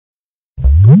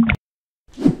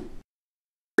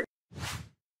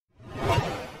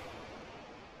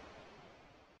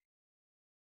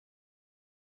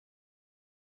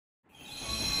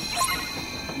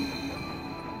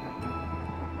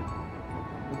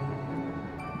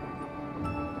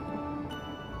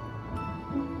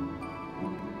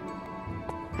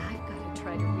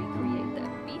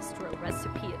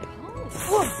Recipe at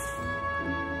home.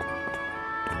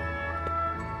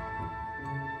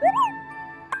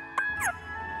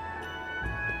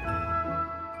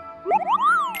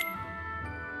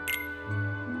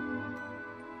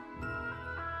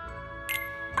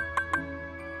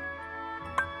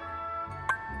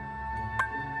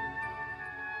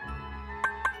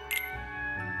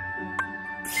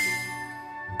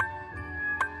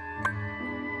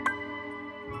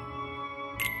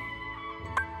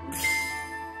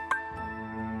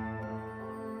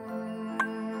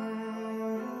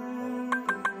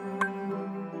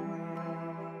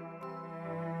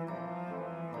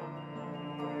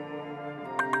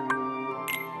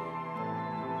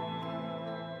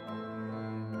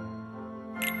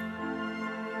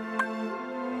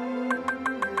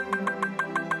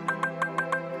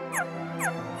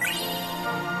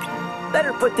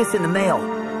 Better put this in the mail.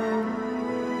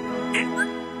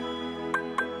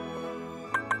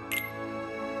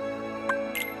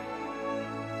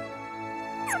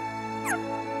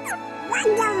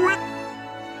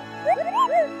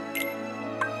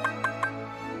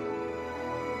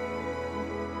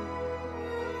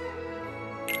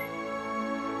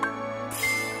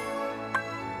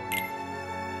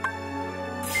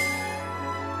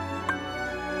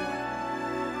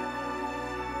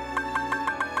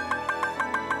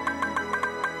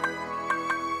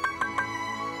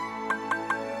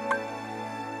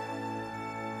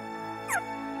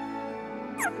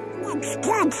 It's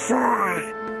good for.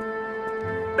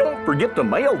 Don't forget to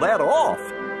mail that off.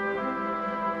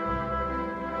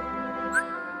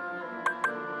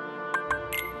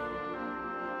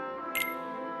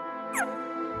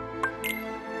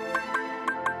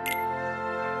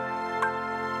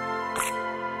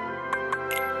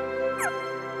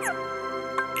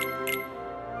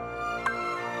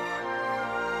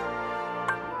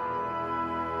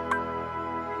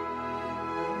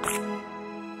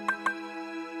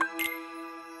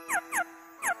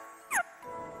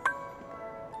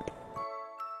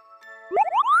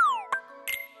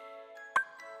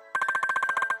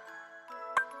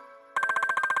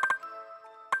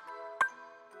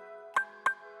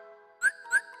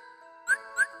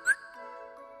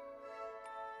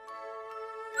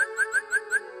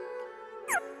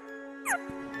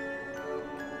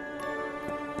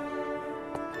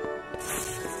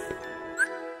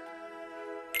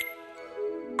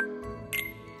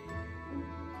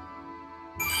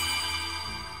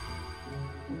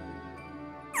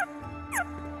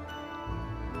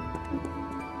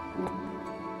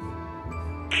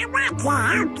 I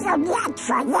want to help you get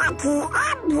for lucky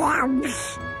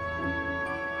emblems.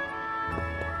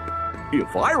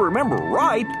 If I remember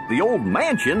right, the old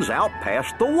mansion's out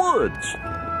past the woods.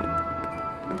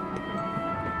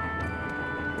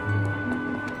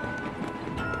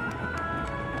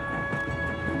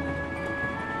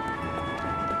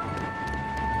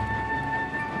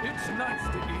 It's nice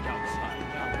to eat outside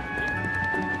now and then.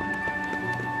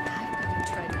 I've got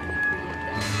to try to recreate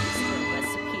that bistro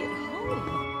recipe at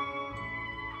home.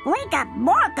 We got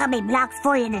more gummy blocks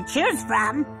for you to choose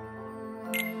from.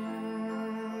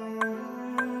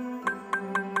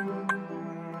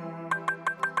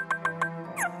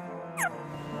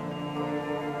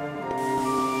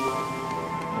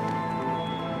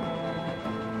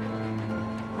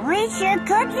 We sure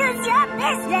could use your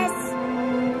business.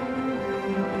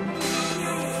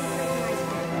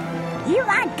 You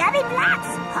want gummy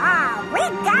blocks? Oh, we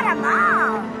got 'em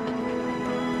all.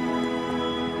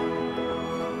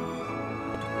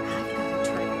 I've got to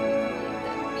try to recreate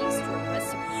that bistro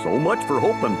recipe. So much for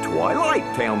hoping Twilight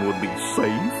Town would be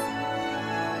safe.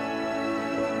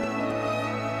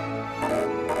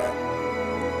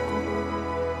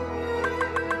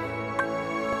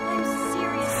 I'm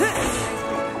serious.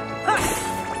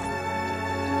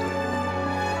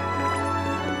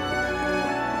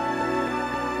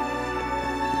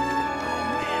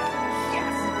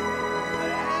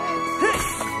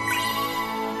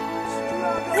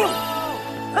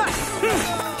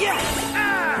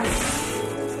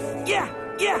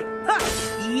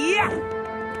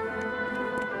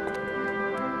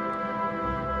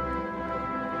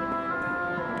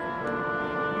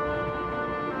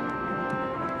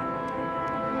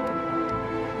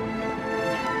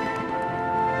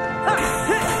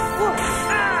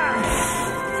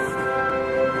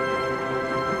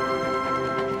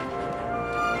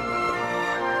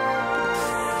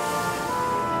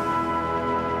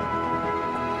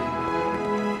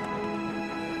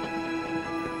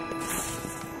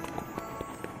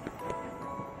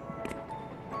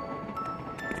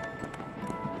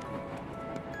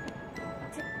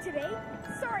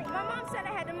 My mom said I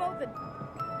had to mow the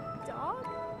dog?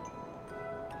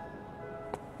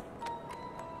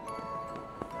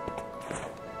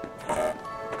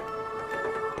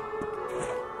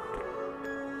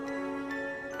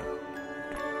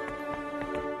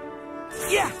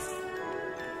 Yeah!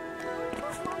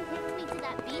 Mom takes me to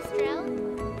that bistro.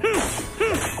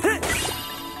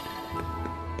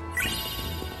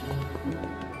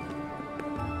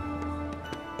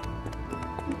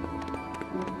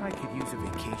 I could use a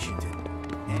vacation to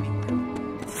anywhere.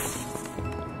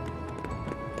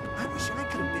 I wish I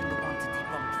could have been the one to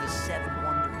debunk the 7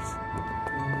 wonders.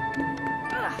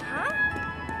 Uh-huh.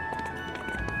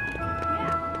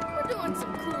 Yeah, we're doing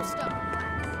some cool stuff in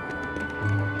class.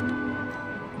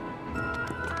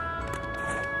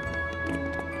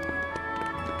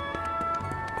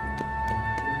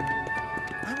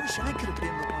 I wish I could have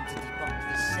been the one to debunk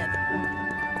the 7 wonders.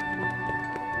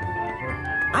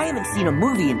 I haven't seen a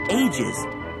movie in ages.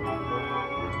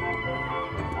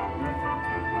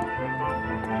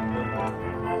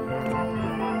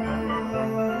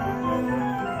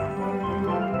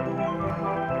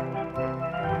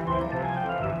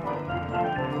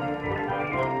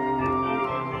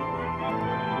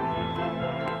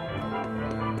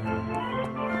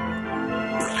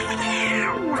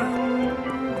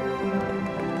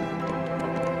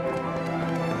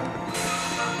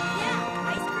 Yeah,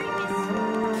 ice cream is...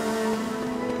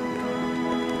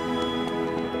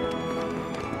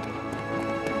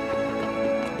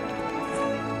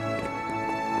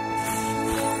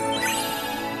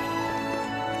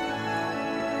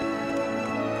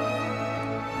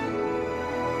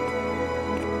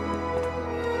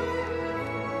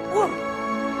 Whoa!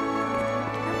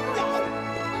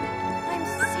 I'm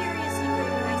seriously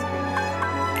craving ice cream.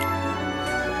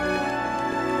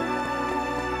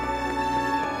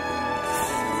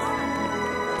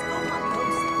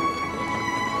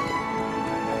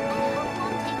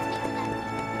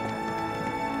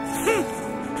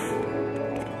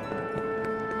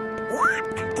 Yep,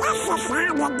 this is how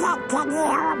you get to the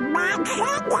old mansion.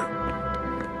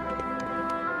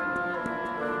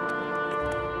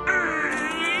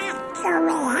 So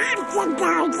we have to go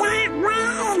that way.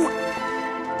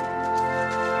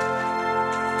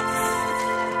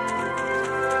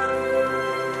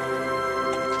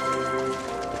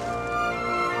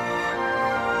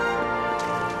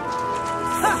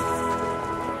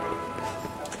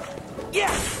 Yeah!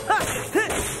 Ha!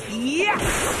 Yeah!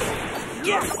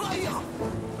 Yeah!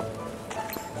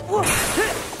 Whoa!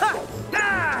 Ha!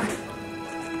 Ah!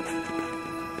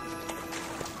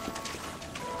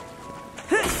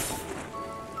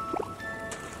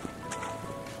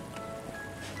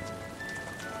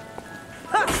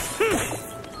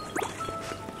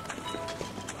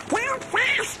 Go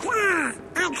faster.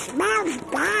 It smells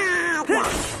bad.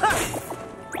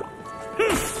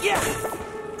 Yeah!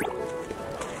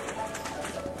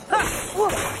 Ha! Whoa!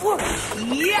 Whoa!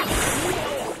 Yeah!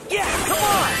 Yeah! Come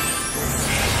on!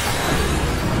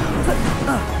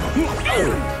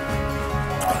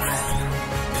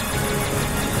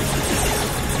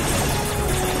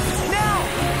 Now!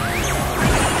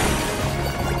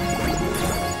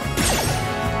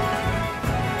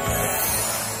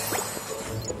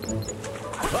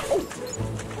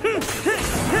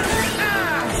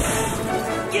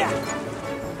 Yeah!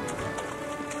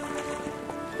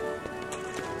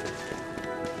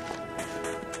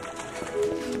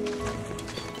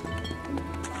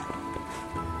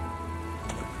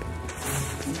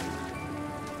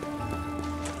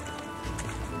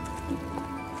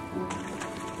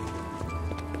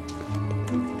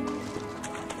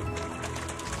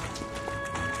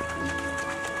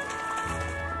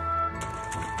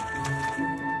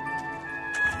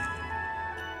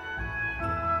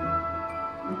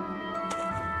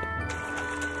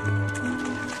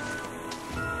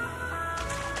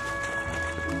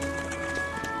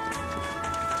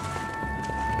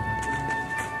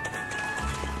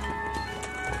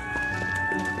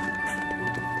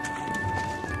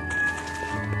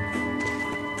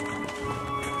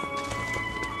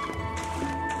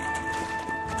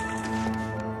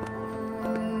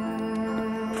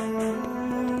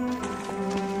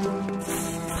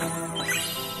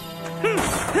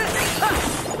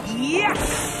 Yeah!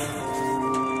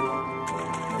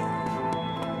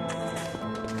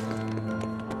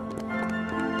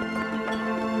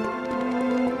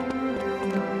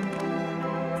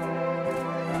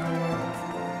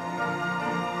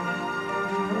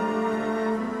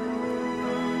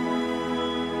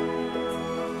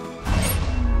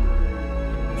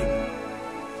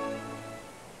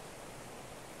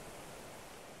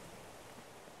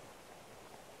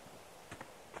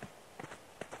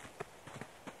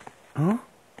 Huh?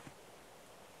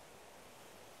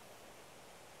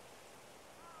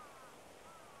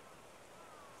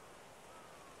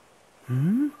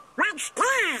 What's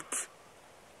that?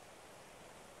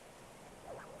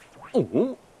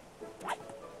 Oh.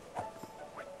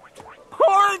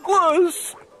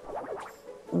 Heartless!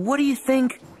 What do you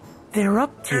think they're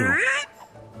up to?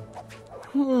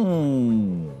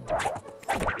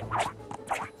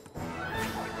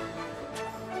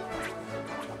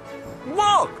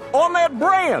 Look! On that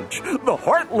branch! The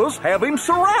Heartless have him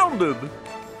surrounded!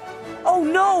 Oh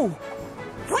no!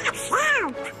 Watch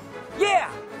out!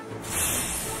 Yeah!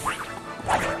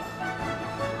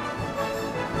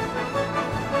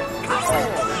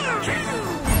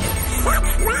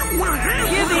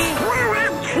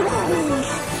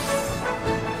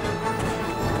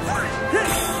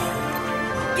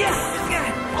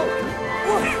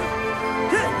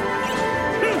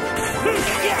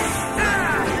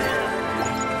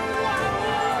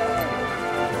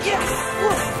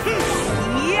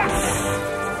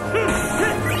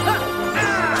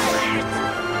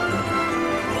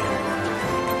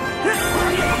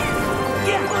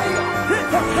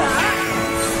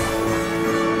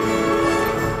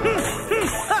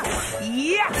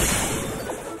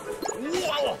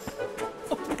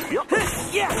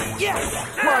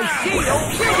 My shield!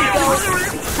 Here we go!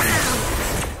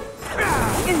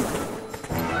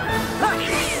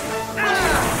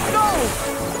 Go!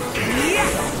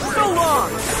 So long!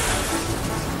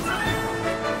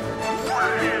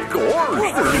 Gosh,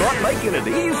 they're not making it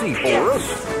easy for us.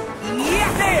 Yeah,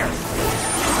 there!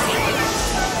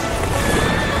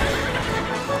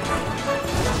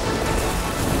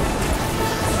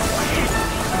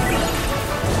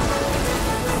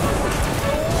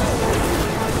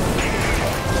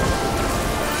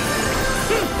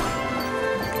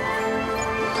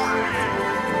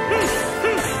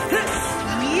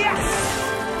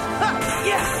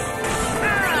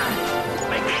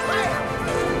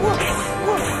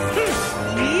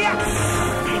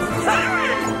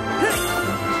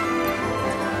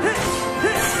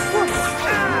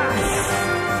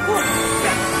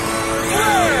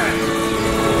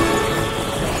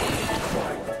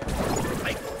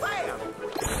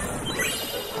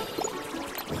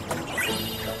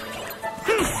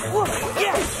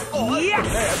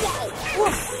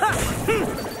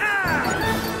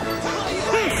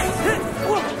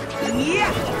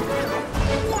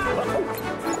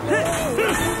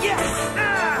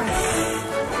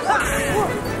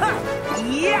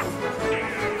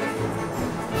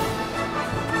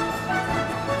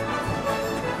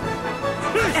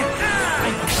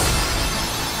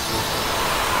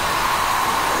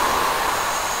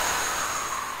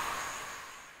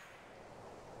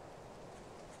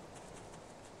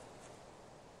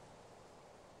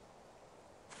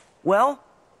 Well,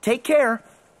 take care.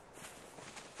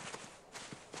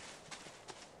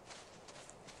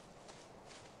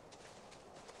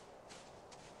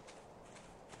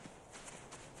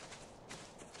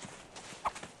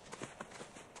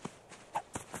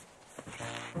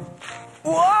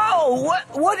 Whoa!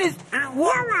 What is...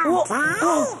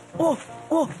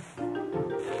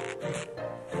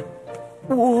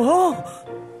 Whoa!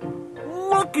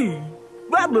 Looky!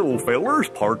 That little feller's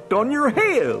parked on your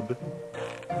head.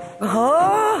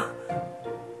 Huh?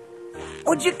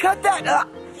 Would you cut that?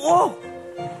 Whoa!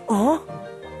 Huh?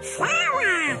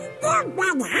 You've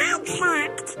been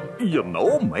handshaked. You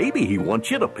know, maybe he wants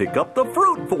you to pick up the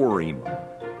fruit for him.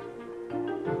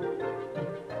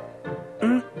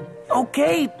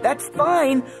 Okay, that's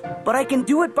fine, but I can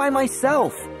do it by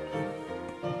myself.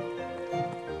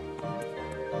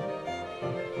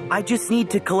 I just need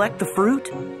to collect the fruit.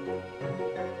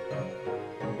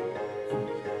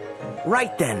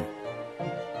 Right then.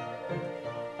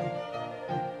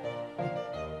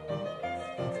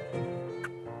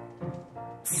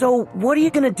 So, what are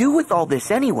you gonna do with all this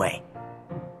anyway?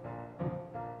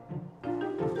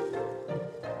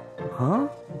 Huh?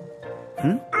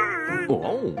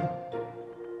 Oh.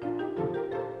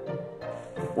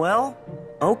 Well,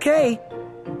 okay.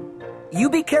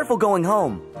 You be careful going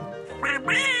home.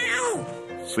 Bye-bye.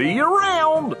 See you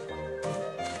around.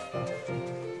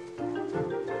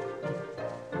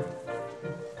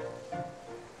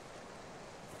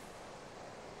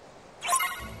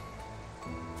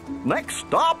 Next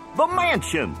stop, the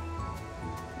mansion.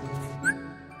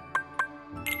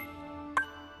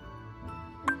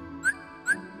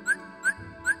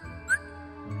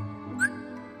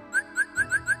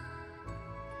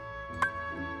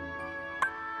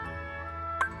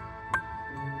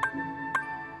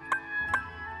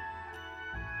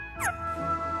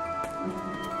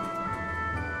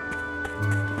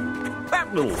 That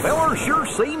That little feller sure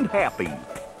seemed happy.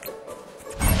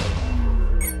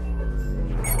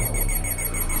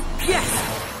 Yes!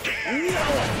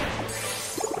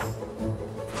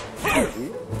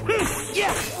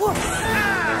 Yes!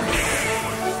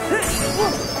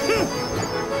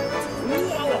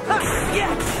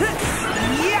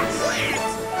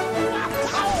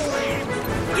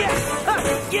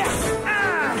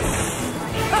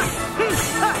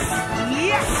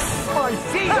 My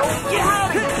shield!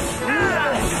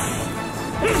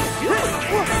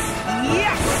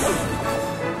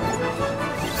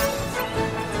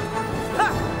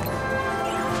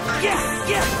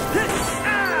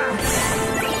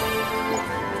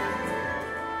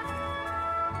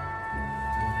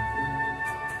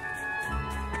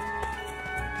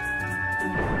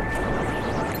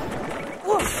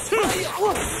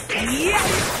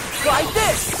 Try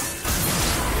this!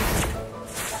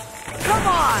 Come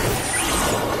on!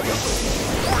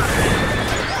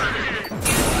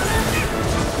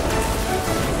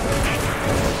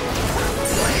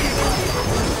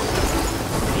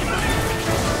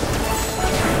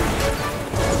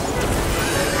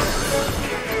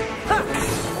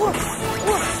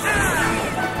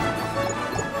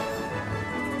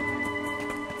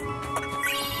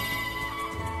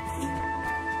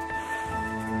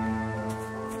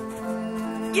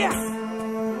 Yes!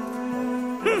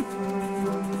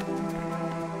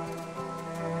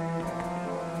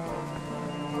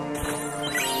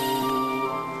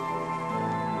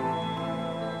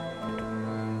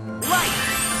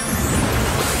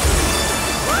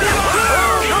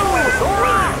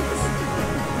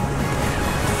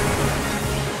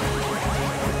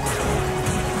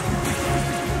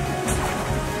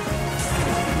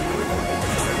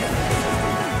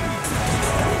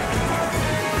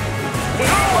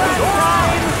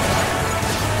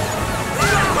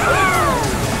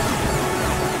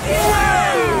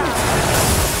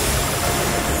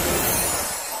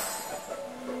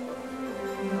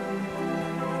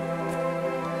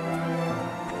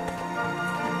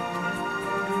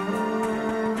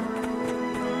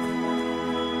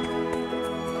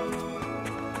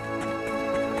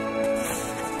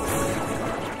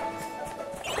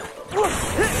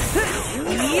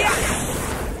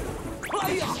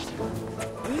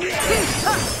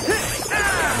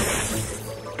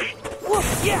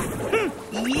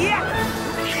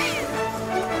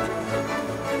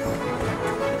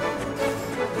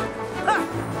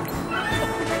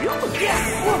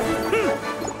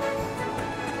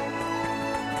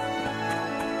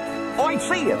 I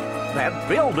see it. That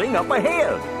building up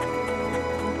ahead.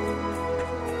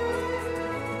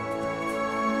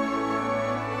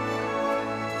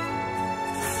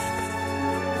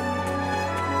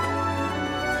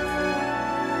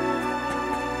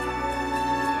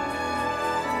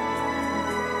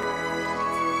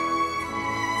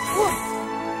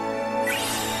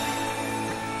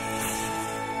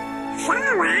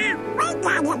 Sarah, we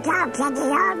gotta go to the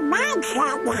old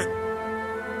mansion.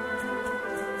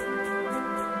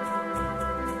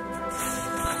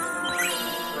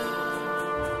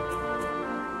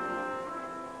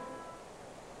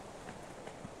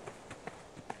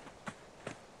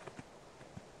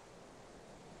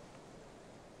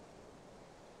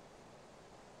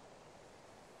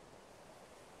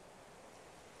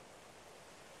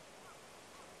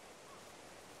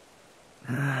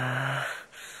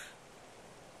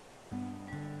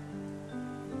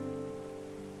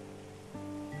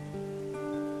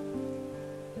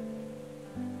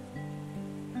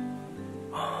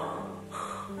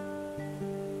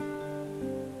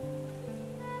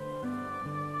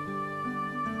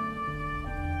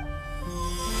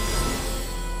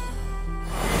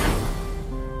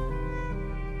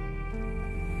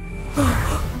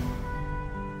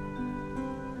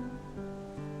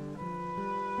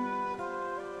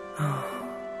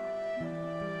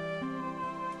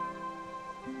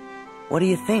 What do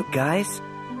you think, guys?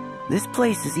 This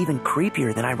place is even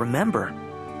creepier than I remember.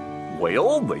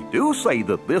 Well, they do say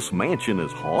that this mansion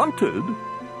is haunted.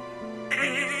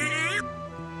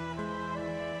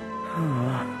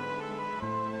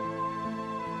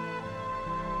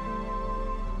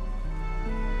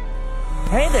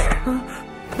 Hey there!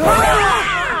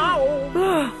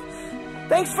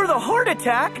 Thanks for the heart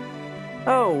attack!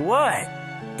 Oh, what?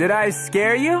 Did I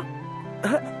scare you?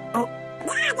 Not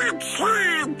a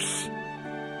chance.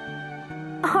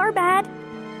 Our bad.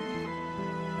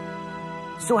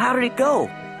 So how did it go?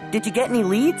 Did you get any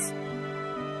leads?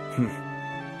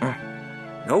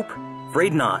 Nope,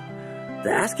 afraid not.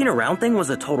 The asking around thing was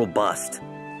a total bust.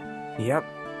 Yep.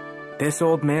 This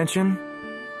old mansion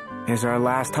is our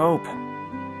last hope.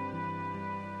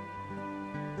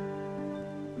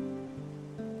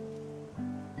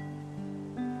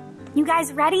 You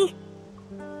guys ready?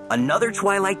 Another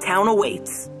Twilight Town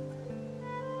awaits.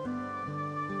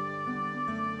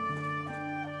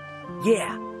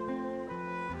 Yeah.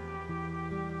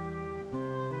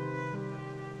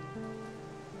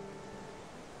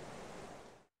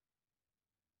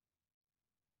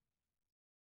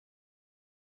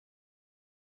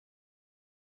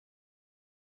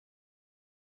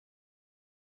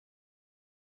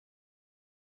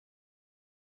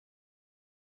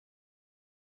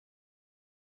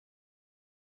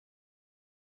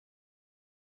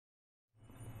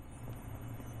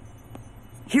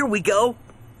 Here we go.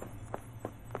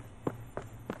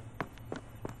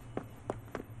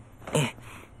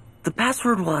 The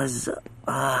password was,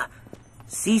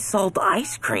 sea salt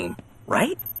ice cream,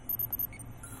 right?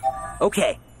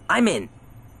 Okay, I'm in.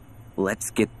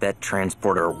 Let's get that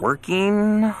transporter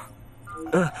working.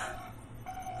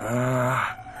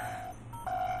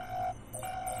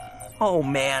 Oh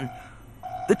man,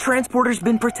 the transporter's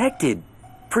been protected.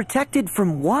 Protected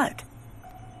from what?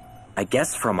 I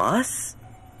guess from us?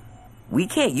 We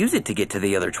can't use it to get to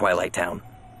the other Twilight Town.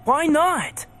 Why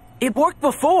not? It worked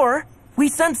before. We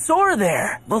sent Sora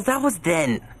there. Well, that was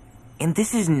then. And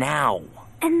this is now.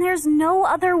 And there's no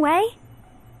other way?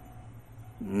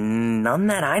 None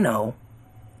that I know.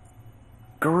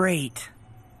 Great.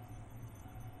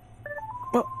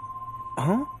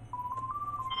 Huh?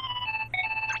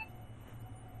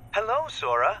 Hello,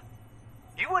 Sora.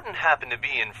 You wouldn't happen to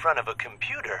be in front of a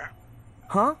computer.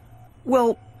 Huh?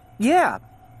 Well, yeah.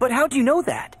 But how'd you know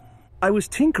that? I was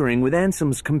tinkering with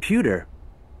Ansem's computer.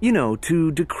 You know,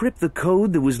 to decrypt the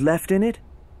code that was left in it.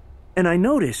 And I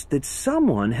noticed that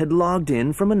someone had logged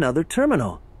in from another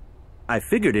terminal. I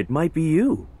figured it might be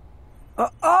you.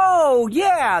 Oh,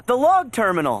 yeah, the log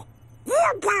terminal. You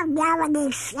don't know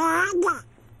any said.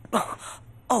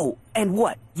 Oh, and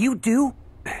what? You do?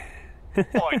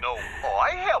 I know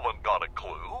I haven't got a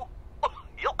clue.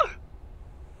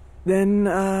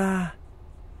 Then,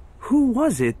 who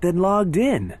was it that logged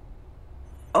in?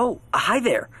 Oh, hi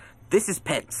there. This is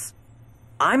Pence.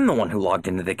 I'm the one who logged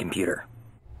into the computer.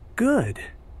 Good.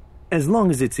 As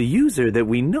long as it's a user that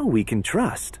we know we can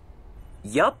trust.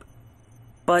 Yup.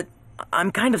 But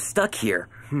I'm kind of stuck here.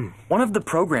 One of the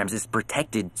programs is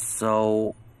protected,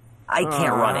 so I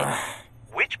can't run it.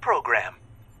 Which program?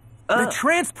 The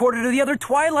transporter to the other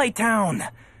Twilight Town.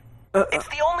 It's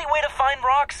the only way to find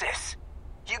Roxas.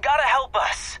 You gotta help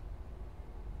us.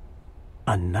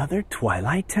 Another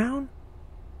Twilight Town?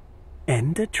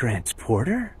 And a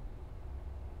transporter?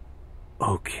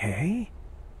 Okay.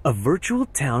 A virtual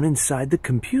town inside the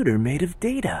computer made of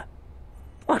data.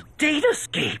 A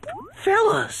datascape,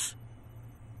 fellas.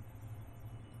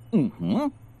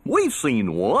 We've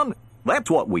seen one. That's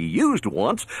what we used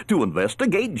once to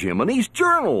investigate Jiminy's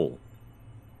journal.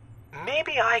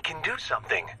 Maybe I can do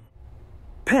something.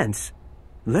 Pence,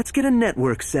 let's get a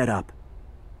network set up.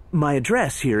 My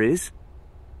address here is...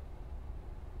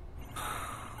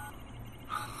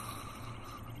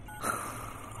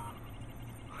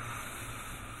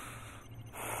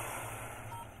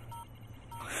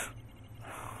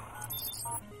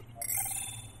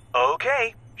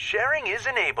 Okay, sharing is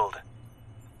enabled.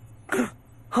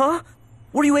 Huh?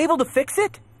 Were you able to fix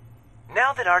it?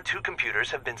 Now that our two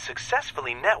computers have been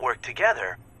successfully networked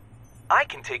together, I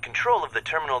can take control of the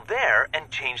terminal there and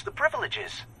change the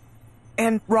privileges.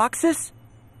 And Roxas?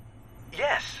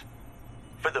 Yes.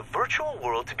 For the virtual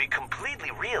world to be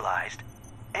completely realized,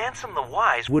 Ansem the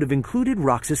Wise would have included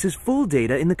Roxas's full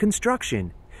data in the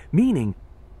construction, meaning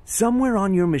somewhere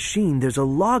on your machine there's a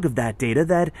log of that data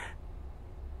that...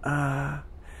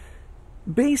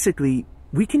 Basically,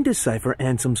 we can decipher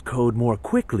Ansem's code more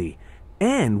quickly,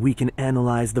 and we can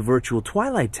analyze the virtual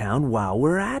Twilight Town while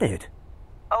we're at it.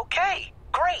 Okay,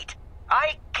 great.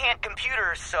 I can't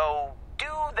computer, so do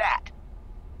that.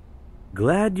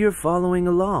 Glad you're following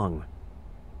along.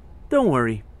 Don't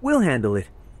worry, we'll handle it.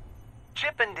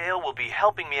 Chip and Dale will be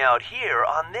helping me out here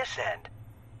on this end.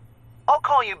 I'll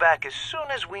call you back as soon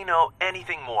as we know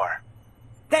anything more.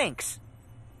 Thanks.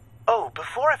 Oh,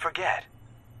 before I forget,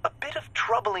 a bit of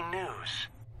troubling news.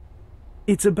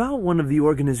 It's about one of the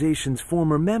organization's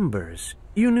former members.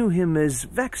 You knew him as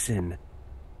Vexen.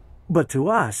 But to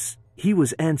us, he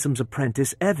was Ansem's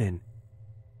apprentice, Evan.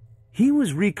 He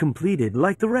was recompleted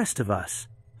like the rest of us.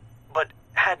 But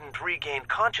hadn't regained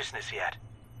consciousness yet.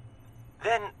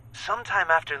 Then,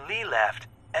 sometime after Lee left,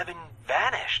 Evan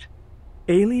vanished.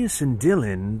 Alias and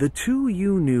Dylan, the two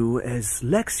you knew as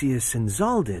Lexius and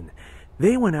Zalden,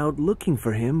 they went out looking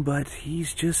for him, but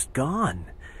he's just gone.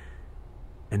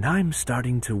 And I'm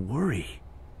starting to worry.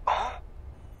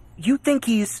 You think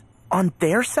he's on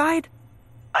their side?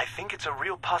 I think it's a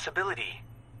real possibility.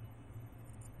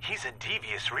 He's a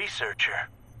devious researcher.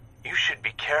 You should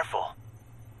be careful.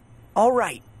 All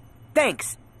right.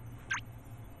 Thanks.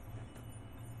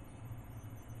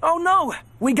 Oh no!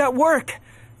 We got work!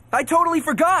 I totally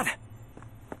forgot!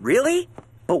 Really?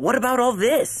 But what about all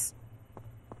this?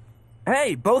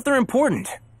 Hey, both are important.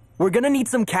 We're gonna need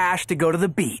some cash to go to the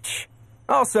beach.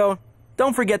 Also,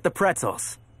 don't forget the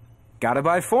pretzels. Gotta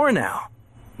buy 4 now.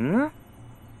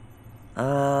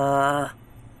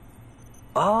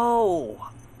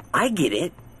 Oh, I get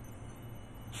it.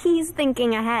 He's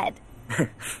thinking ahead.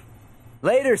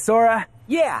 Later, Sora.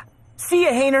 Yeah, see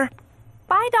ya, Hainer.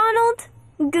 Bye, Donald.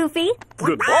 Goofy.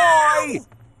 Goodbye!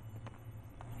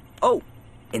 Oh,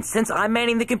 and since I'm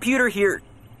manning the computer here,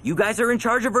 you guys are in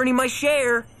charge of earning my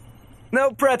share.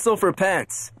 No pretzel for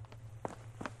pence.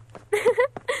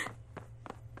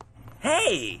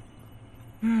 Hey!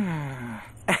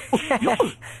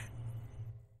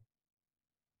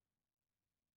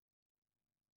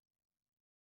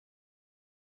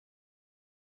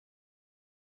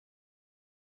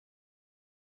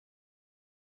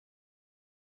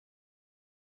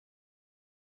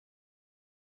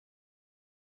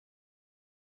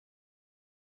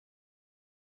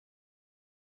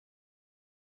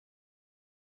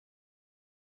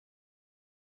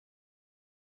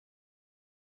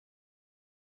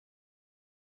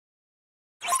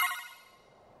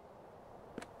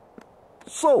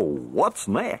 So, what's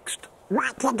next?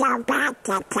 Want to go back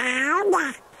to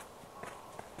town?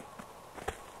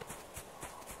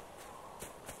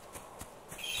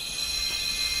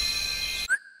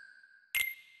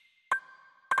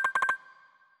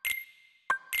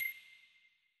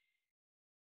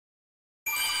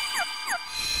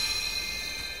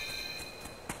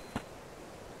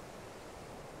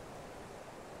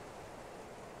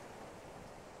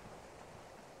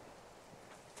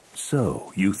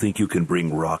 So, you think you can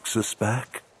bring Roxas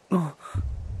back?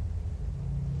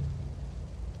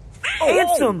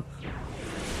 Handsome!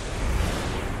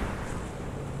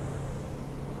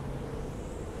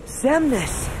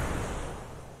 Semnis!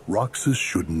 Roxas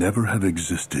should never have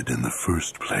existed in the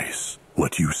first place.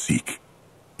 What you seek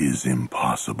is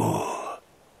impossible.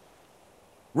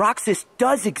 Roxas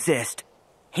does exist.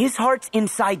 His heart's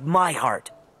inside my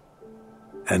heart.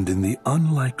 And in the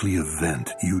unlikely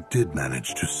event you did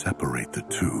manage to separate the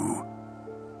two,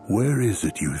 where is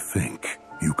it you think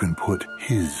you can put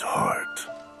his heart?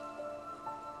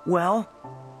 Well,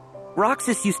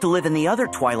 Roxas used to live in the other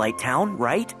Twilight Town,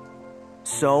 right?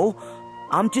 So,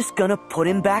 I'm just gonna put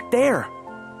him back there.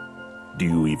 Do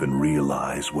you even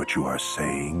realize what you are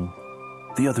saying?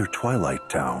 The other Twilight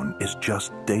Town is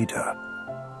just data.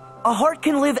 A heart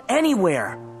can live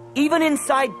anywhere, even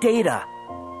inside data.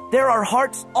 There are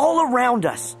hearts all around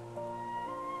us.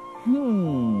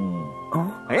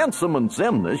 Handsome and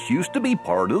Zemnis used to be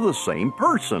part of the same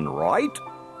person, right?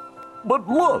 But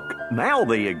look, now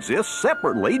they exist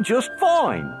separately just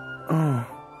fine.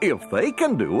 If they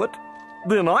can do it,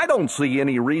 then I don't see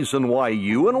any reason why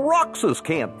you and Roxas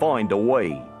can't find a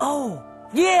way. Oh,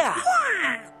 yeah!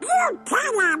 Yeah, you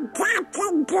tell him,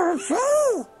 Captain Goofy.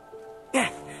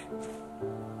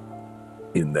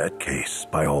 In that case,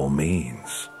 by all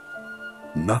means.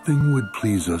 Nothing would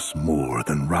please us more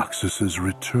than Roxas's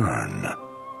return,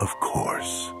 of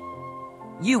course.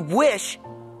 You wish?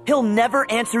 He'll never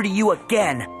answer to you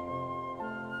again.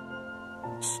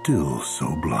 Still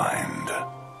so blind.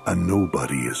 A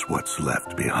nobody is what's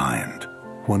left behind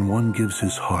when one gives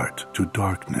his heart to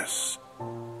darkness.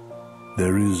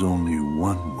 There is only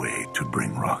one way to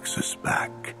bring Roxas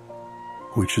back,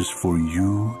 which is for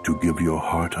you to give your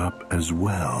heart up as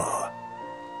well.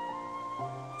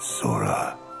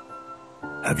 Sora,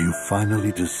 have you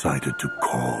finally decided to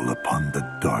call upon the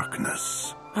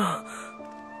darkness?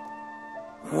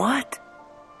 What?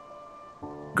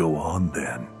 Go on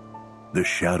then. The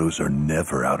shadows are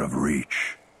never out of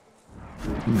reach.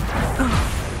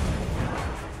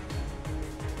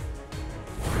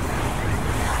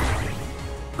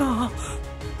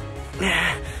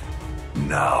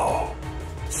 Now,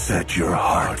 set your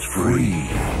heart free.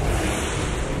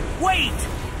 Wait!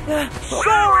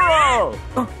 Sora!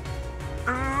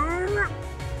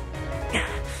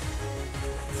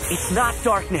 It's not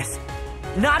darkness.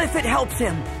 Not if it helps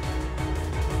him.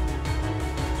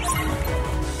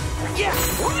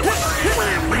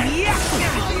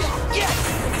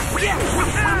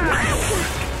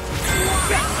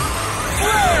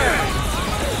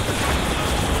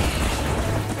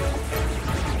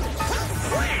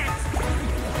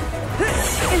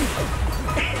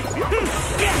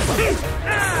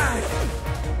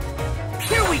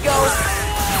 Here we go.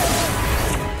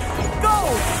 Go!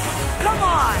 Come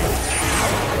on!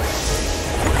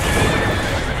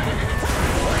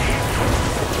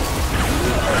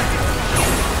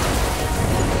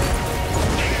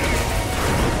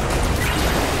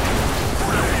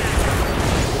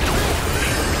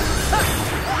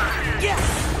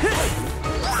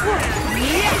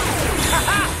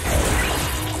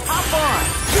 Hop on!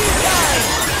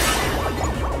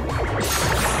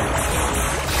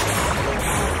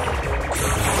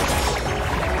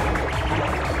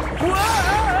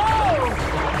 Whoa!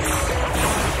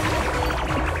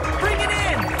 Bring it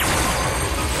in!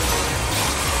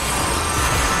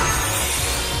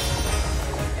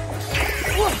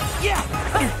 Whoa, yeah!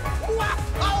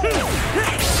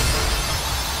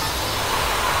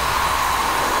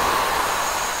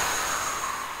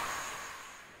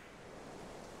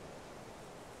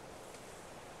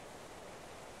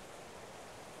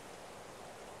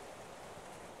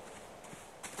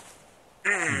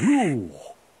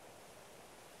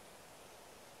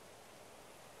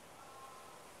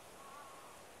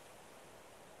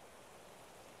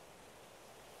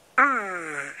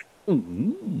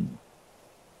 Ooh.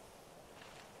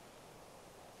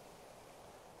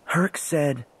 Herc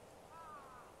said...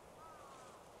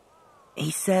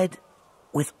 He said,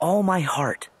 with all my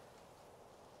heart.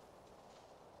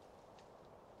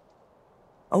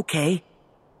 Okay,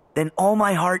 then all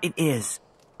my heart it is.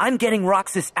 I'm getting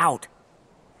Roxas out.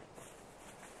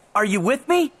 Are you with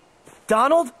me?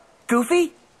 Donald?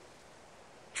 Goofy?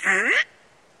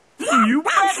 You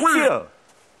betcha!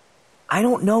 I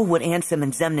don't know what Ansem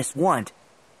and Xemnas want,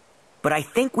 but I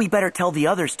think we better tell the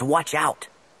others to watch out.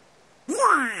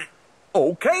 Yeah.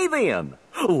 Okay then,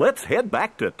 let's head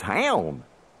back to town.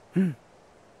 Need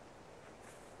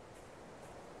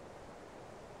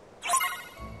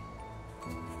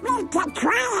to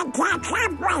try and catch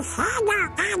up with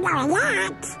Hannah and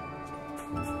Annette.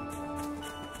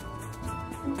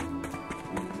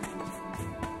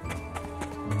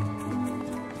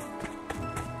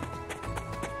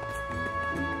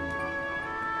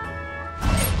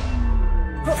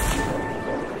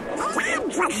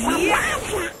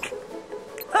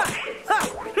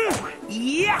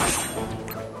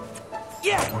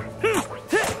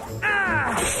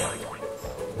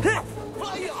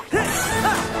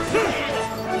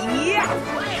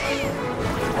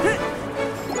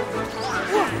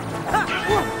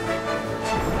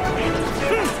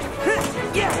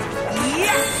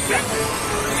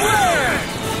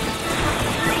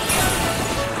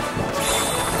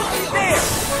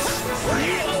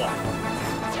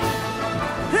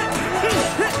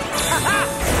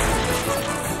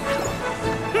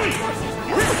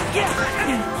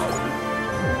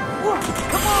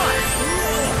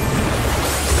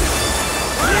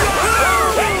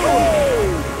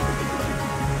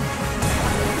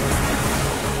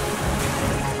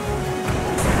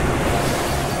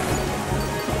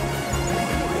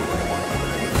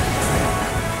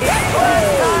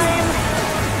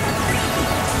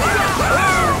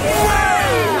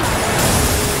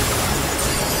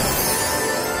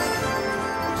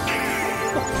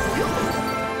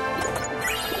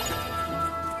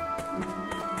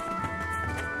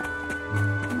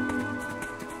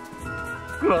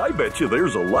 I bet you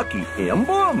there's a lucky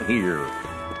emblem here.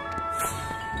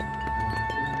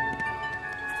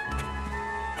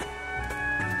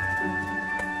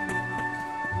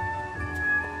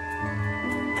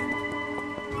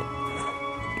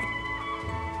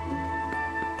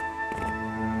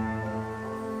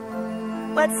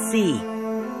 Let's see.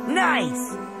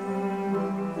 Nice!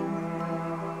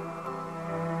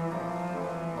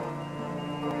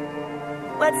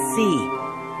 Let's see.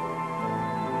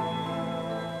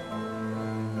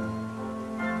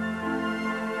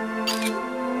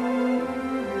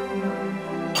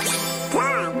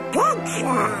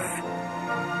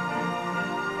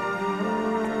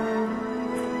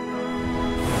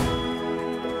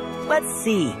 Let's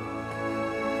see.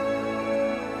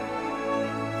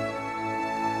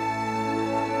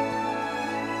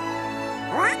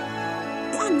 What?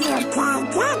 Did you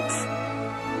take it?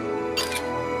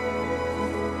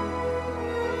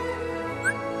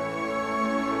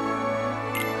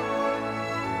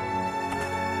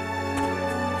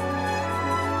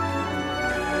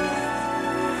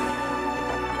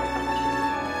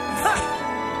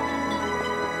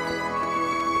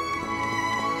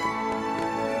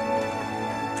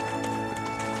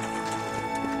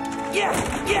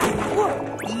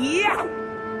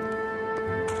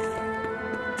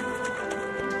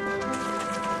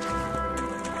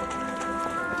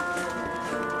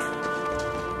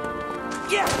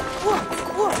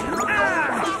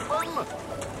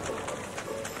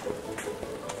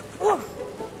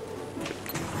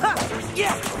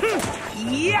 Yeah!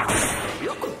 Yeah!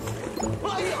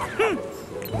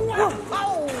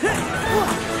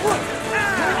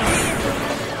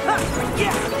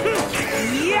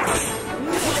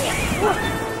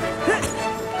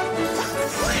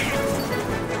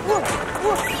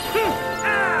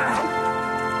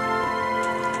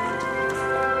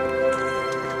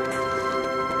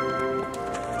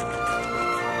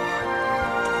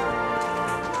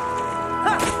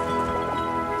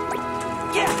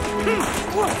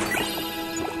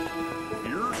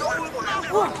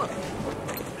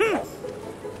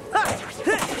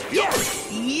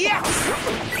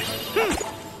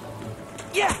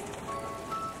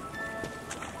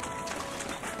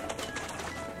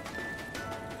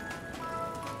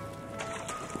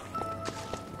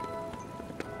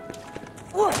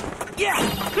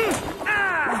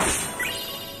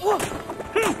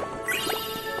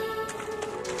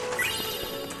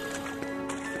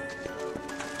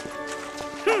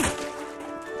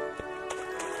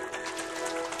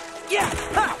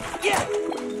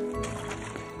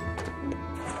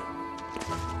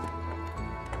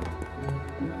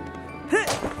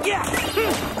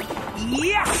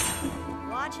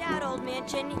 Watch out, old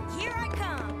mansion. Here I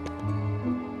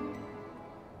come.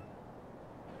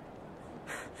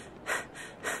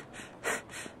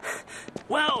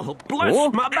 Well,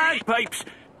 bless my bagpipes.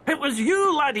 It was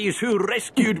you laddies who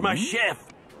rescued my chef.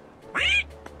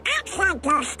 It's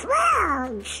Uncle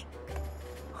Scrooge.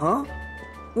 Huh?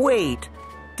 Wait,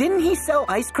 didn't he sell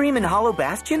ice cream in Hollow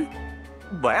Bastion?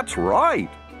 That's right.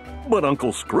 But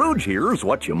Uncle Scrooge here is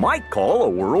what you might call a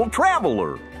world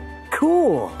traveler.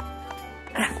 Cool.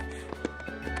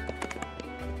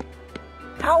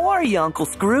 How are you, Uncle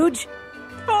Scrooge?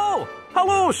 Oh,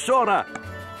 hello, Sora.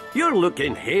 You're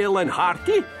looking hale and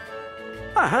hearty.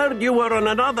 I heard you were on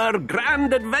another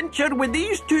grand adventure with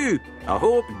these two. I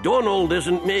hope Donald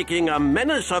isn't making a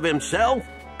menace of himself.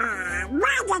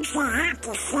 Why did you have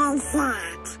to say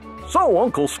that? So,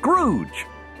 Uncle Scrooge,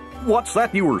 what's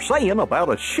that you were saying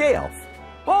about a chef?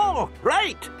 Oh,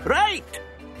 right.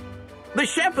 The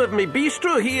chef of my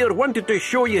bistro here wanted to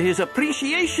show you his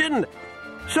appreciation.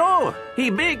 So, he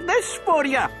baked this for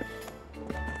you.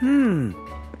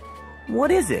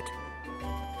 What is it?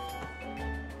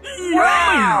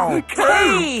 Wow!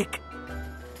 Cake!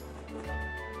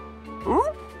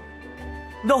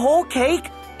 The whole cake?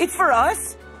 It's for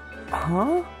us?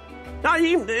 Huh?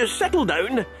 Now, settle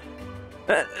down.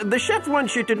 The chef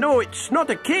wants you to know it's not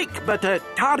a cake, but a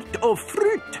tart of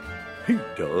fruit. He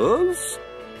does?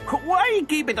 Why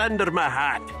keep it under my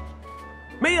hat?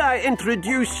 May I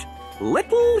introduce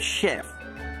Little Chef?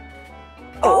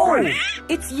 Oh,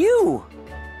 it's you!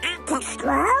 Uncle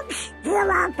Scrooge, you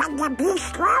opened the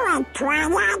bistro in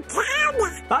Twilight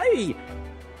Town. Aye.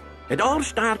 It all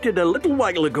started a little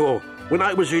while ago when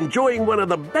I was enjoying one of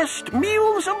the best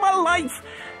meals of my life.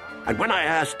 And when I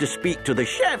asked to speak to the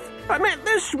chef, I met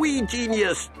this wee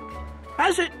genius.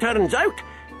 As it turns out,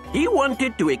 he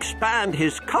wanted to expand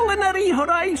his culinary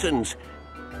horizons.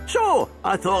 So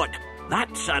I thought,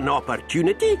 that's an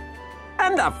opportunity.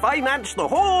 And I financed the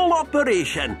whole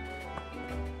operation.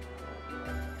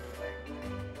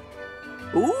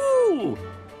 Ooh,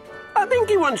 I think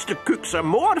he wants to cook some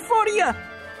more for you.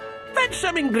 Fetch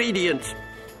some ingredients,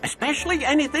 especially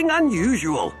anything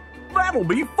unusual. That'll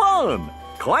be fun.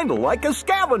 Kinda like a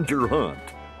scavenger hunt.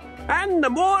 And the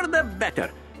more the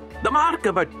better. The mark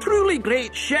of a truly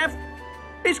great chef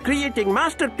is creating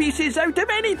masterpieces out of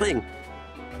anything.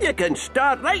 You can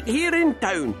start right here in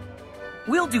town.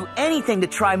 We'll do anything to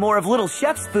try more of Little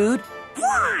Chef's food.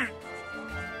 Yeah.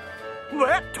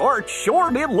 That tart sure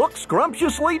did look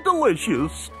scrumptiously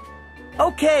delicious.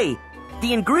 Okay,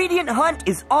 the ingredient hunt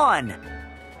is on.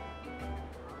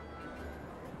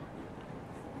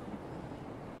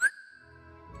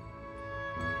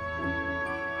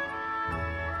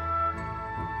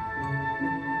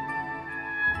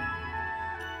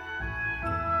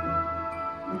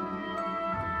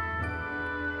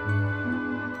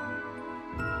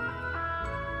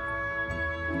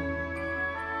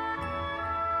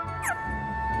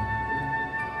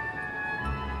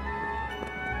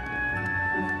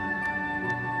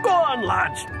 Go on,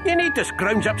 lads. You need to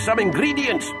scrounge up some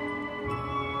ingredients.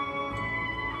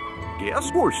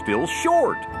 Guess we're still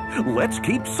short. Let's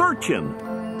keep searching.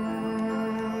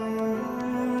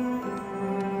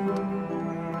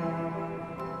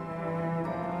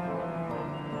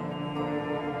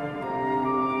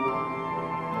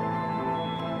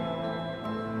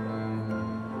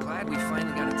 Glad we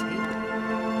finally got a table.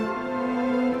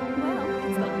 Well,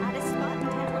 it's the hottest spot in town.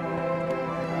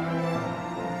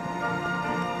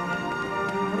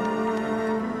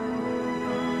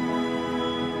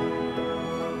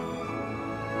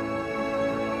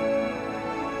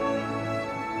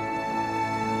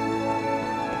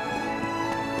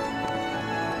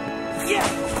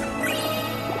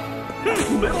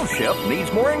 Little Chef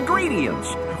needs more ingredients.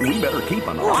 We better keep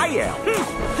an eye out.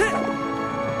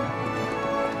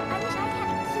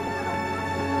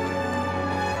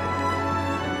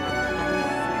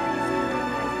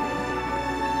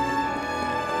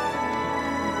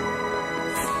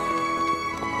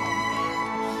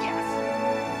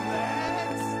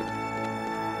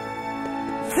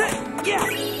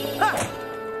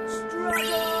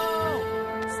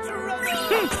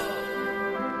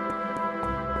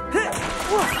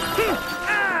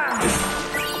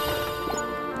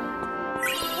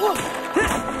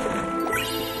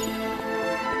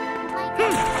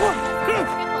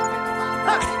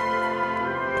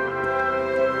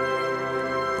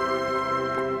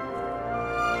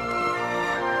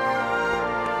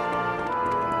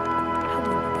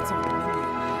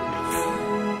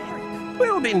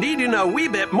 We'll be needing a wee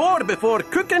bit more before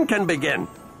cooking can begin.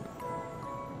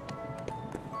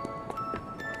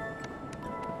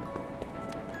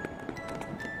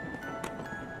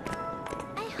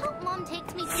 I hope Mom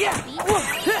takes me to the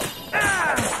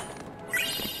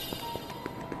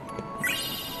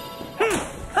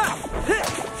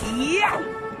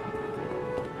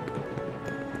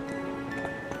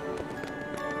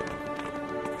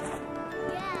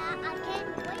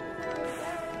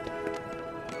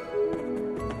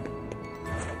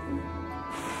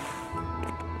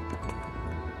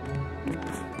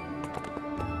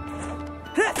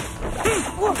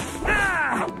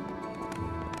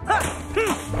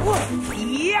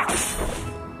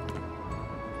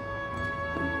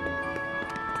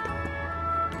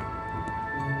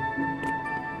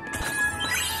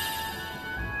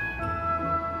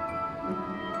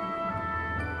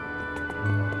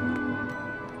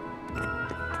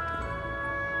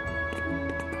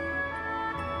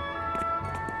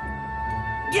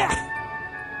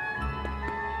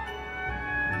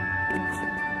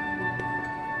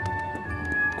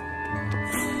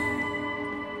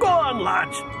Go on,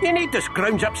 lads. You need to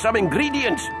scrounge up some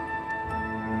ingredients. Do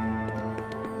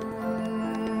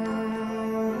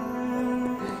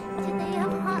they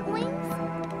have hot wings?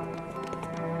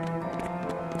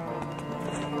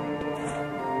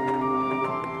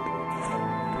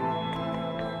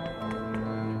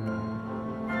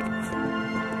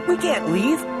 We can't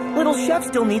leave. Little Chef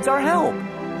still needs our help.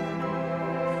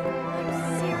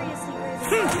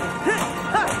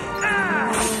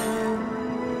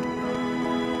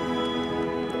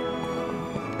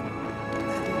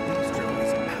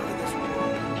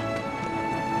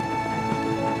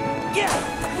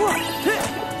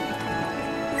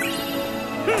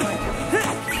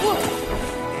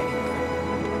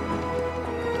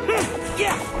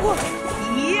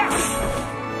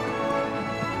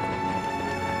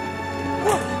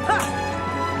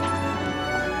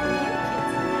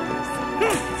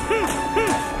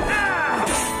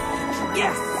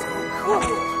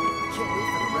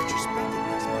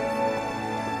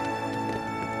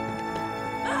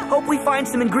 Hope we find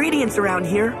some ingredients around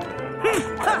here.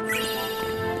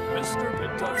 Mr.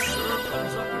 McDuck sure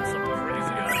comes up with some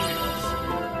crazy ideas.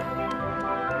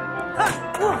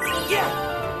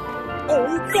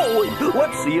 Oh boy,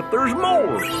 let's see if there's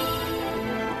more.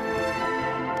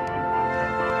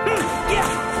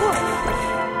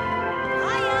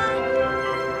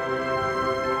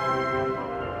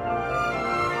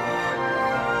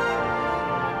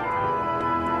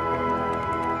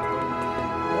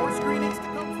 More screenings to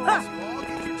come, folks. You all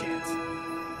get your chance.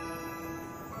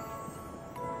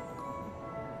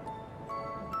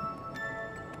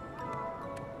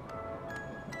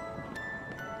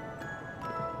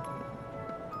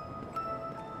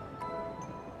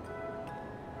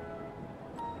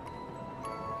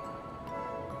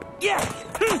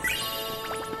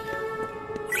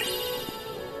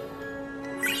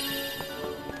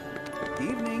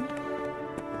 Evening.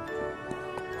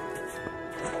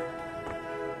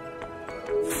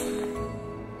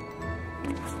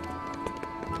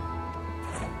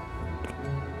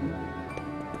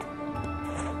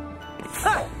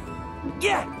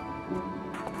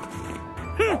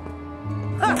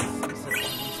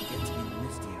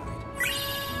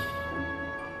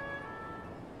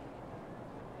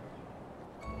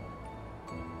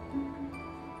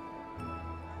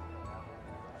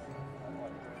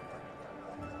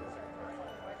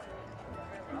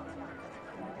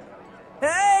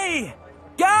 Hey!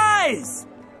 Guys!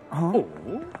 Oh?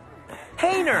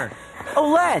 Hayner!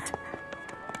 Olette!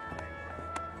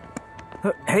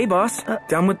 Hey, boss.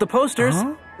 Done with the posters.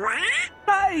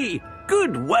 Hi!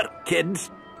 Good work,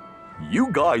 kids.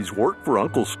 You guys work for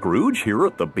Uncle Scrooge here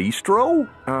at the bistro?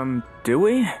 Do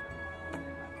we?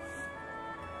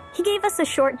 He gave us a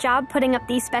short job putting up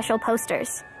these special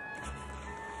posters.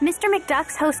 Mr.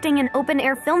 McDuck's hosting an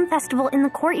open-air film festival in the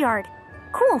courtyard.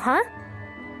 Cool, huh?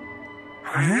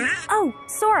 Oh,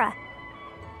 Sora.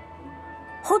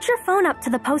 Hold your phone up to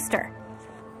the poster.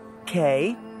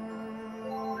 Okay.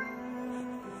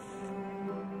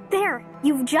 There,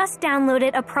 you've just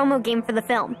downloaded a promo game for the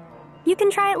film. You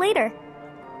can try it later.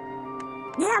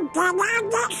 You can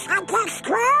add this at the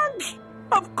Scrooge?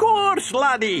 Of course,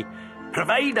 laddie.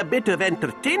 Provide a bit of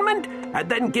entertainment and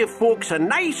then give folks a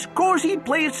nice, cozy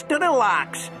place to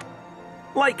relax.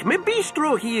 Like me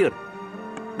bistro here.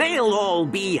 They'll all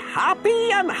be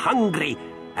happy and hungry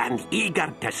and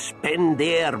eager to spend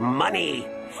their money.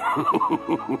 At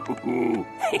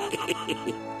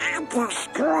the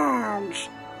Scrooge.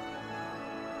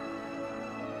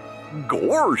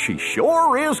 Gosh, he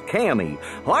sure is canny.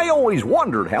 I always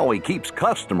wondered how he keeps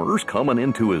customers coming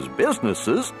into his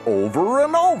businesses over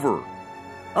and over.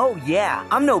 Oh yeah,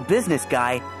 I'm no business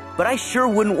guy, but I sure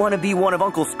wouldn't want to be one of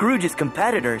Uncle Scrooge's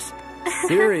competitors.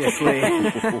 Seriously.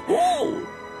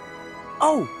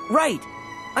 Oh, right.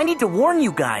 I need to warn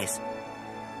you guys.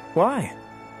 Why?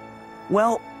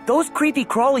 Well, those creepy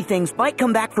crawly things might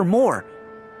come back for more.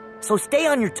 So stay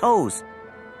on your toes.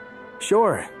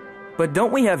 Sure. But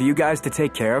don't we have you guys to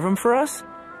take care of them for us?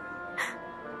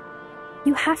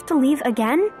 You have to leave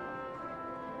again?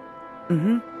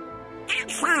 Mm-hmm.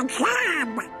 It's our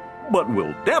job. But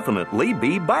we'll definitely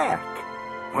be back.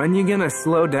 When you gonna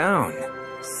slow down?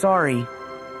 Sorry.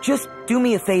 Just do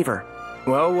me a favor.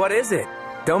 Well, what is it?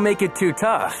 Don't make it too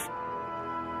tough.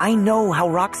 I know how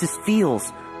Roxas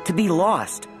feels to be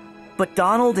lost, but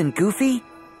Donald and Goofy,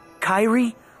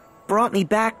 Kyrie, brought me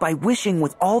back by wishing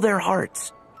with all their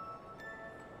hearts.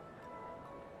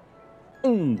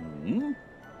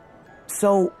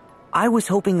 So, I was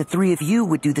hoping the three of you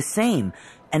would do the same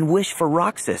and wish for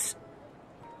Roxas.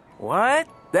 What?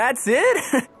 That's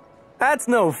it? That's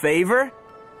no favor.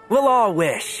 We'll all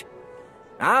wish.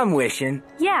 I'm wishing.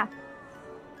 Yeah.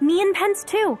 Me and Pence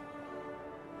too.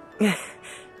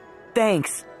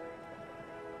 Thanks.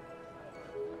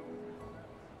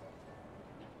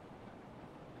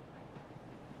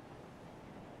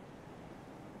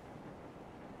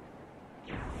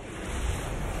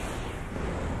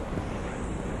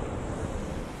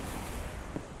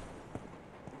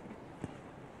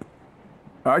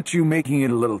 Aren't you making it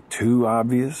a little too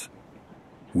obvious?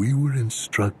 We were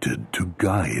instructed to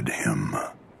guide him.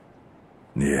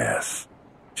 Yes.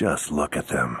 Just look at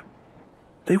them.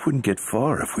 They wouldn't get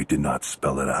far if we did not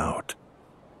spell it out.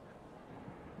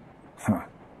 Huh.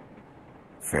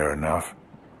 Fair enough.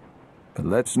 But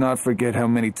let's not forget how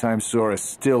many times Sora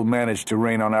still managed to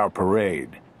rain on our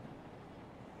parade.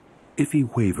 If he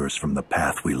wavers from the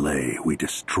path we lay, we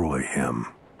destroy him.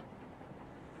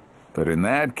 But in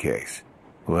that case,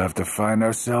 we'll have to find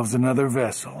ourselves another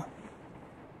vessel.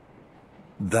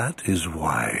 That is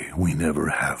why we never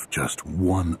have just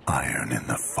one iron in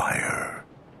the fire.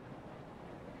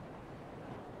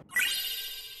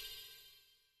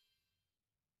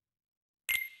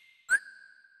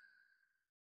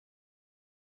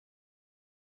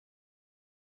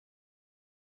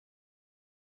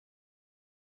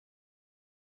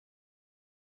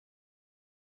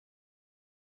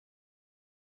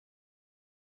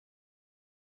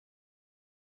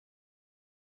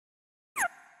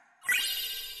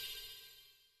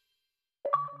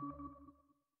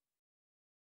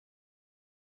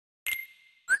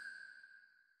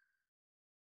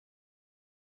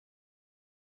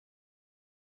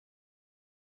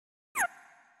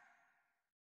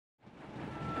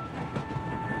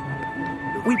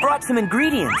 We brought some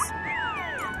ingredients.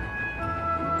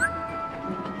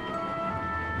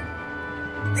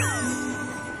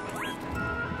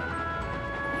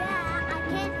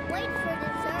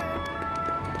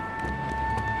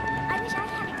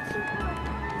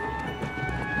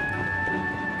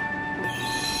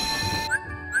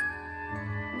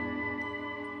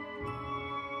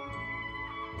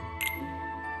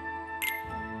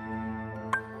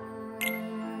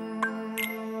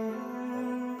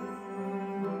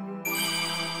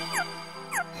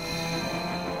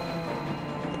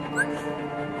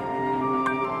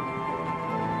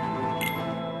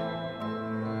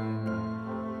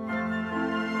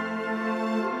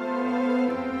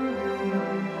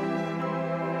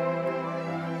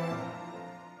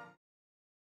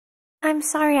 I'm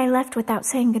sorry I left without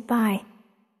saying goodbye.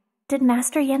 Did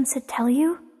Master Yensid tell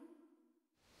you?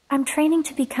 I'm training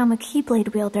to become a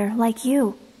Keyblade wielder like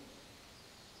you.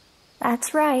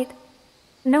 That's right.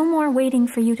 No more waiting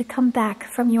for you to come back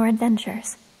from your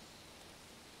adventures.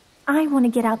 I want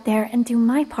to get out there and do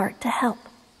my part to help.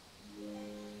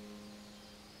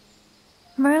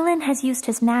 Merlin has used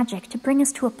his magic to bring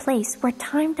us to a place where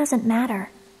time doesn't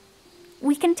matter.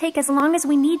 We can take as long as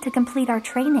we need to complete our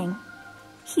training.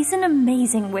 He's an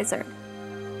amazing wizard.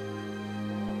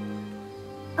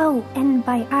 Oh, and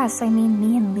by us, I mean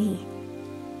me and Lee.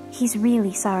 He's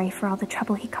really sorry for all the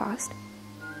trouble he caused.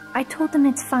 I told him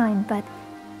it's fine, but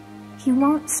he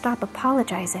won't stop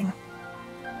apologizing.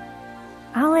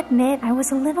 I'll admit I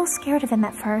was a little scared of him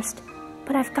at first,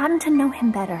 but I've gotten to know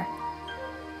him better.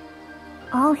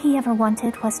 All he ever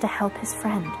wanted was to help his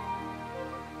friend.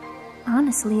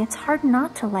 Honestly, it's hard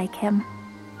not to like him.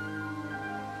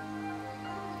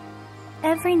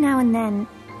 Every now and then,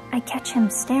 I catch him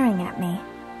staring at me.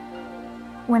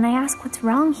 When I ask what's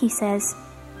wrong, he says,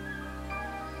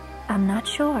 "I'm not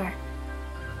sure.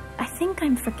 I think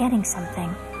I'm forgetting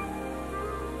something.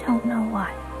 Don't know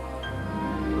what."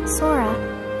 Sora,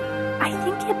 I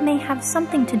think it may have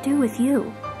something to do with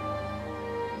you.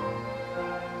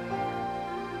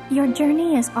 Your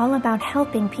journey is all about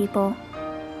helping people.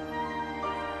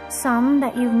 Some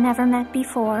that you've never met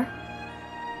before,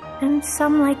 and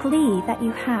some like Lee that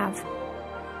you have.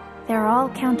 They're all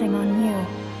counting on you.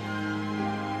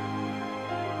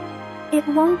 It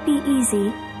won't be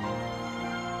easy,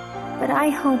 but I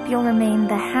hope you'll remain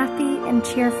the happy and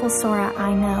cheerful Sora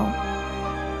I know.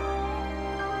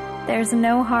 There's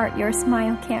no heart your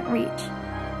smile can't reach.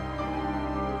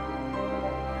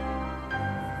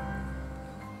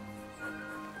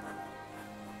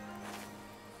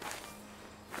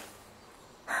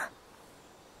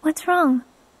 What's wrong?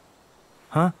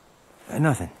 Huh?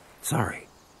 Nothing. Sorry.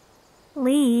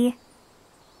 Lee.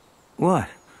 What?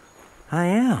 I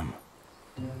am.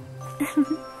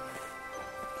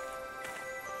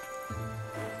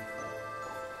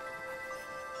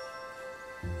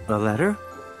 A letter?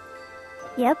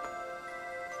 Yep.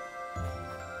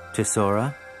 To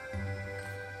Sora?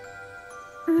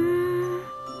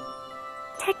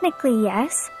 Technically,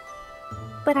 yes.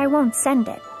 But I won't send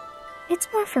it. It's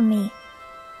more for me.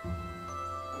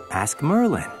 Ask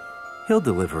Merlin. He'll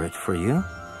deliver it for you.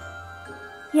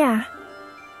 Yeah,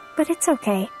 but it's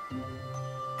okay.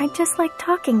 I just like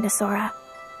talking to Sora,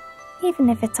 even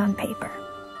if it's on paper.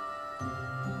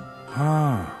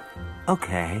 Oh,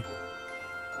 okay.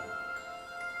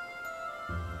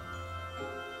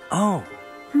 Oh.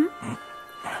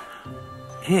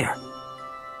 Here.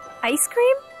 Ice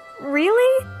cream?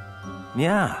 Really?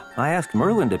 Yeah, I asked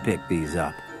Merlin to pick these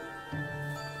up.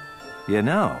 You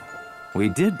know, we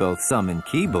did both summon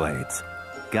Keyblades.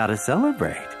 Gotta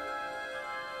celebrate.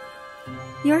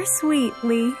 You're sweet,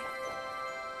 Lee.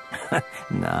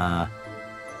 Nah.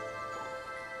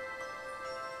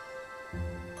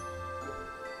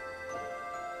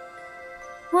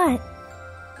 What?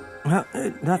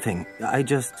 Nothing. I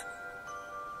just...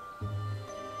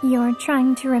 You're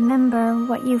trying to remember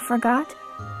what you forgot?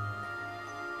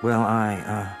 Well,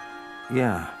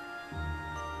 yeah.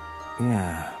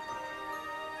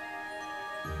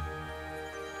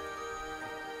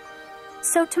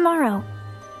 So tomorrow,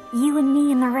 you and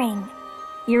me in the ring.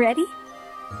 You ready?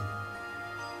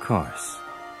 Of course.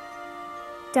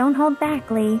 Don't hold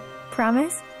back, Lee.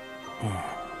 Promise?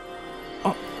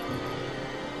 Oh.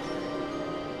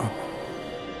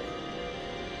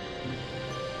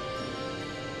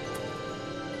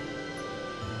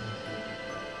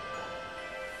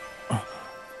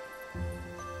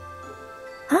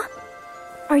 Huh?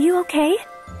 Are you okay?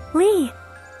 Lee!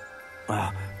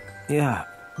 Yeah.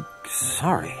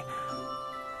 Sorry.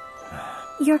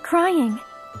 You're crying.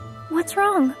 What's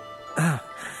wrong?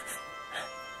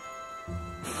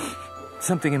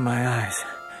 Something in my eyes.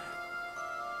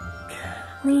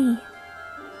 Lee.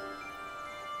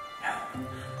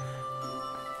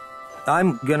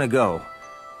 I'm gonna go.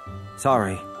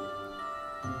 Sorry.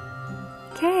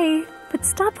 Okay, but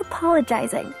stop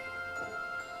apologizing.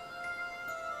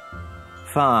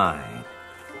 Fine.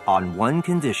 On one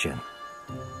condition.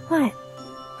 What?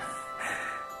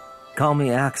 Call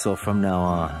me Axel from now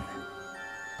on.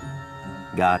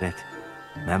 Got it?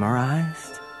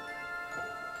 Memorized?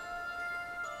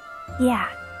 Yeah.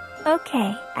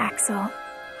 Okay, Axel.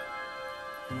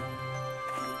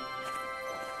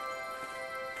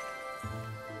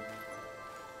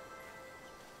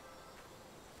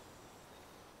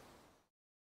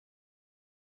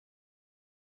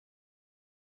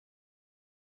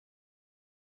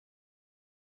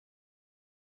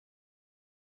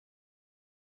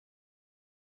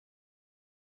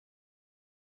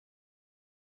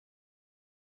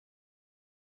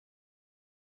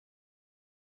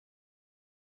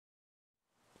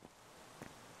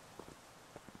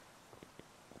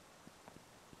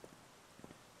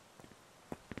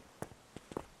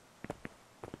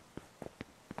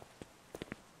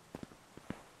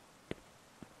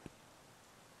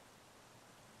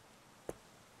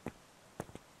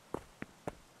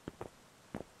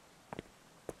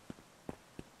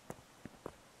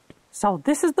 So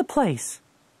this is the place.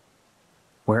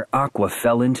 Where Aqua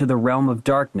fell into the realm of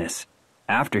darkness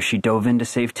after she dove in to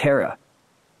save Terra.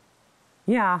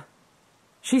 Yeah.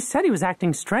 She said he was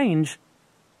acting strange.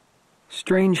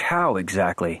 Strange how,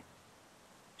 exactly?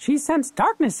 She sensed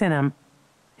darkness in him.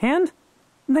 And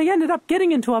they ended up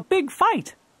getting into a big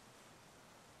fight.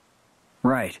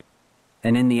 Right.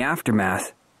 And in the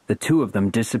aftermath, the two of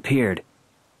them disappeared.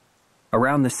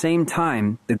 Around the same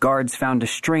time, the guards found a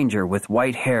stranger with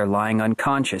white hair lying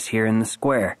unconscious here in the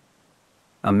square.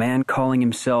 A man calling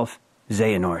himself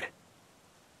Xehanort.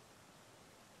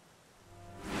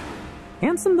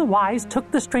 Ansem the Wise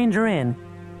took the stranger in,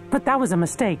 but that was a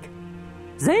mistake.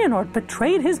 Xehanort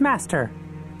betrayed his master,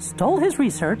 stole his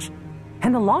research,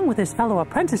 and along with his fellow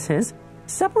apprentices,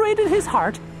 separated his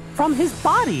heart from his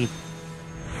body.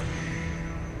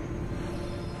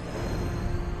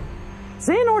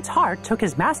 Xehanort's heart took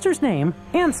his master's name,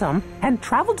 Ansem, and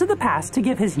traveled to the past to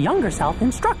give his younger self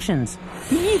instructions.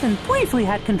 He even briefly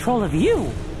had control of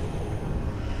you.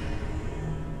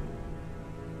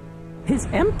 His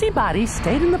empty body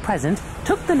stayed in the present,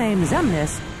 took the name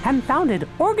Xemnas, and founded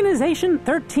Organization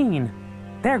 13.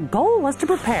 Their goal was to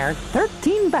prepare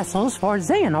 13 vessels for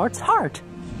Xehanort's heart.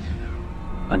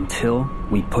 Until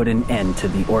we put an end to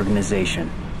the organization.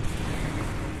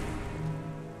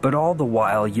 But all the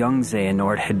while, young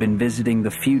Xehanort had been visiting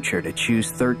the future to choose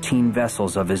 13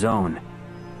 vessels of his own.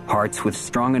 Hearts with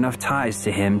strong enough ties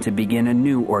to him to begin a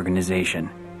new organization.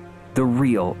 The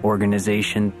real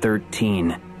Organization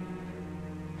 13.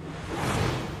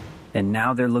 And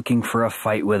now they're looking for a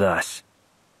fight with us.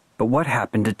 But what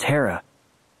happened to Terra?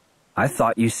 I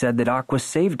thought you said that Aqua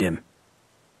saved him.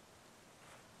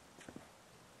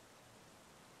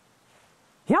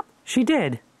 Yep, she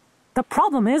did. The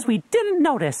problem is we didn't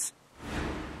notice.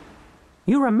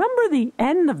 You remember the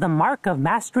end of the Mark of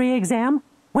Mastery exam,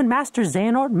 when Master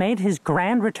Xehanort made his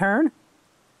grand return?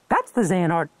 That's the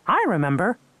Xehanort I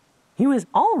remember. He was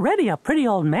already a pretty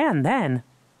old man then.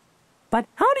 But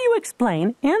how do you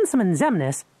explain Ansem and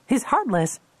Xemnas, his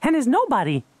Heartless, and his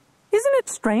Nobody? Isn't it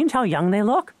strange how young they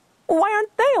look? Why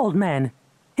aren't they old men?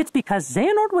 It's because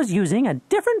Xehanort was using a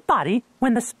different body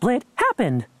when the split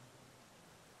happened.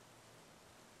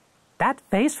 That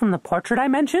face from the portrait I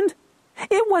mentioned?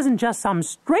 It wasn't just some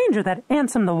stranger that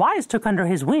Ansem the Wise took under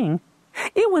his wing.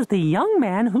 It was the young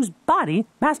man whose body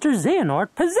Master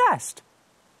Xehanort possessed.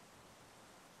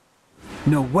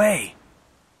 No way!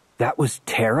 That was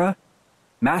Terra?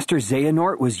 Master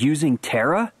Xehanort was using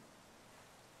Terra?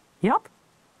 Yup.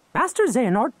 Master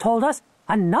Xehanort told us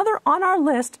another on our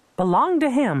list belonged to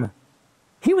him.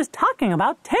 He was talking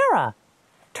about Terra.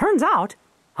 Turns out,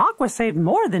 Aqua saved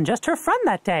more than just her friend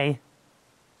that day.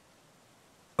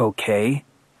 Okay,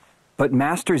 but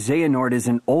Master Xehanort is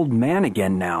an old man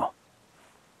again now.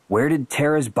 Where did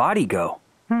Terra's body go?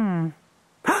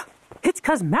 It's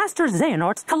 'cause Master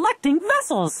Xehanort's collecting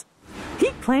vessels. He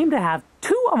claimed to have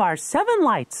 2 of our 7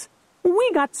 lights.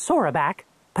 We got Sora back,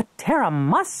 but Terra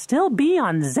must still be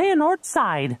on Xehanort's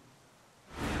side.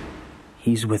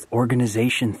 He's with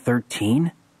Organization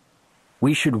 13?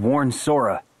 We should warn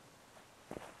Sora.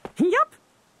 Yup,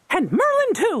 and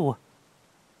Merlin too.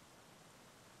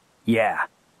 Yeah.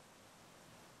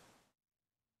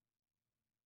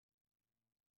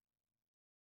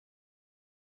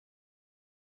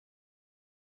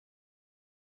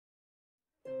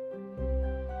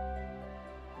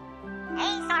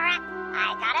 Hey, Sora,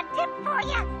 I got a tip for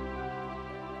you.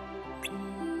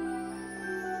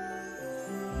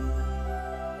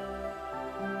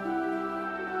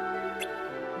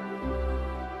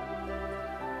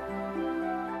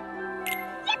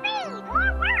 Yippee!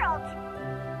 More worlds!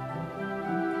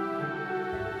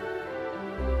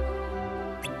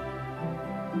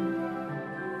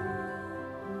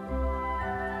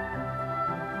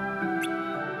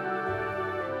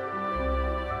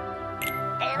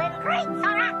 Doing great,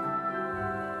 Sora!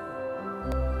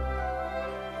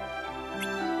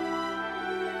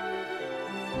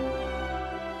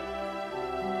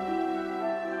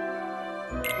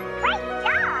 Great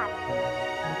job!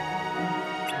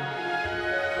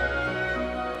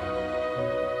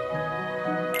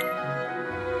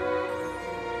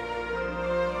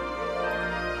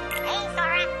 Hey,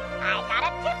 Sora, I got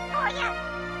a tip for you.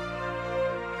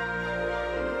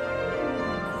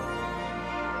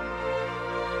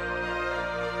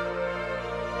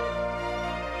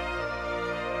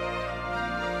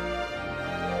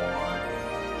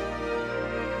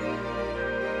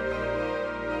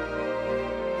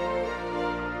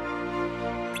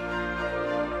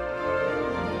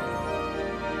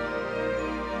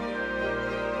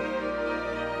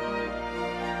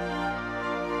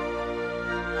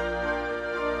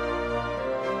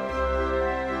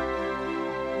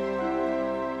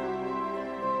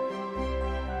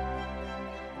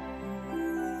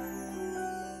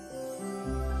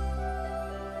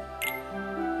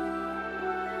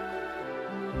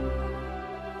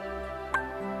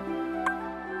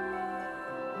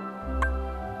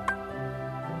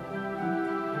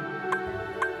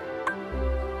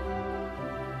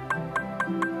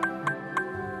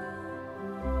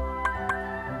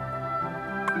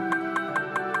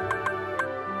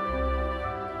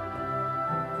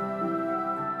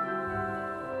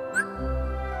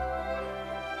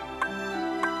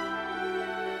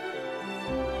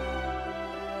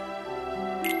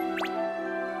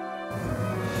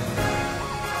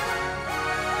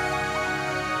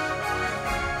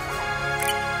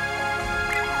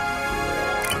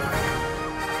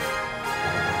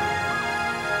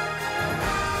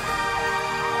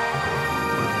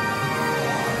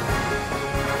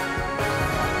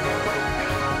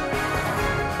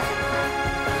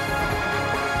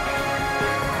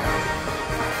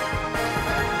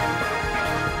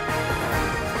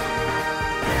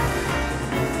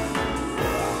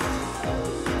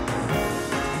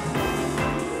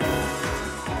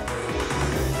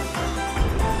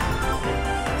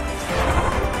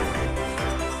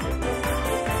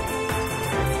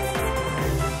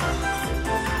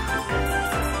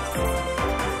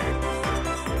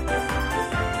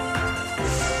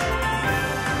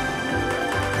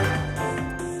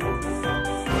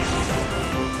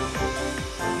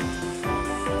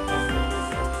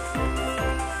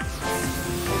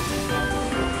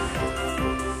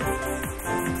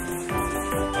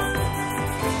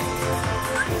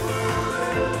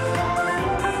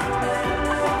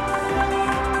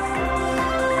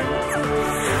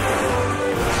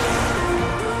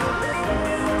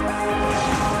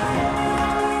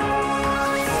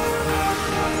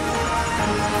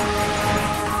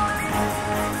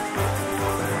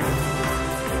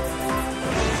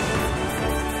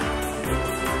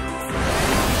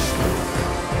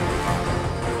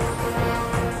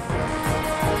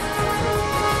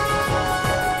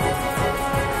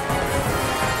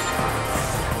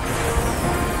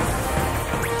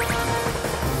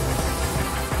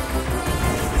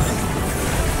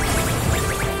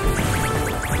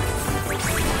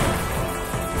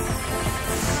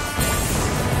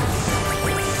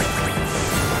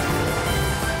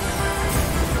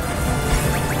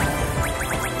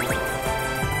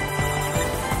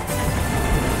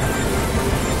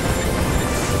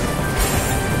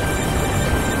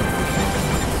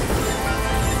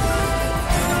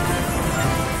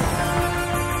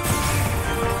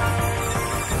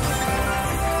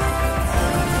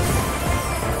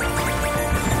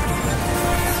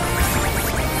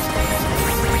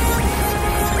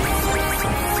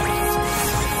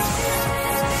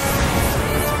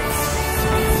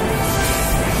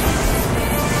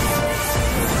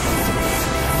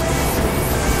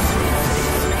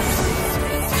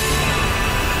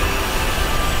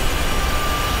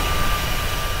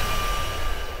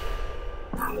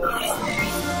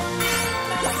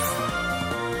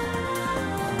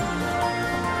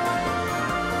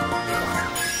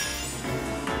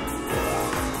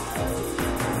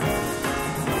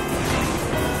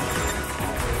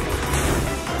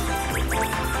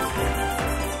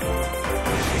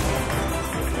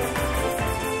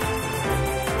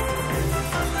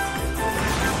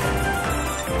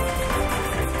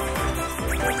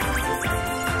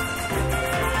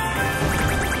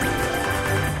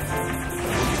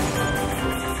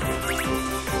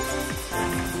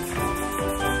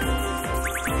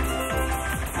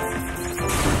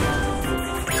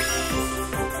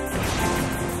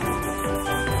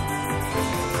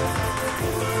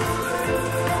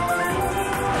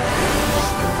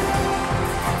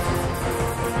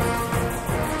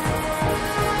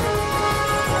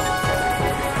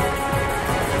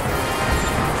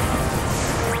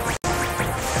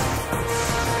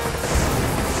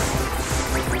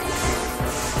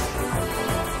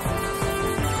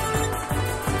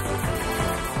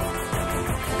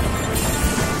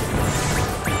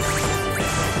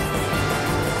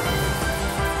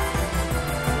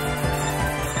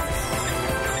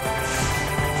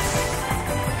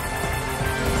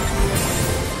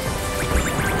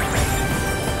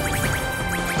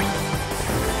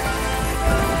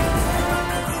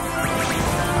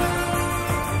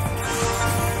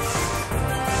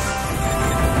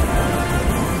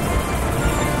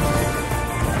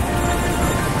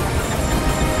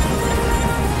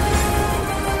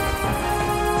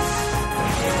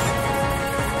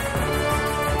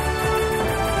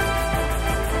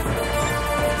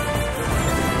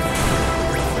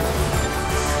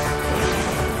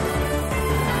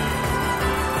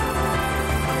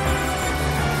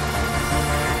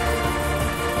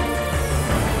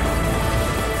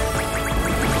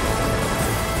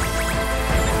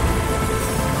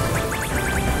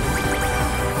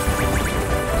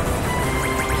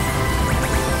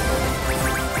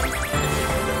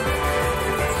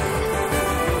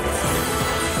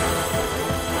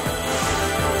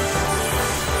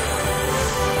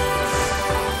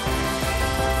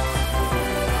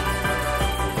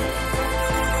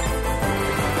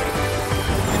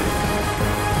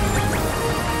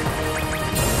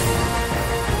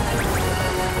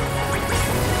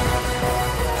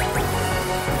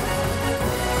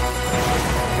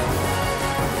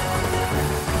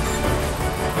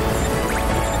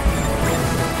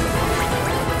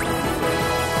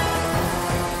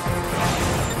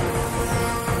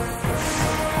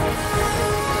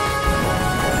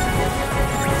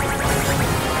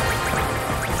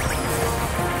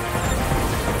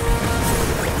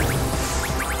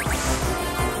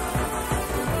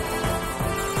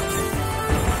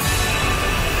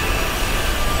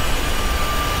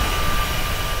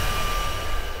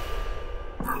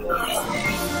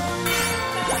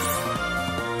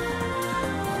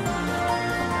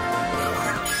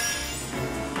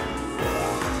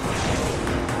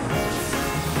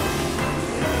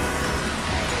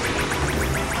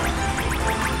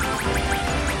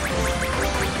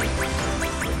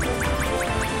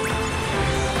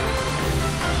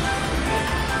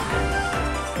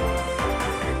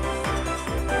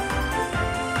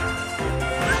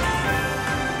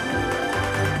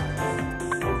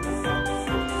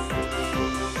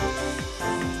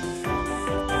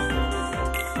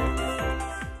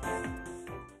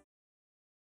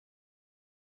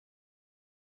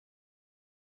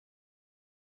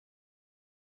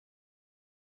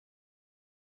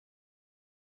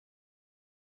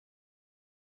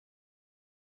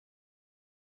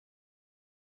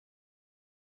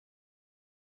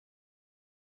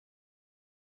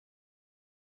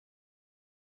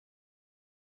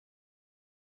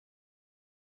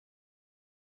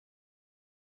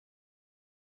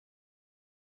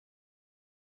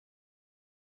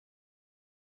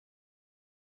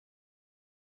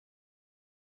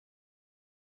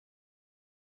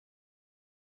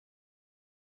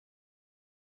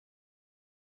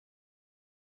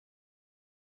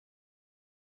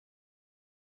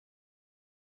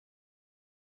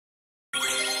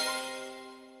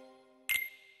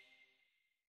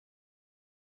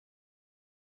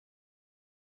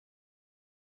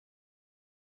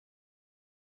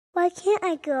 Why can't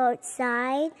I go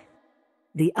outside?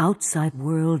 The outside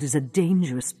world is a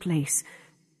dangerous place.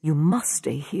 You must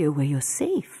stay here where you're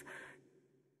safe.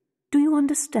 Do you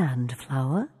understand,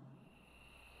 Flower?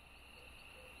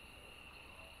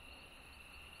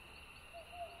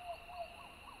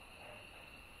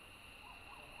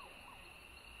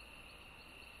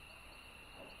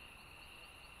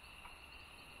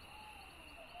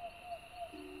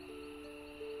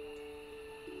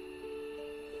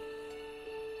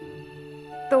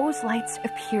 Those lights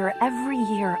appear every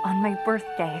year on my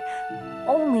birthday.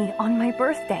 Only on my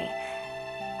birthday.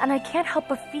 And I can't help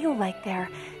but feel like they're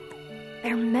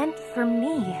meant for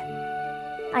me.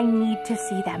 I need to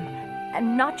see them.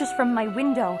 And not just from my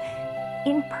window.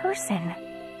 In person.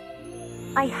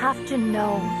 I have to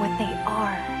know what they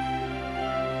are.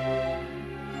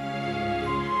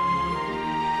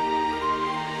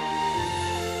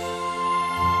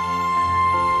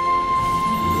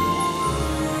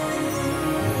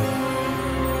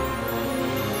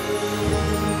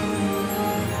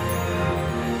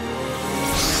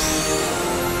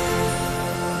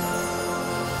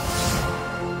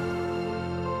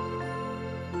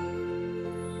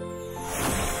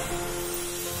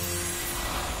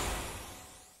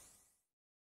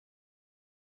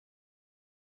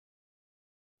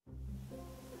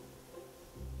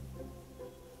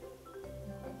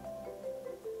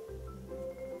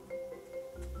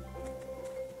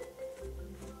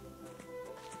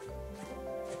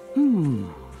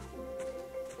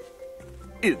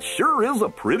 It sure is a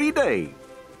pretty day.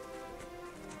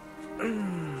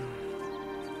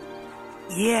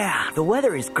 Yeah, the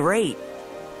weather is great.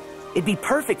 It'd be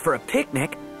perfect for a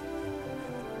picnic.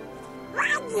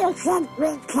 Why do you think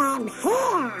we came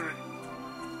here?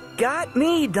 Got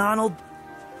me, Donald.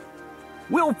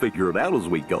 We'll figure it out as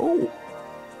we go.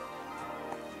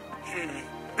 Okay.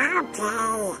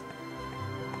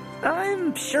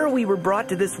 I'm sure we were brought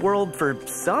to this world for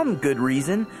some good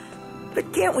reason,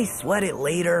 but can't we sweat it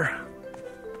later?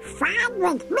 Fine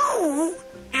with me,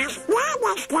 as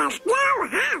long as there's no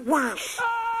harvest.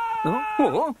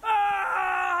 Oh.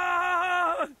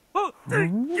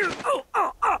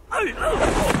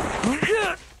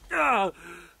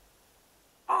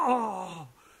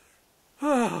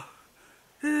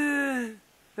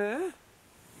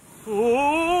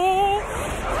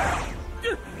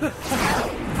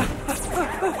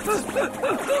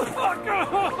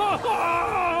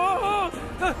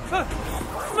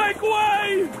 Make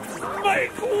way!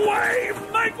 Make way!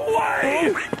 Make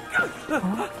way!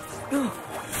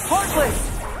 Heartless!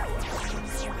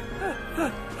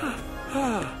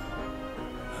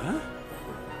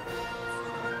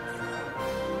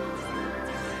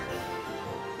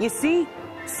 You see,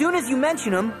 soon as you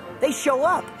mention them, they show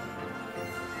up.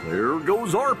 There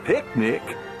goes our picnic.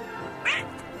 I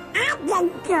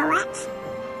didn't do it.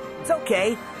 It's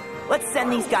okay. Let's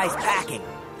send these guys packing.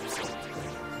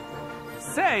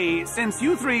 Say, since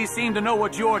you three seem to know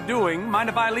what you're doing, mind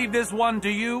if I leave this one to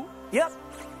you? Yep.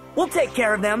 We'll take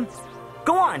care of them.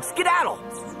 Go on, skedaddle.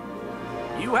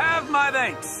 You have my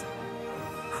thanks.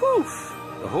 Whew.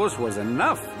 The horse was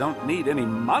enough. Don't need any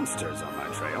monsters on my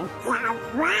trail.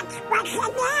 What's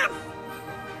enough?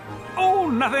 Oh,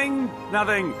 nothing.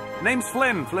 Nothing. Name's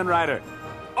Flynn, Flynn Rider.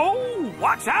 Oh,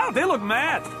 watch out. They look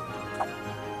mad.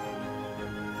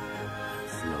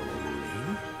 Slowly.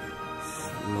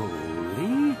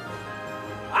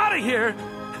 Out of here!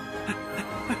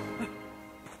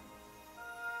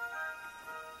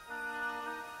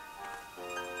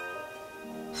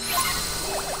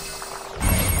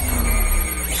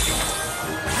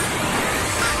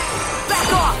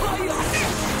 Back off!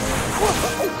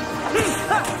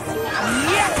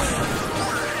 Yes!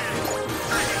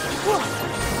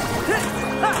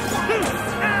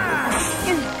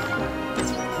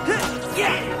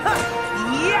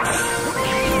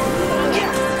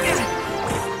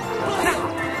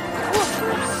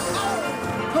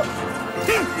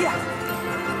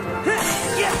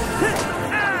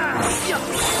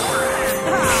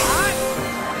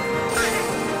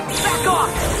 Back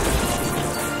off!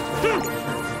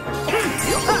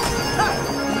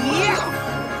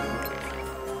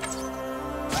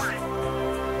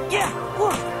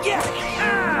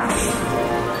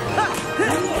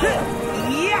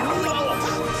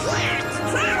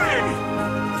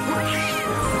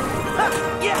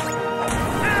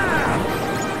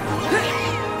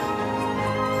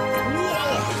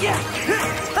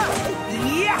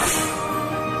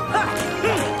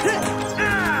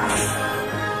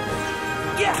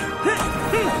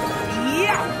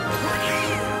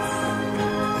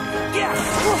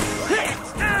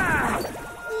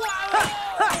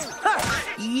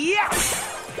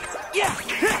 Yeah!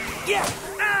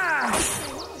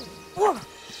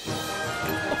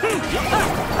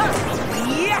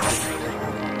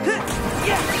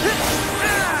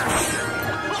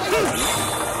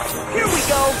 Here we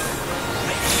go!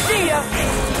 See ya!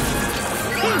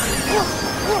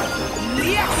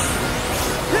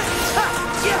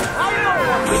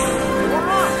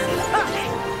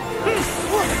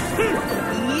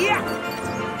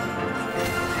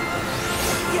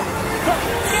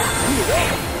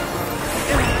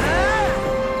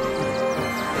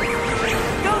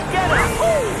 Go get him!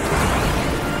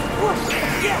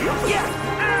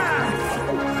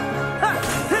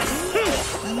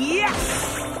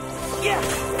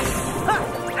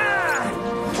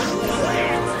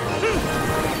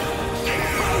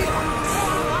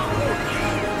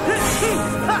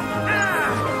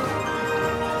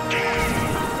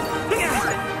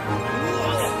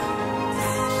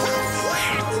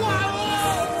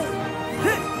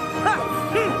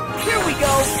 Here we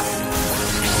go!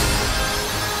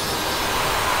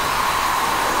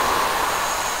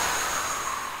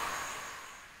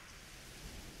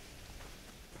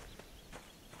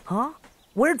 Huh?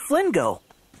 Where'd Flynn go?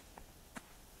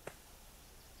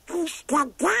 He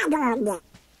skedaddled.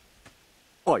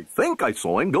 I think I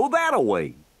saw him go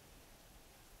that-a-way.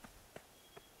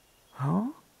 Huh?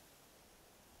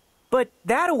 But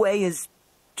that-a-way is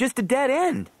just a dead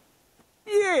end.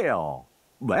 Yeah,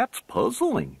 that's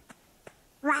puzzling.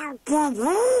 Well, did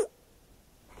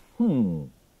he?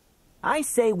 I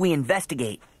say we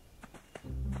investigate.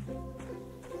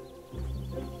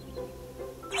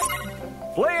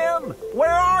 Flynn, where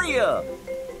are you?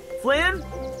 Flynn?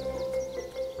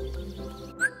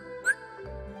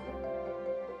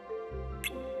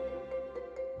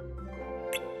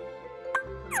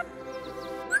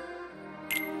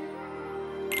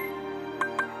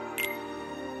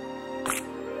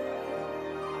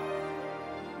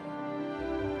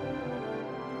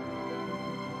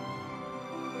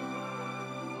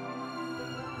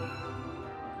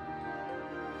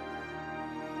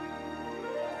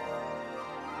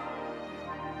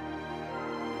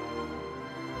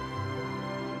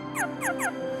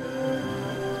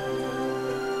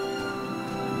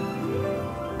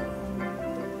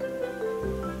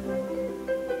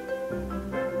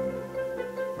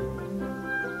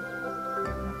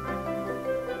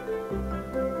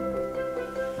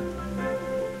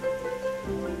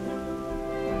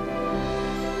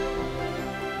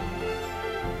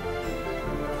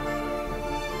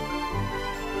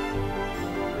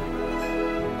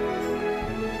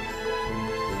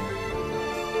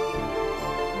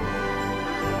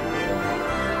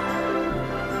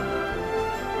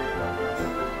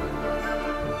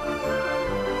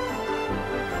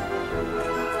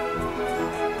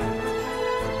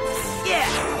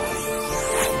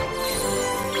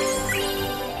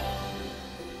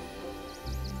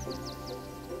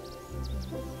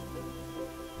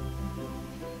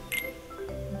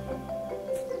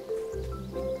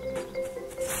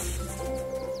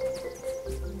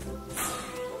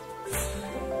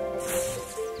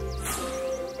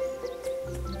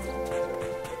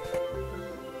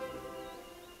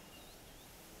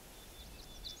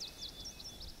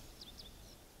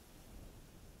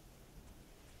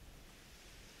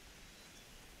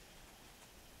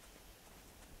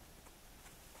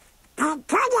 I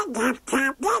couldn't have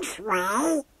come this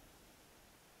way.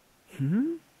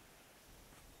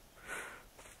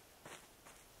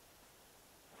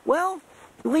 Well,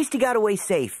 at least he got away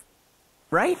safe.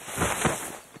 Right?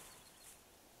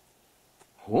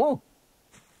 Huh?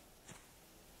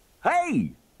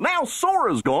 Hey, now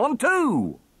Sora's gone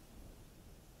too.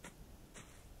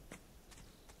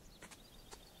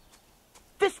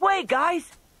 This way,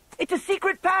 guys! It's a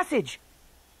secret passage!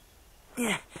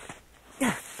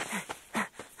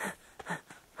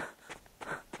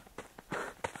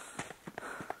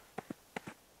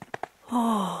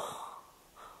 Oh.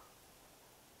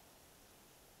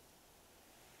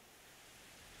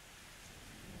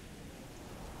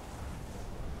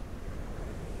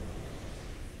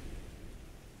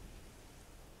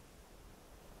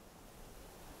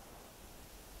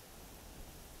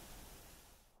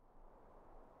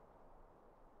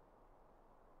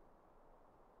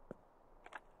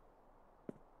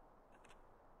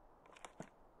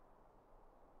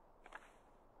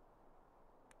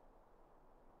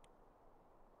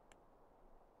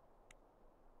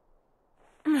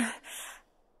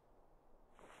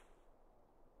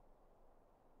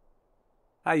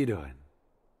 How you doing?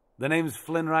 The name's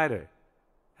Flynn Rider.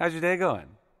 How's your day going?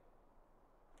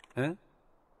 Huh?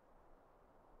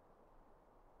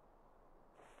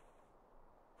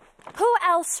 Who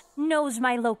else knows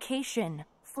my location,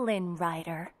 Flynn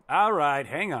Rider? All right,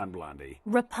 hang on, Blondie.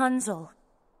 Rapunzel.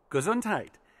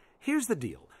 Gesundheit. Here's the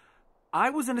deal. I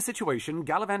was in a situation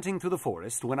gallivanting through the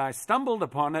forest when I stumbled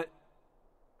upon a...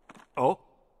 Oh?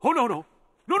 Oh, no, no.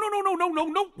 No, no, no, no, no, no,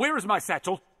 no. Where is my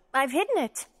satchel? I've hidden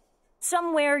it.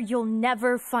 Somewhere you'll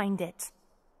never find it.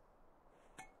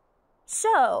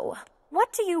 So,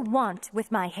 what do you want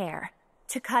with my hair?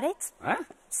 To cut it? Huh?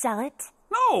 Sell it?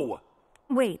 No!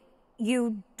 Wait,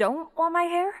 you don't want my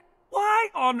hair? Why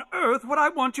on earth would I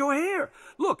want your hair?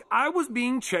 Look, I was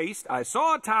being chased, I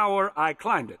saw a tower, I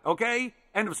climbed it, okay?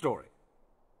 End of story.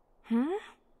 Hmm?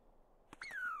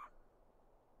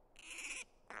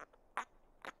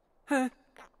 Huh?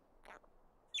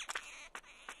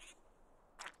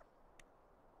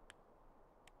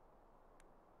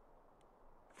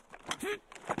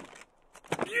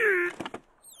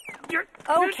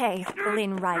 Okay,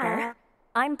 Lynn Ryder.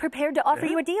 I'm prepared to offer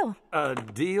you a deal. A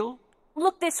deal?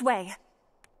 Look this way.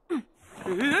 Do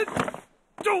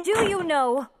you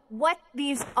know what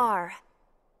these are?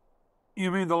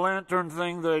 You mean the lantern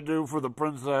thing they do for the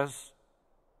princess?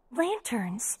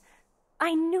 Lanterns?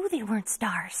 I knew they weren't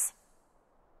stars.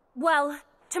 Well,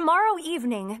 tomorrow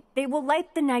evening, they will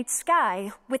light the night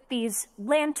sky with these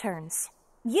lanterns.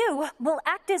 You will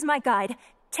act as my guide,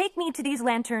 take me to these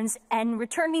lanterns, and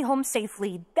return me home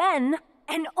safely. Then,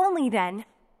 and only then,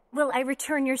 will I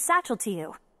return your satchel to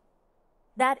you.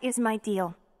 That is my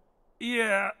deal.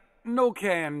 Yeah, no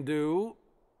can do.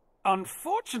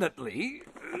 Unfortunately,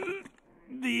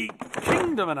 the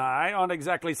kingdom and I aren't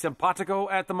exactly simpatico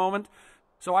at the moment,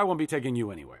 so I won't be taking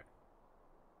you anywhere.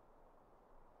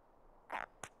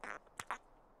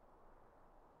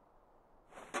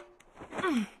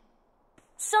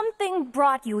 Something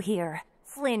brought you here,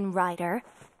 Flynn Rider.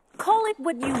 Call it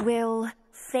what you will,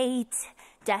 fate,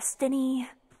 destiny.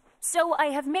 So I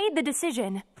have made the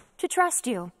decision to trust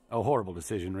you. A horrible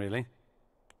decision, really.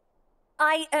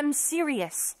 I am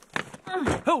serious.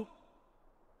 Oh!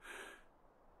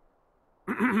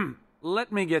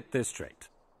 Let me get this straight.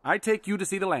 I take you to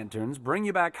see the lanterns, bring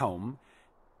you back home,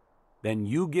 then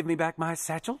you give me back my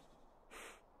satchel?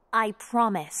 I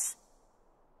promise.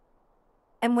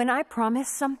 And when I promise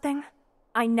something,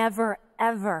 I never,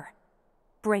 ever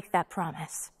break that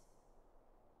promise.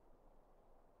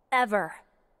 Ever.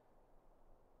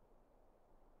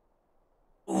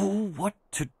 Oh, what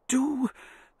to do?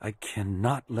 I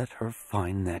cannot let her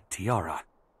find that tiara.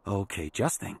 Okay,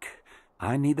 just think.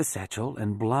 I need the satchel,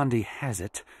 and Blondie has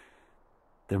it.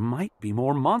 There might be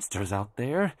more monsters out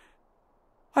there.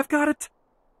 I've got it!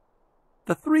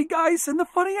 The three guys in the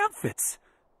funny outfits.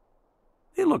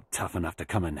 They look tough enough to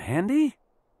come in handy.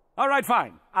 All right,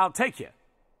 fine. I'll take you.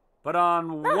 But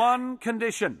on one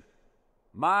condition.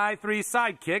 My three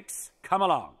sidekicks come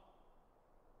along.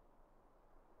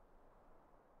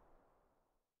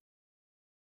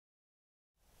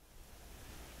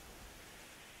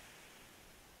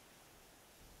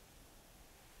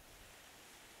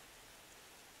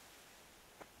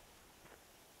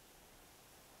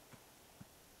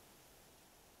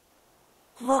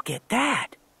 Look at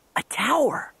that! A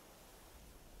tower!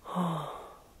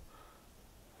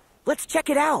 Let's check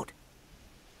it out!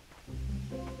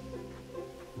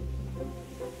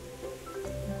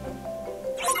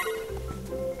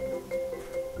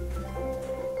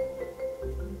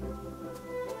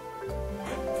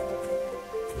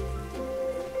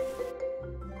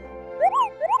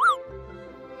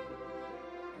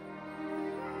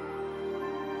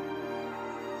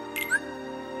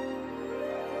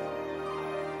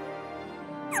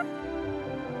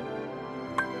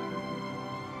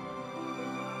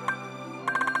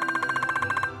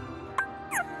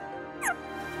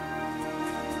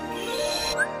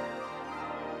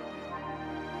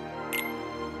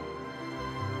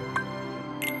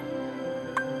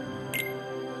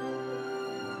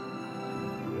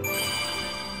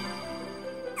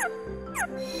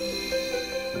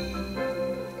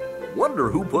 Wonder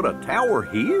who put a tower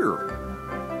here?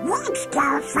 Let's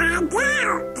go find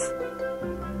out.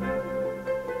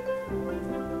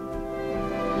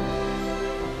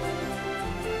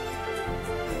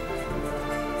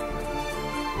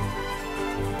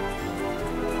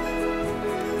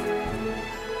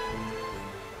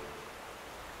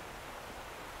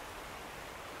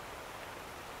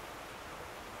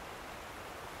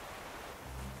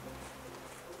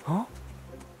 Huh?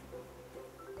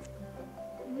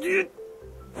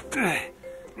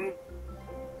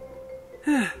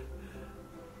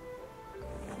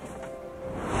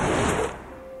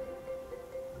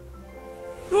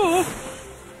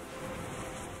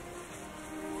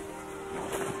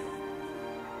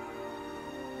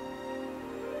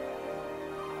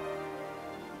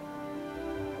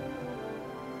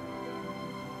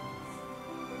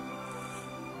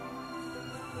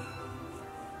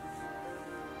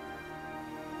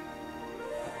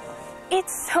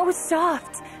 It's so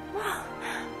soft.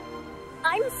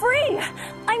 I'm free!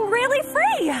 I'm really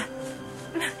free!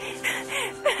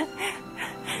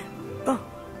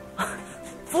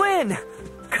 Flynn!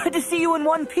 Good to see you in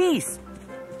one piece.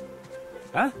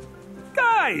 Huh?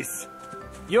 Guys!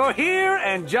 You're here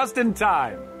and just in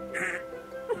time.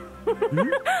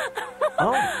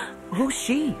 Oh, who's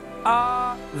she?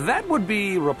 That would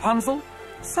be Rapunzel.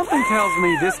 Something tells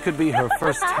me this could be her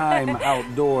first time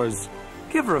outdoors.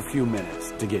 Give her a few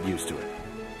minutes to get used to it.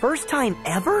 First time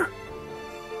ever?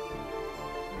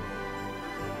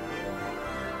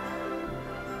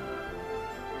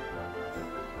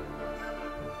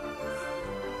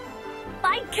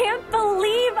 I can't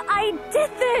believe I did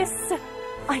this!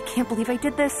 I can't believe I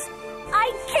did this.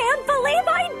 I can't believe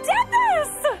I did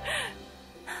this!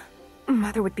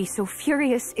 Mother would be so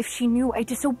furious if she knew I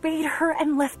disobeyed her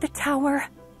and left the tower.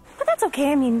 But that's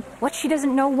okay, I mean, what she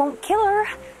doesn't know won't kill her.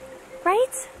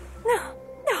 Right? No.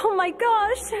 Oh my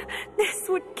gosh, this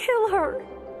would kill her.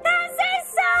 This is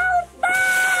so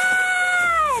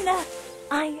fun!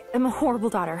 I am a horrible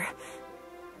daughter.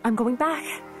 I'm going back.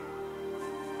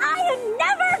 I am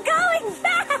never going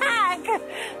back!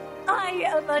 I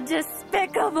am a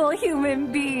despicable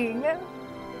human being.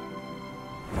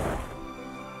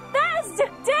 Best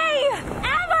day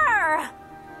ever!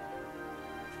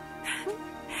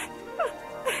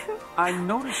 I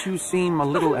notice you seem a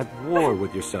little at war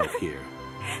with yourself here.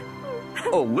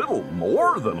 A little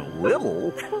more than a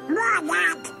little. Not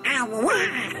a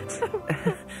lot.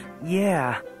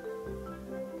 Yeah.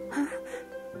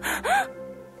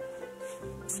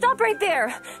 Stop right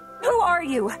there! Who are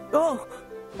you? Oh.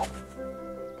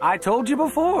 I told you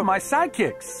before, my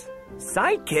sidekicks.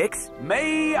 Sidekicks?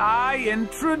 May I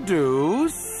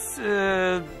introduce,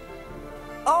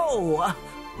 Oh,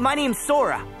 my name's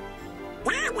Sora.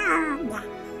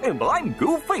 And I'm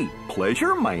Goofy.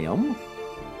 Pleasure, ma'am.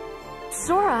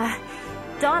 Sora,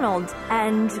 Donald,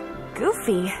 and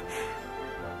Goofy.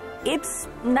 It's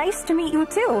nice to meet you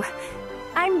too.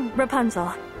 I'm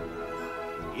Rapunzel.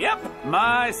 Yep,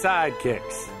 my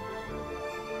sidekicks.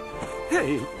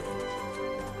 Hey.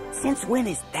 Since when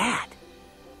is that?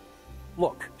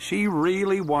 Look, she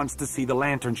really wants to see the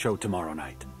lantern show tomorrow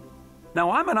night.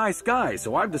 Now, I'm a nice guy,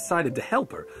 so I've decided to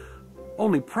help her.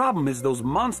 Only problem is those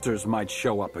monsters might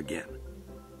show up again.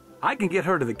 I can get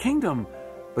her to the kingdom,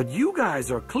 but you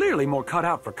guys are clearly more cut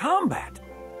out for combat.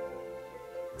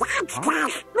 That's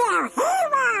because we're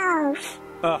heroes!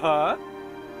 Uh-huh.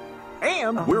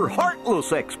 And we're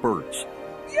heartless experts.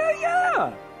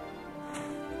 Yeah.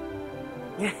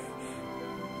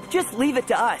 Just leave it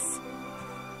to us.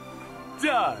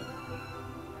 Done.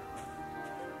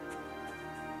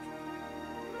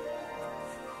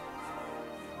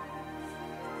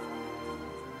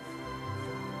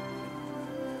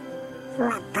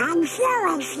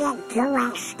 Rapunzel is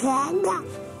interested.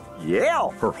 Yeah,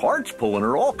 her heart's pulling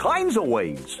her all kinds of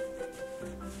ways.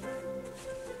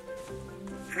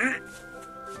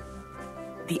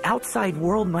 The outside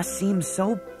world must seem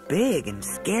so big and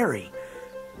scary.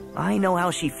 I know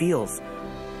how she feels.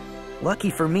 Lucky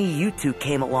for me, you two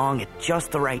came along at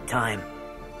just the right time.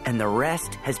 And the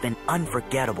rest has been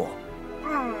unforgettable.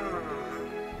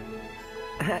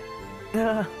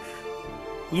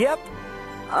 Yep,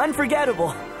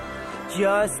 unforgettable.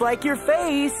 Just like your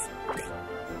face.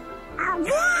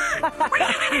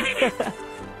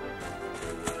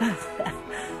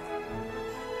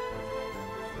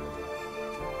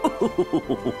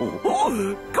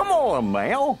 Come on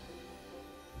now.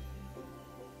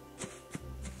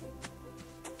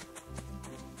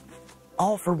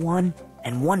 All for one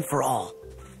and one for all.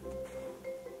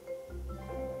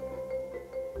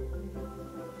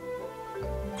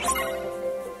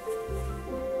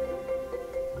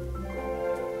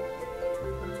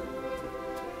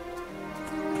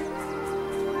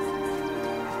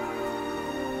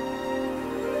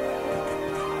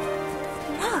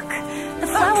 The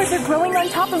flowers are growing on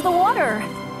top of the water.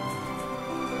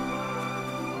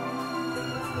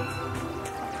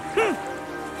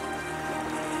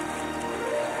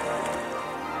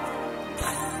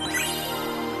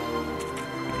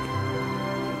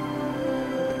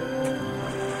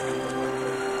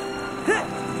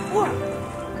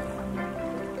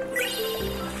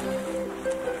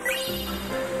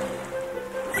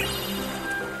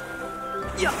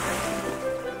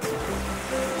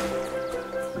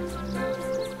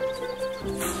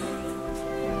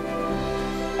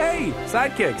 Hey,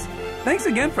 sidekicks. Thanks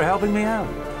again for helping me out.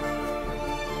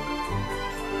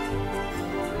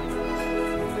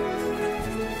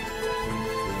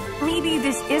 Maybe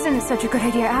this isn't such a good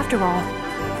idea after all.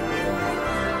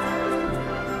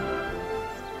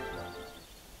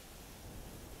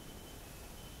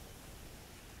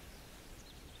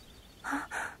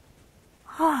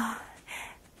 Oh.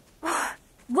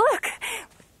 Look!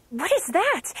 What is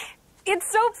that?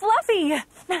 It's so fluffy!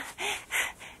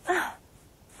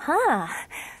 Huh.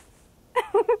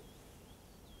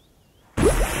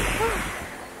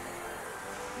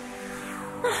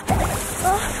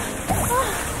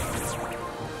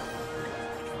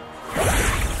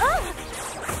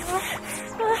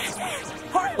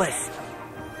 Heartless!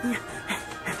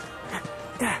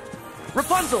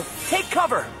 Rapunzel, take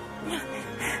cover!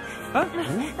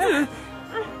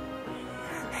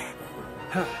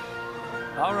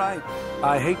 All right.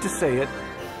 I hate to say it,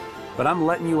 but I'm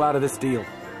letting you out of this deal.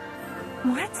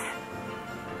 What?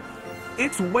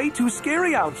 It's way too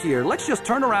scary out here. Let's just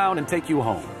turn around and take you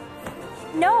home.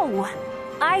 No!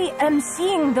 I am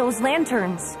seeing those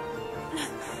lanterns.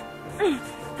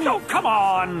 No, come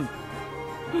on!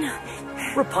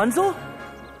 Rapunzel?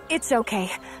 It's okay.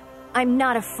 I'm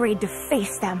not afraid to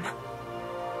face them.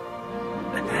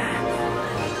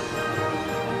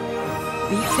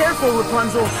 Be careful,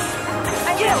 Rapunzel!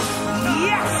 I will!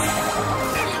 Yes!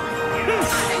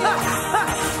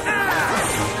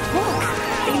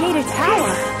 They need a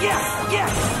tower. Yes!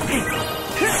 Yes!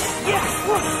 Yes!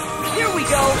 Here we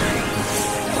go!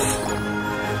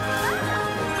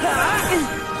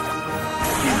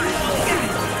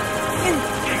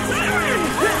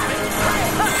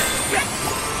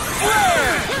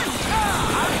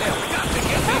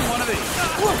 One of these.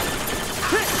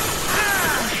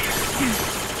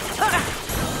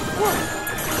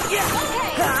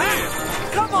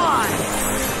 Come on!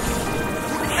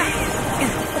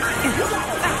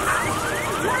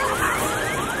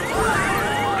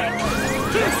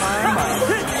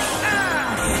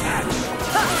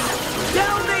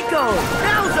 Down they go!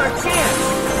 Now's our chance!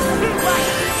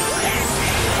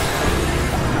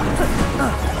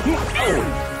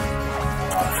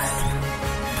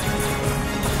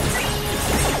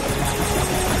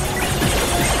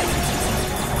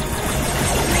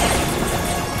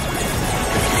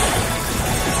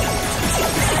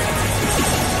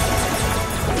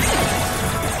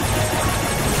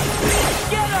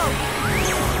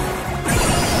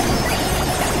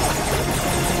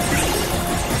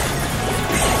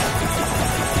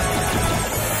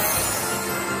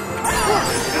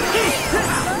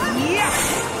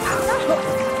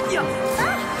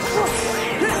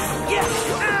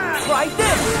 Try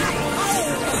this!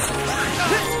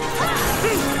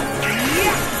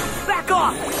 Back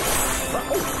off!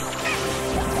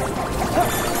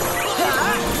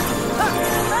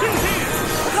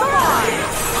 Come on!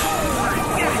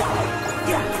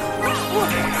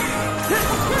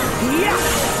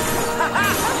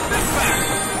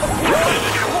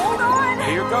 Hold on!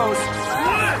 Here goes.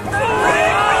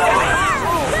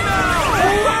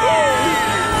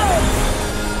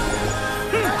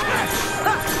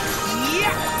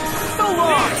 So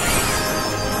long!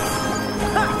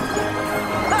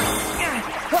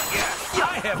 I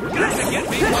have got to get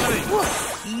me one of these.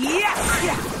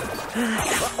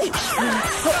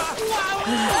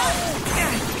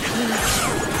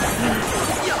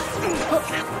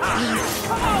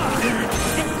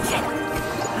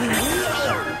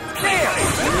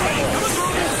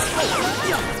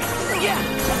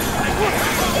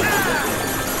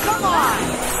 Come on!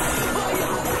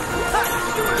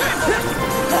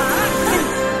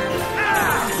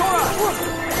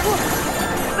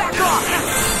 Back off!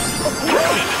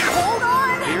 Hold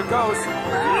on! Here goes.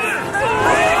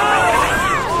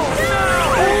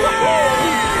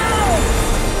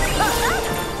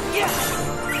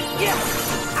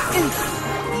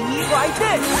 Like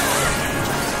this!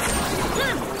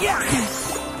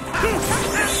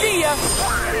 See ya! I've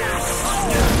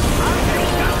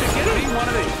got to get me one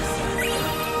of these.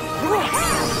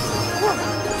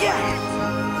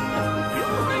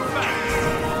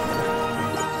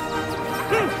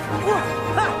 Big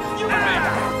back. You and me.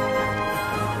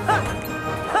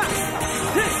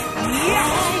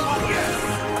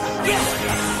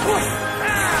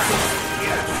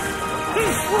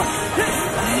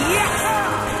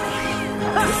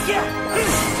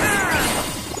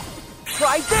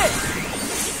 Try this!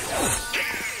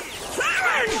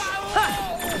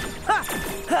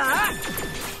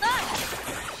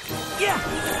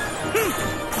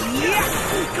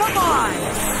 Come on!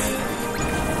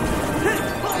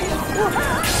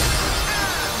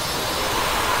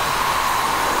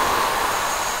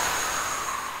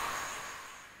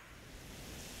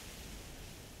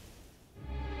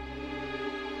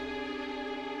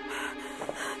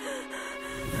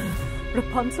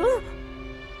 Rapunzel?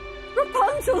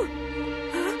 Rapunzel!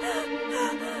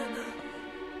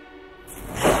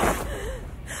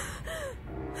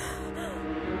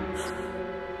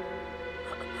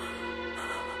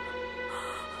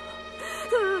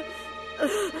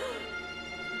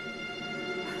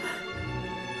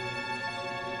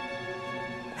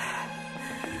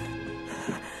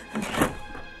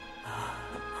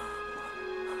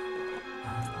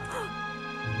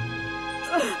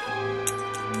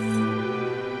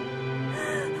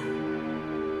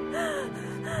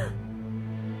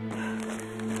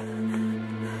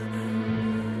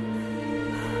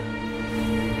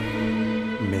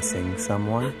 Missing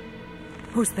someone?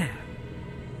 Who's there?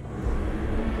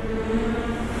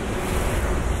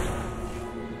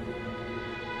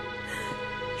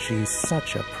 She's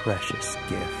such a precious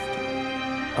gift.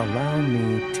 Allow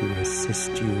me to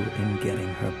assist you in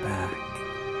getting her back.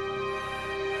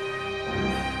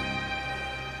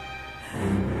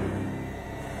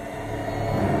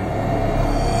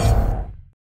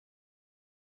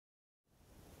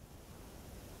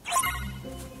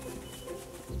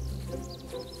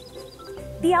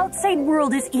 The outside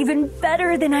world is even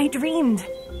better than I dreamed.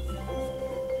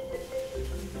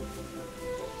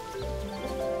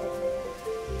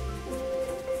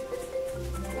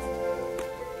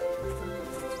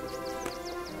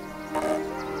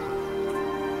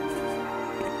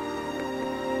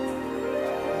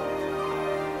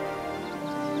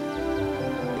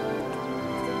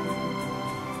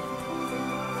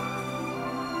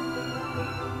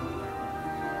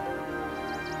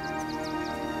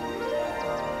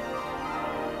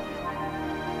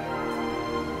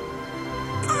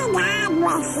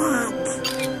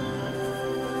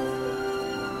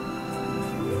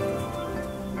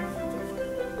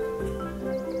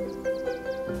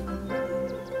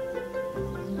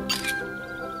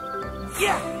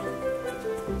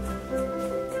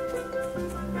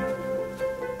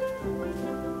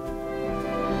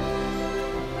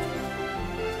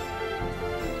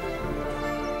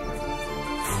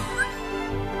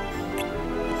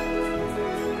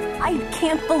 I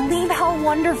can't believe how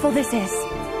wonderful this is.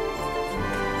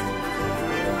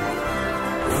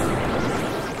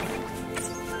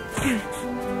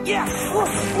 Yeah!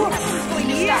 Nothing's going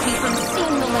to stop me from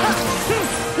seeing the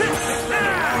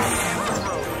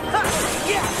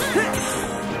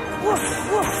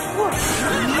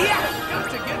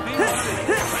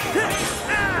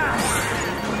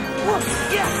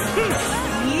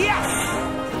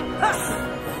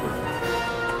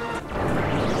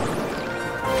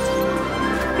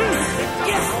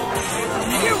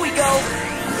Here we go!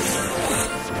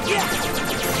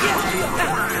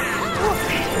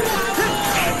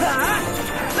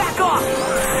 Back off!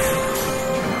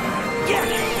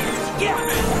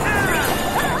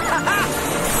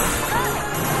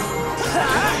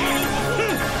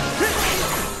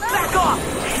 Back off!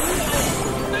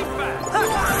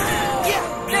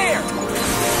 There!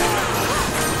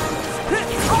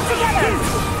 All together!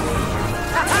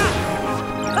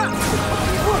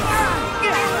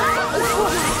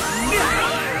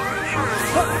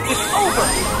 It's over!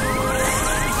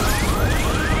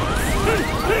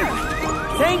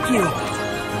 Thank you!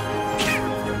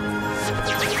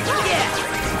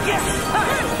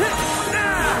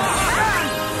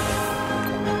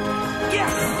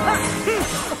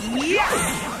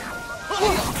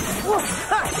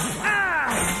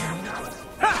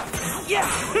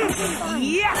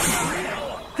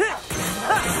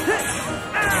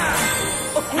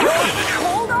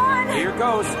 Hold on! Here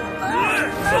goes.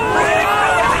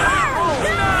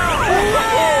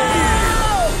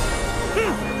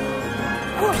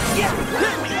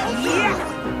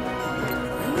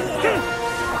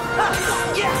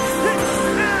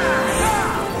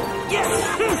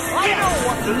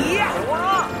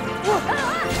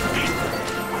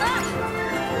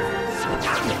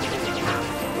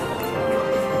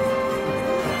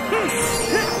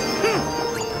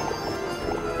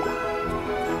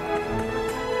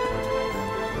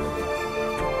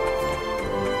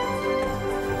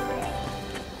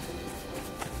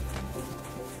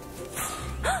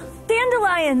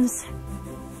 Dandelions!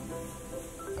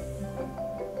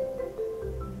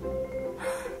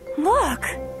 Look!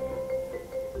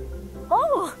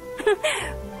 Oh!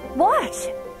 Watch!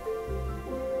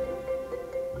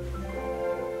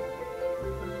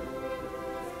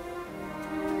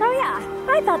 Oh yeah,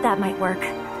 I thought that might work.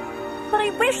 But I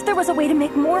wish there was a way to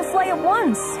make more fly at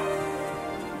once.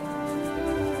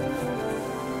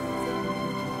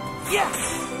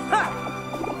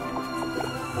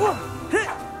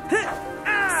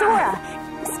 Sora,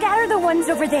 scatter the ones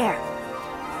over there.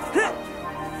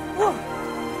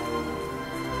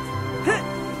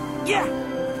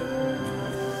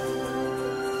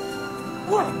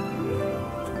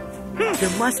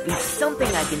 There must be something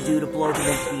I can do to blow them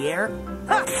into the air.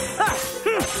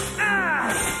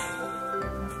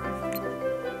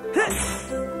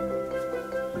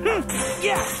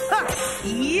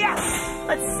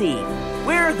 Let's see.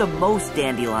 Where are the most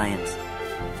dandelions?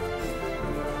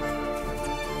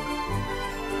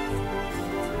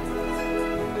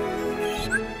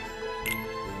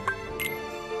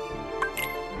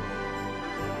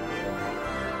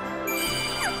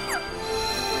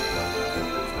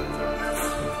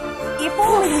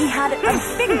 only we had a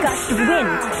big gust of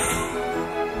wind.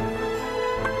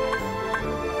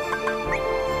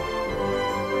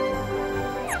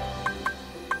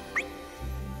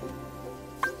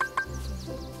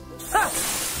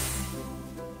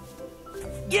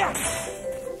 Yeah!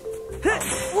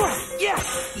 Yeah!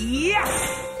 Yeah!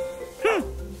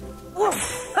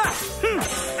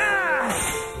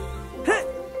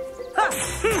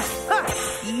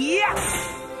 Yeah!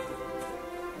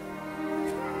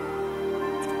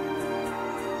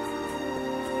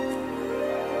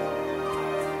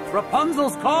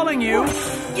 Rapunzel's calling you!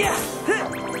 Yeah!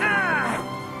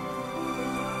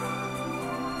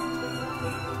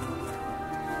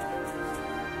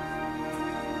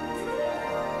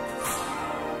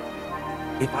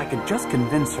 If I could just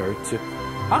convince her to...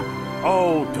 Huh?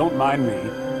 Oh, don't mind me.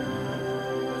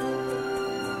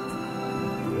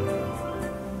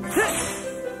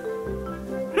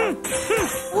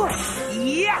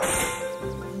 Yeah!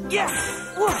 Yeah!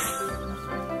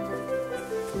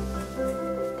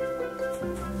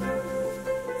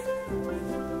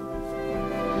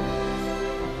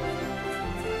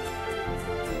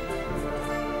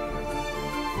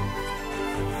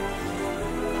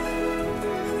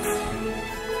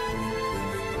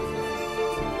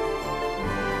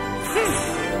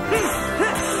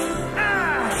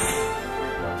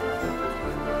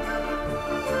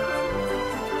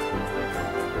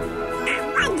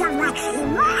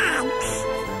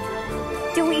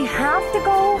 Do we have to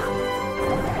go?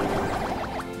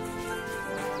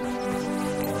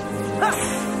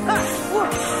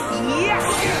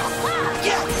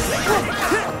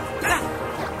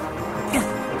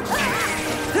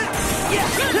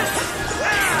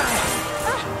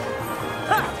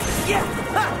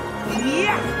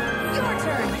 Your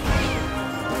turn.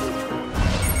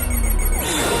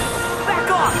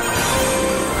 Back off!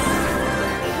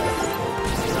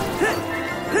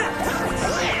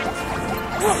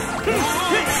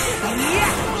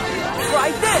 Try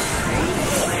this!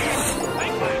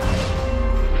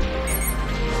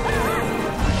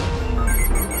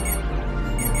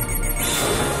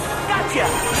 Gotcha!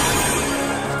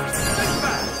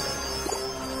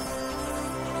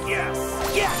 Yes!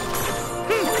 Yeah!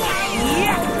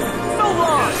 Yeah! So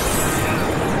long!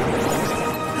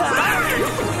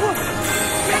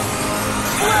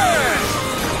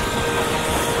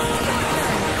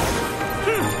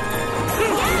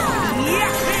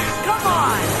 Yeah! Come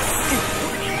on!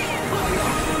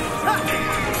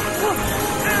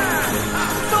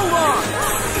 So long!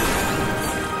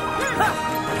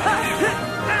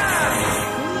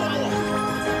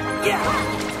 Yeah!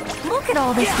 Look at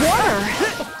all this water.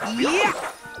 Yeah!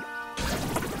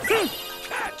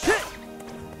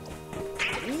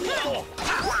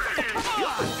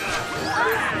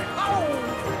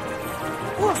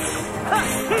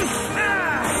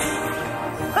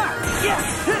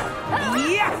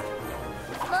 Yeah!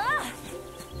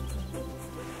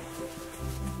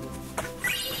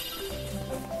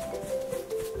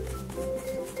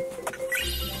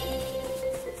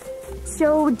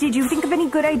 So, did you think of any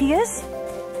good ideas?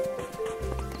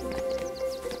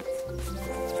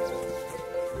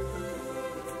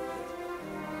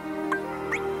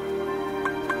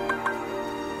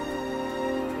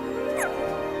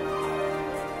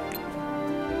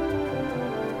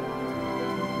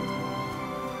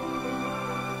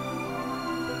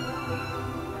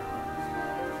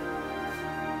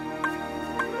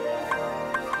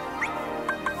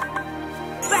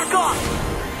 Back off!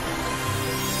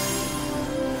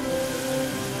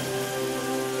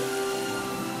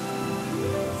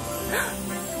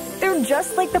 They're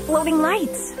just like the floating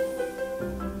lights.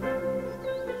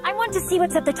 I want to see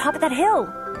what's at the top of that hill.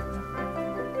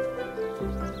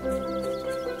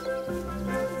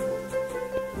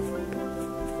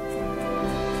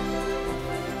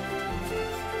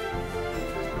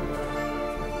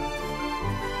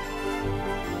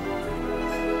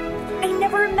 I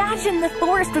never imagined the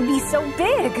forest would be so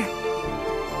big.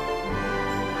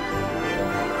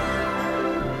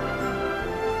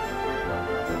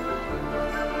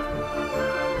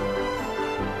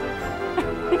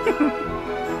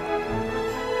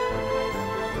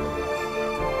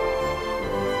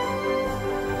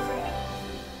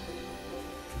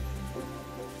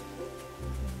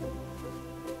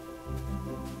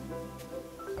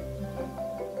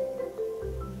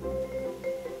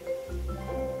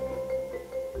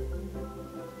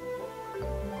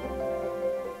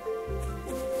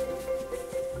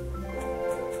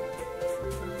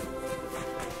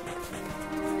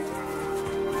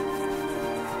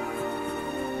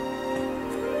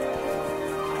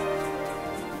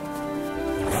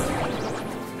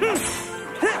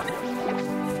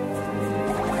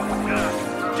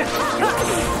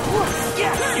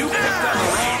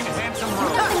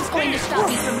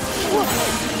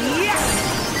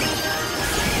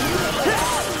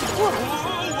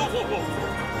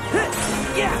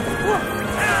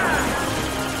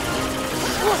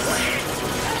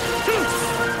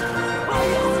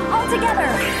 All together!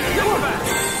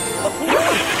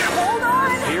 Hold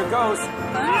on! Here goes.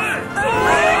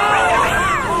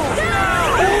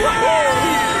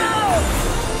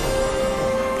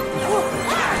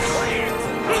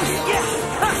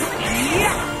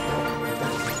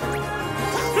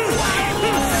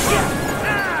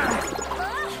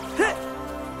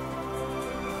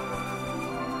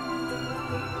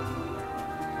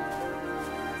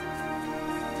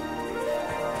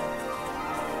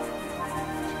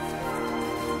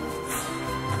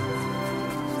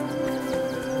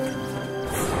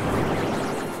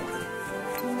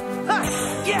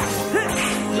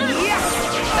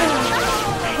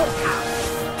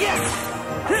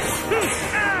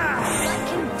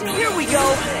 Here we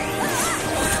go!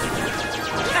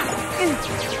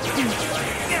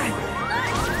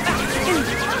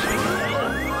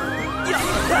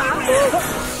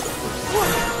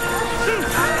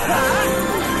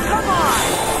 Come on!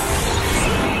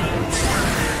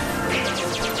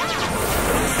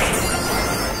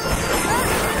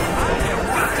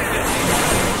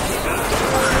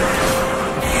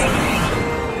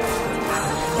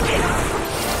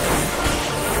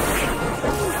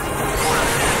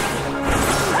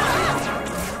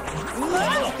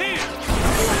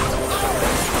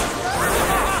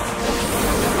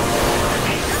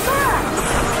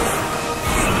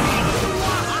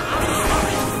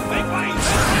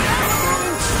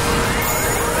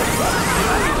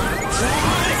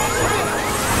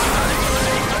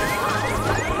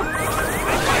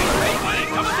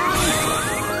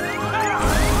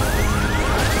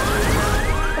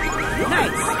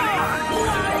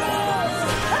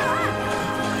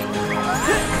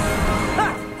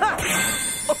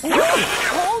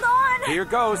 Hold on! Here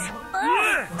goes.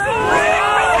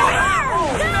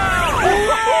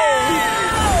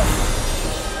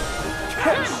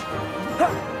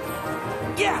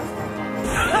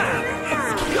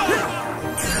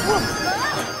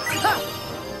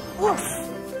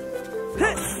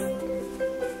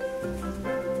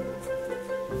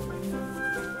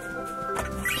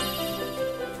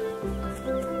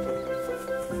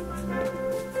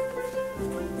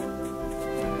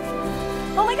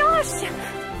 Oh my gosh!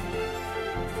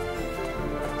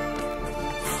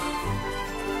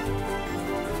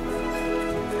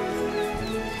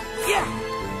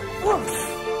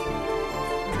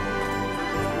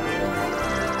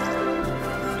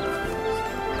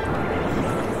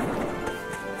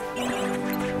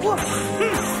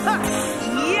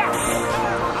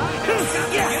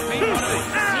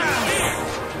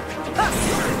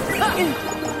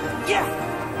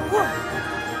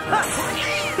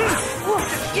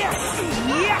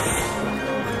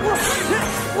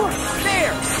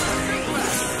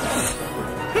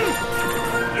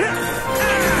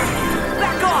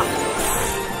 Back off!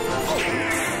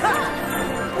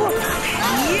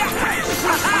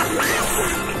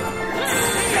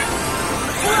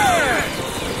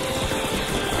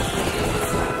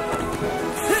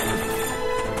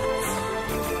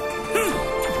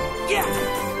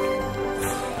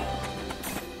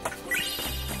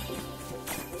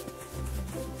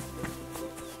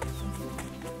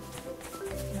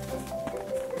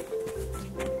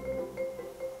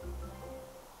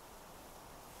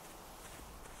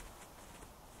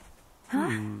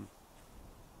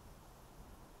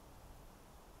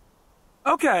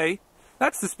 Okay,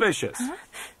 that's suspicious.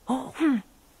 Oh,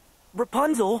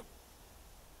 Rapunzel.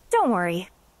 Don't worry.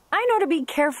 I know to be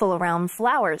careful around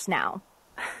flowers now.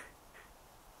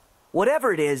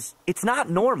 Whatever it is, it's not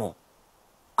normal.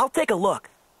 I'll take a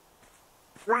look.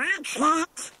 What's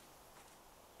that?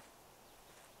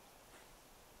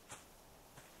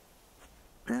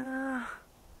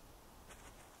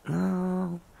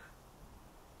 No.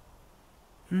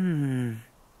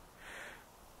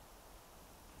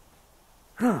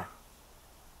 Huh.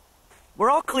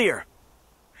 We're all clear.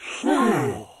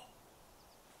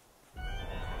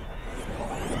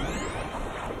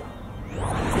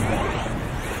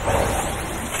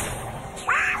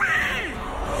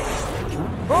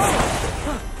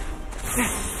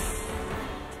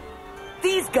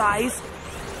 These guys,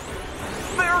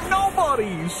 They're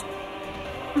nobodies!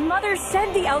 Mother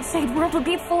said the outside world would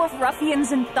be full of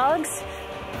ruffians and thugs.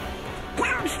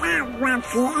 Those are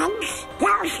ruffians.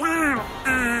 Those are,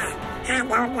 I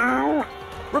don't know.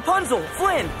 Rapunzel,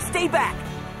 Flynn, stay back.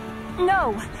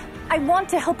 No, I want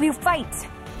to help you fight.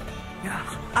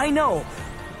 I know,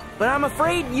 but I'm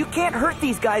afraid you can't hurt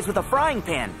these guys with a frying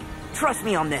pan. Trust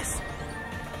me on this.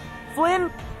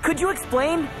 Flynn, could you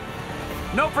explain?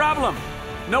 No problem.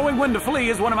 Knowing when to flee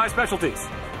is one of my specialties.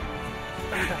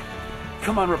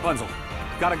 Come on, Rapunzel.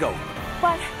 Gotta go.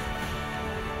 But...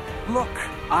 Look,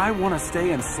 I want to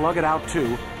stay and slug it out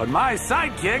too, but my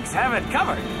sidekicks have it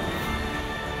covered.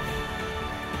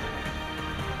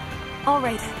 All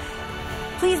right.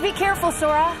 Please be careful,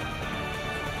 Sora.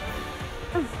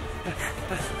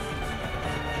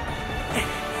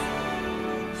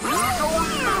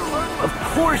 Of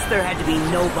course there had to be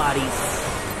nobodies.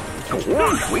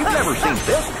 Gosh, we've never seen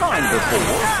this kind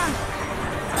before.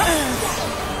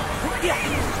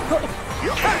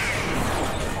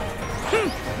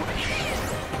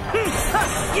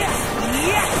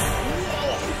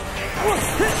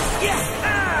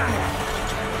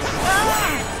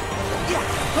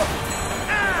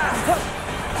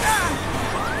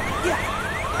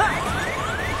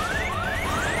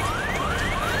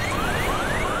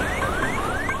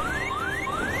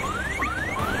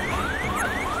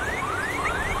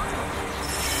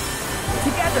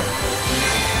 Together.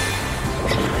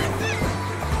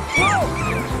 Whoa!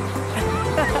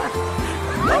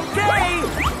 Okay.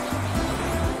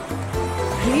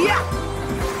 Yeah.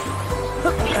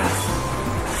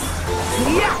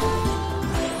 Yeah.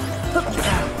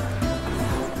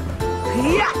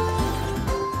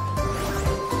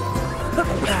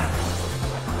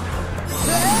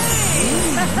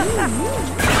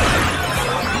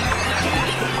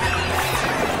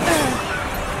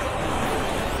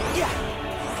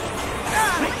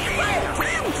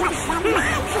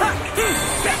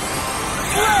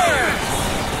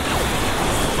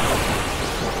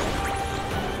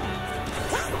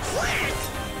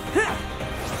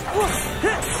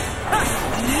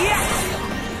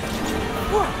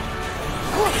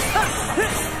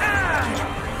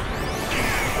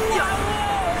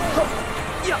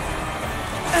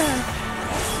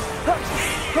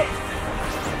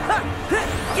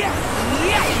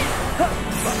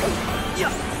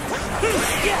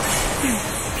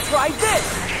 Try this!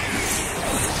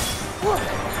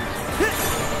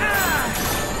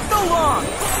 So long!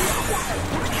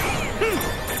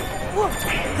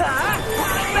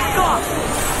 Back off!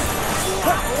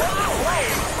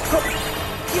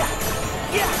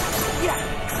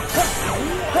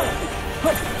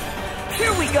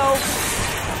 Here we go!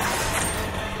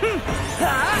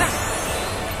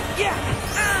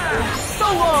 So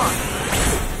long!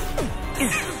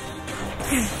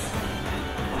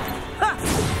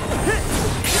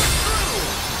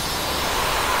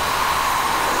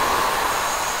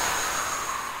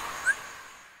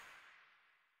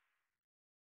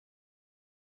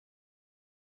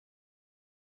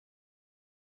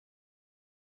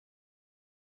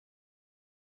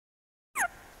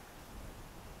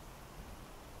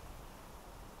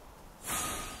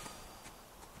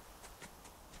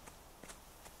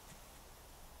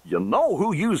 You know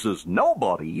who uses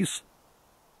nobodies?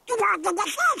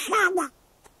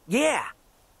 Yeah.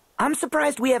 I'm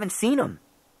surprised we haven't seen him.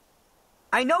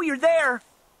 I know you're there.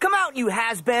 Come out, you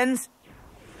has-beens.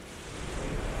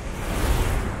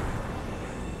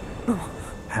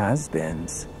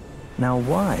 Has-beens? Now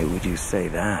why would you say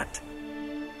that?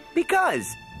 Because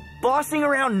bossing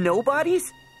around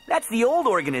nobodies? That's the old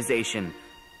organization.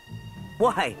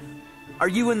 Why? Are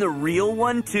you in the real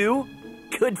one, too?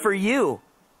 Good for you.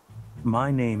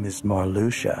 My name is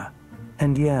Marluxia,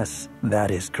 and yes, that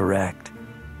is correct.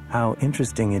 How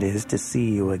interesting it is to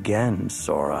see you again,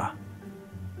 Sora.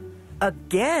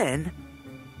 Again?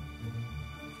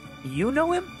 You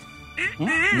know him?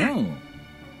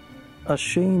 A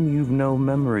shame you've no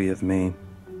memory of me,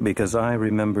 because I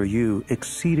remember you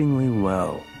exceedingly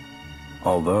well.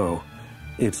 Although,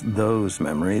 it's those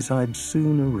memories I'd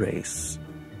soon erase.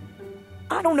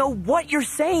 I don't know what you're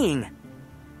saying.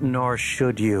 Nor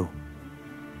should you.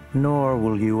 Nor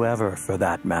will you ever, for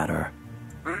that matter.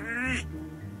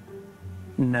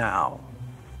 Now,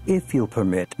 if you'll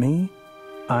permit me,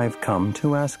 I've come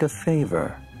to ask a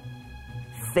favor.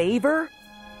 Favor?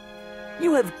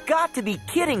 You have got to be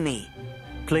kidding me.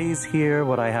 Please hear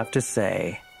what I have to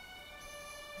say.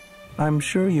 I'm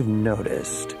sure you've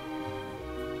noticed.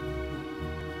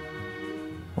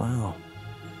 Well,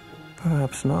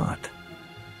 perhaps not.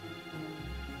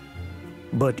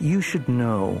 But you should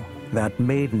know that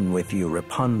maiden with you,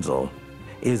 Rapunzel,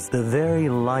 is the very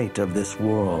light of this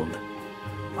world.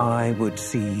 I would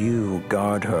see you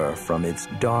guard her from its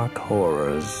dark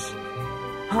horrors.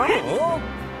 Huh?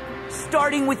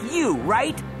 Starting with you,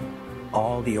 right?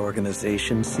 All the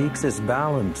organization seeks is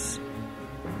balance.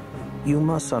 You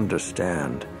must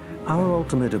understand, our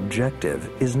ultimate objective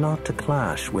is not to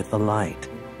clash with the light.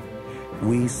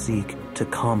 We seek to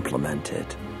complement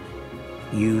it.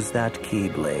 use that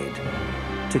Keyblade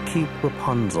to keep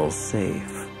Rapunzel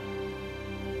safe.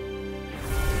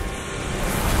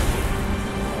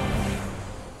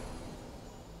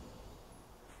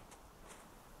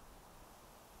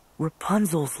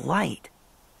 Rapunzel's light.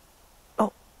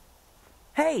 Oh,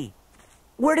 hey,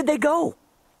 where did they go?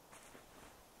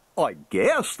 I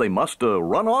guess they must have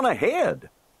run on ahead.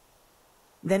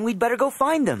 Then we'd better go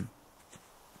find them.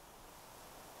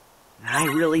 I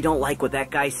really don't like what that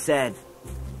guy said.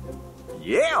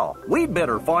 Yeah, we'd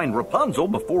better find Rapunzel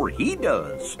before he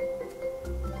does.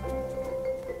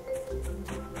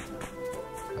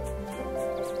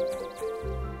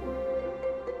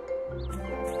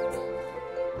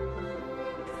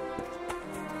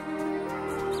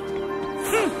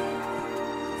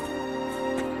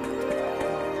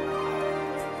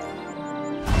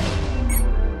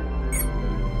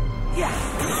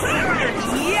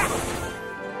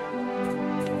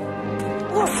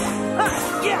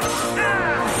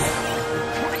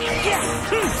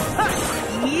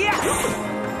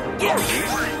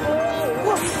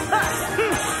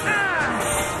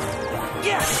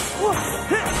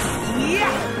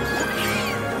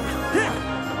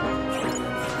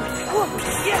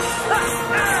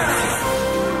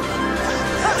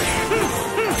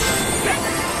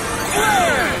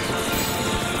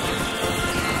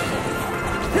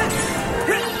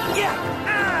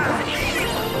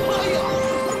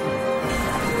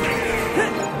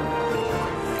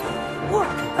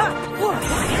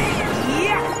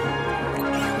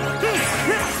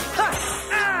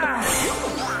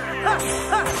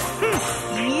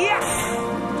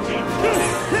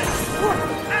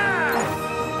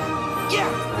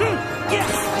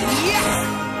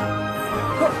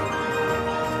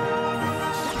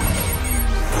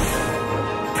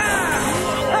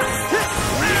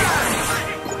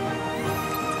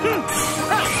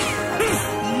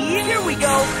 Here we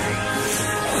go.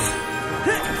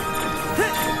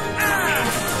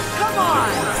 Come on.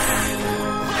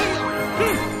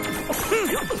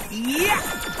 Yeah.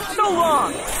 So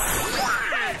long.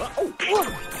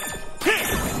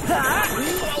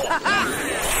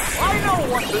 I know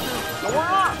what to do.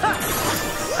 Nora.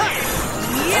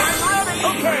 Yeah.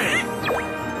 Okay.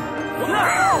 No.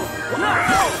 No.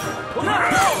 No. No.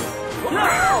 No.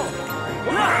 No.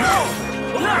 No!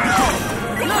 No!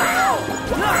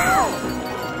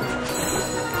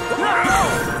 No!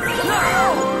 No!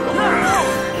 No!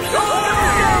 Go!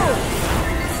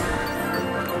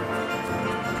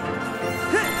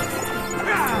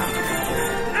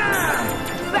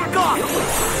 Back off!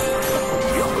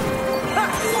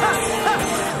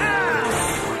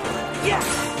 Yeah!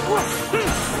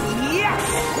 Yeah!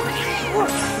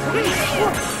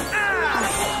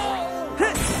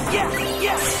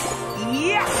 Yeah!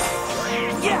 Yeah!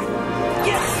 Yeah!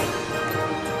 Yeah!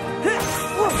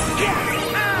 Yeah!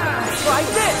 Like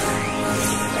this!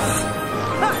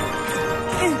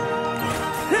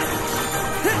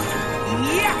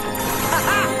 Yeah!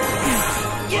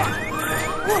 Yeah!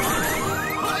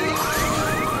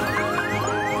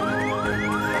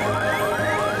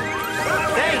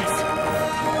 Thanks!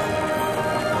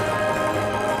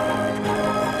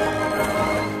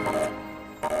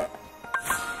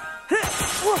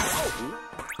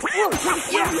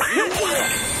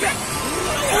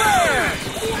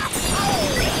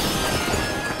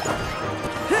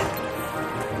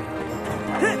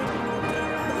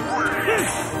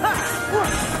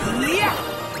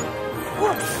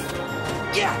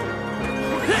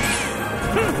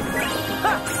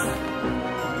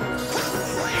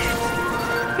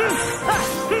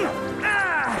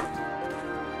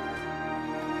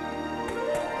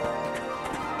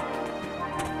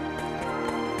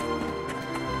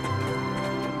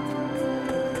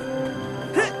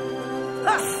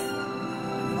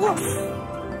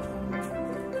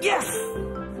 Yes!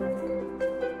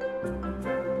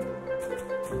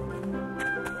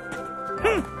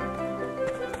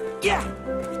 Yeah!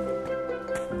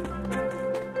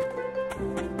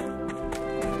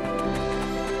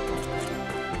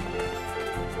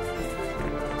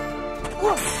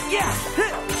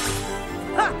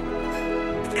 Yeah!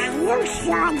 Are you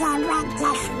sure they went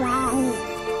this way?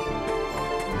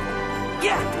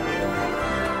 Yeah!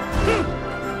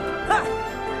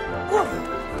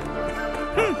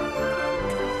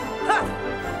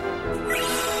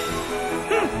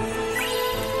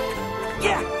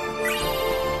 Yeah!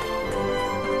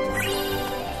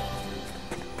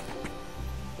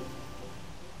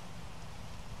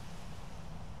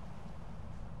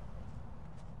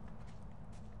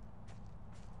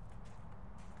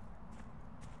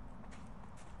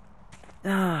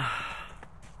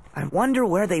 I wonder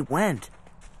where they went.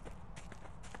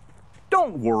 Don't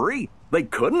worry. They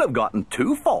couldn't have gotten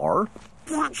too far.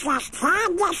 You just had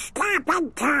to stop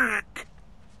and talk.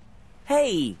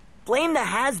 Hey, blame the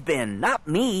has-been, not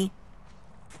me.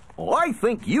 I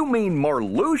think you mean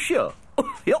Marluxia.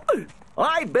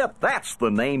 I bet that's the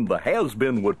name the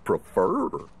has-been would prefer.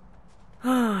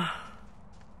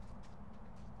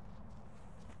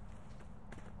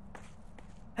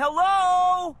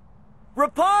 Hello?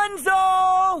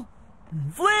 Rapunzel!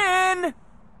 Flynn!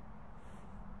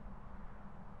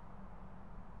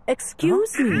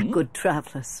 Excuse me, good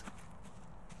travelers.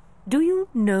 Do you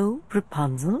know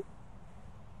Rapunzel?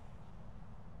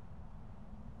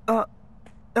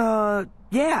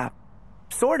 Yeah,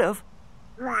 sort of.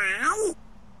 Why?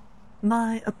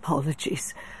 My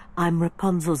apologies. I'm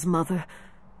Rapunzel's mother.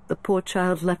 The poor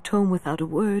child left home without a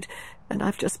word, and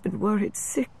I've just been worried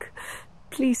sick.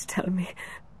 Please tell me,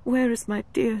 where is my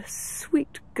dear,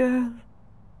 sweet girl?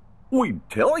 We'd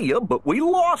tell you, but we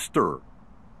lost her.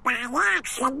 By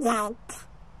accident.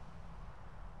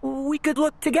 We could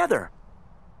look together.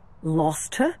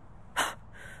 Lost her?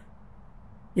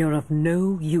 You're of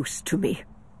no use to me.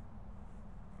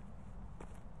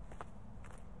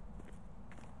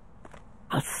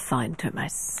 I'll find her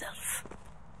myself.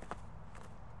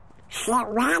 She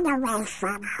ran away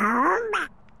from home?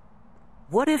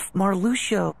 What if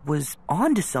Marluxia was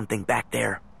onto something back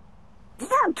there?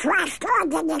 You trust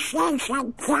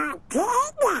organization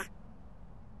talking?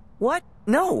 What?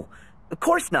 No, of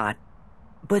course not.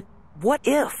 But what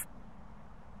if?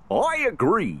 I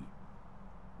agree.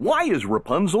 Why is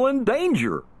Rapunzel in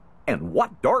danger? And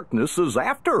what darkness is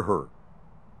after her?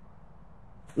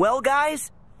 Well,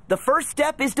 guys, the first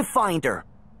step is to find her.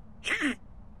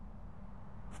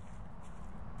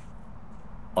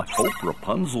 I hope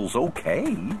Rapunzel's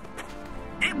okay.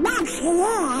 I bet she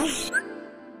is.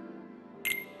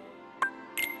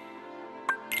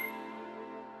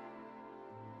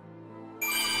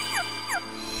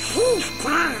 She's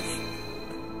tough.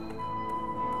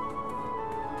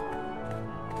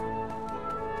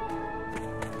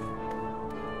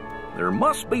 There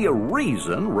must be a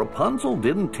reason Rapunzel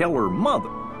didn't tell her mother.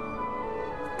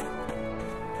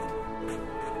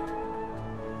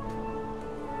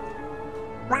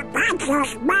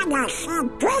 Rapunzel's mother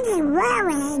seemed pretty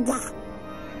worried.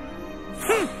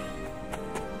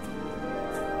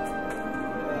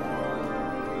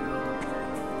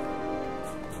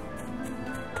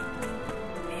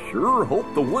 Sure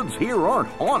hope the woods here aren't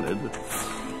haunted.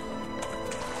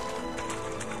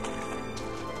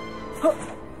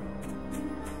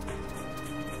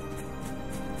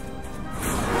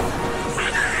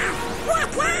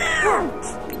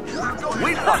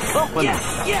 We've got company.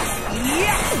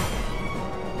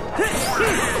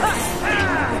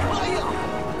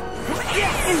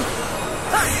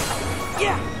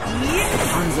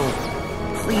 Rapunzel,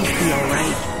 please be all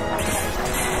right.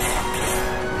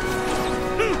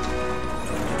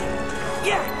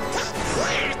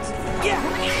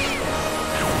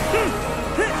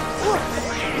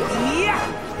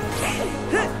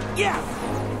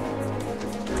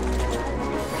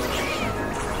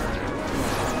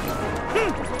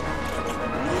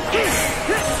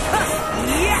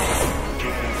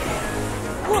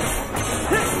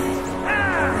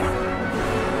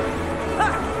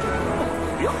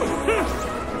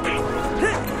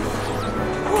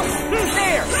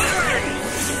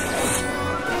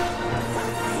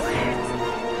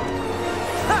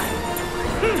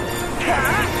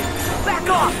 Back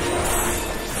off!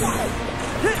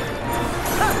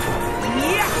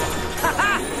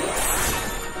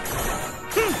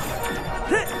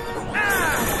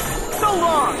 So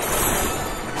long!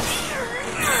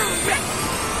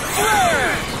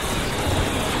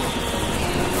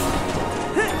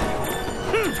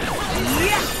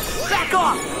 Back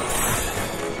off!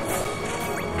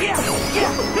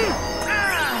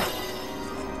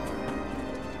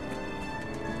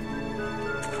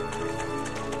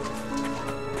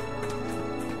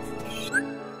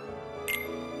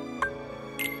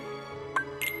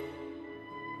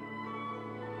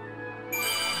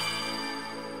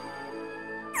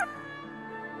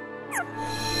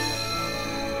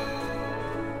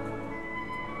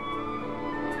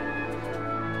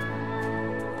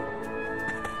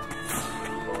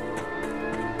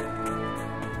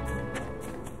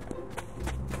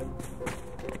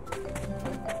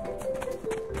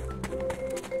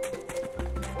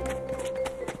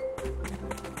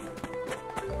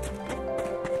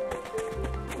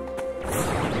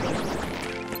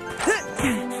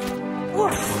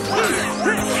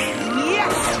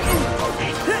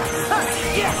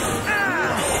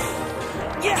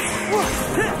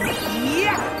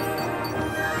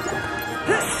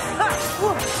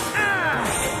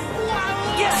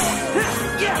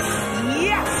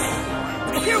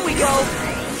 go!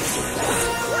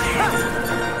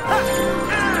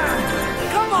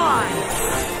 Come on!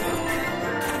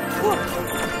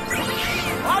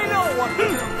 I know what to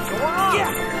do. Go on.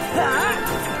 Yeah!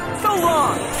 So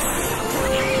long!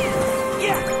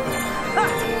 Yeah!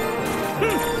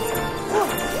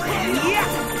 Yeah!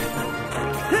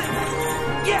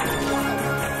 Yeah!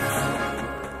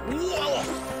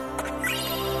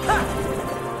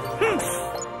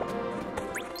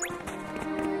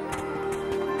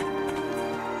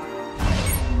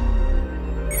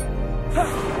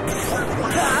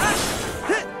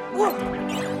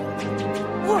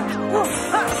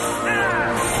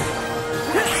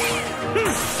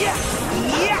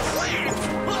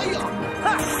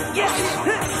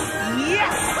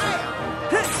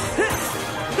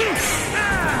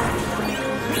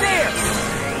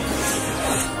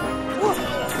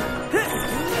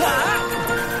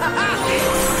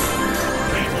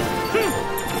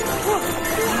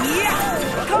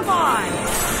 Come on!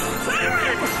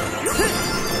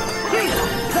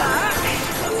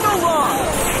 So long!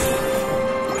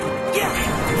 Yeah!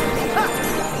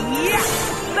 Yeah!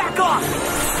 Back off!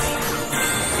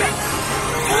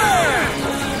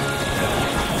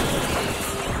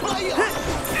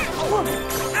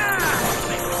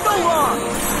 So long!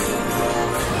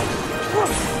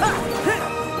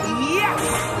 Yeah!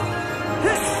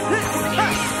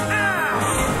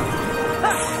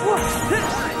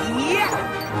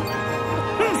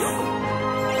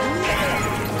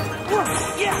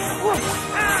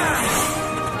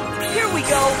 Here we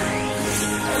go!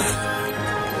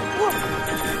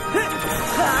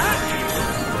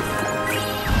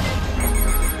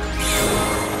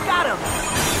 Got him!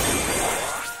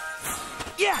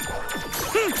 Yeah!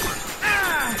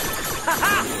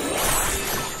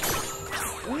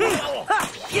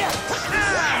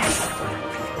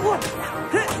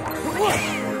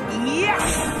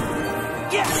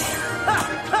 Yeah!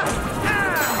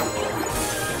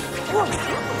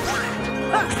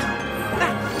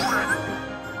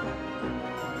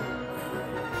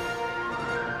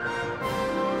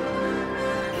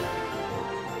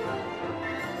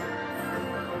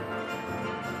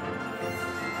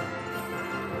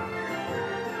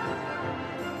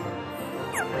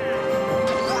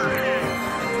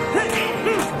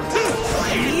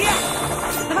 Yeah!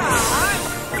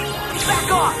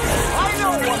 Back off! I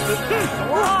know what to do!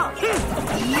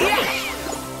 Yeah!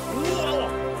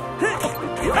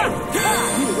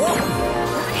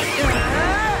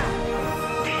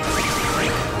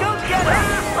 Go get it!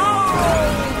 Oh!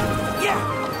 Yeah!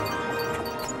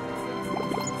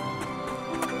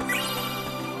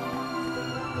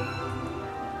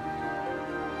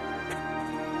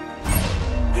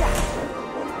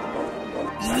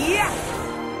 Yeah!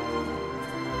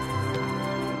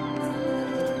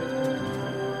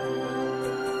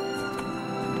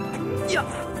 Yeah!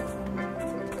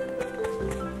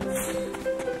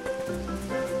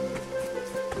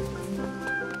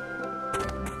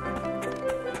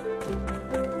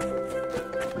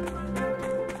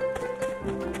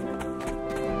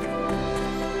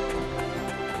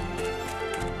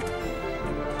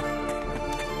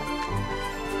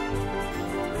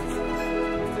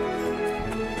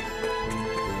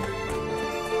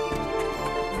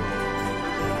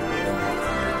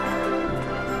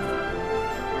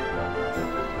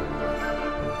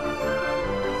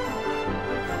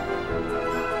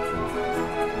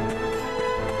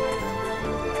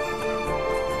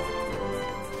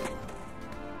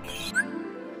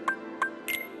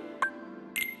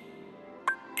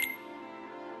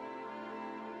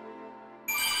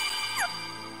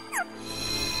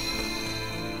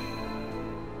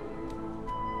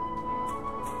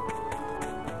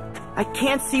 I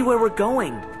can't see where we're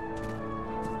going.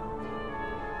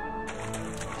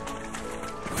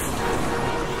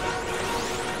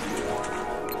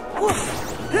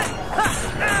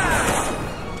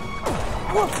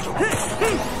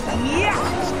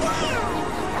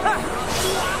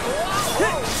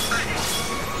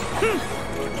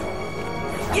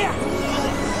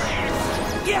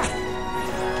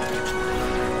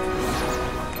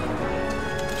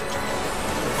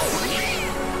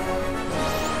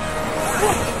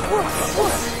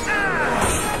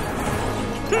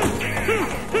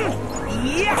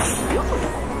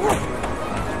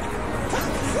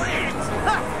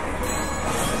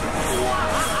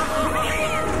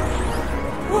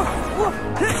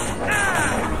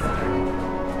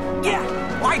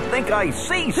 I think I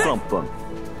see something.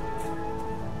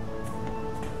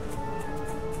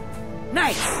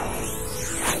 Nice!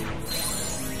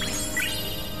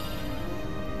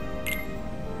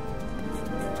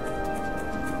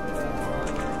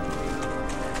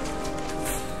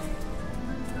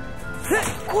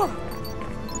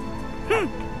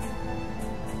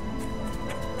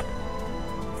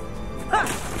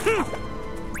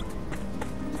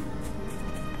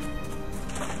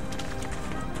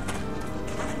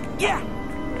 Yeah!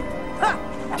 Ha!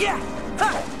 Yeah! Ha!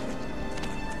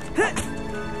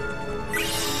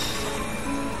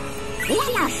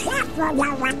 Little chef will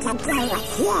know what to do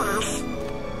with this.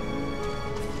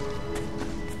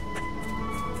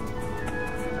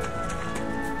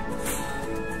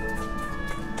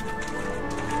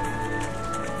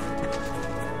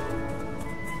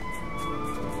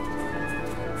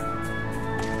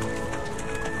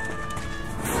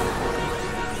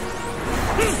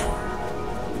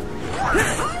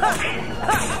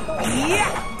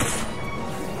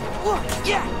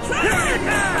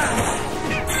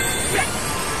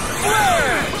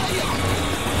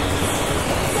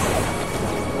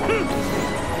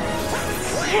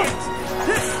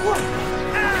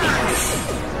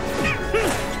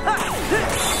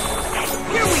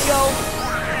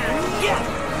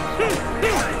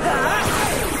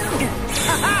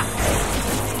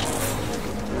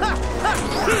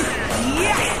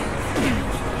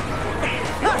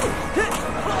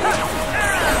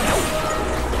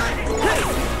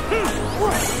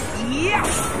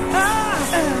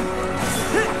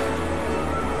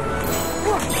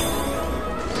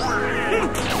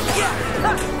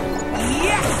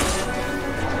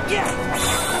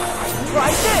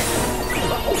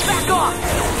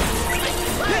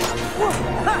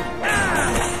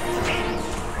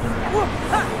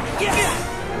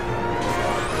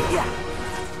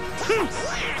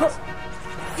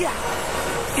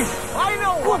 I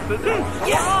know what to do!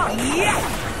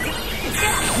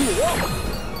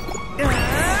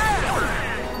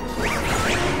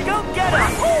 Go get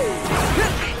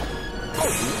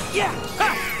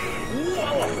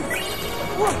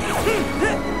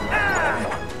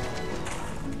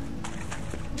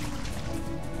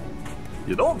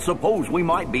You don't suppose we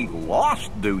might be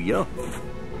lost, do you?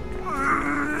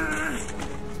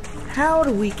 How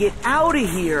do we get out of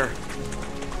here?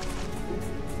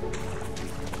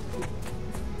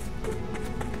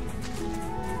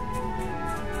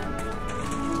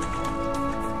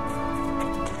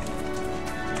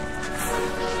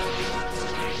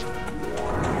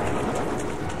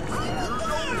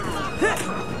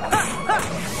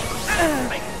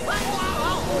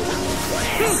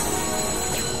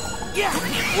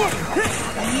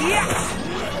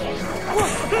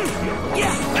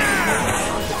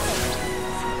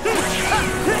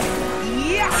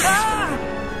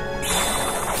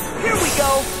 Here we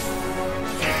go!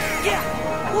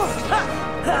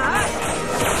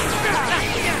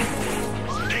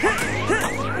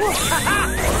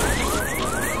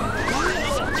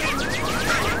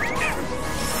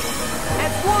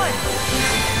 That's one!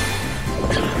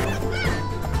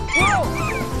 Whoa!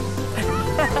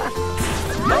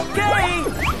 Okay!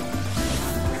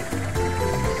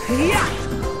 Yeah!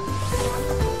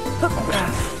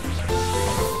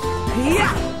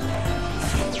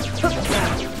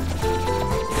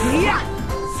 Yeah!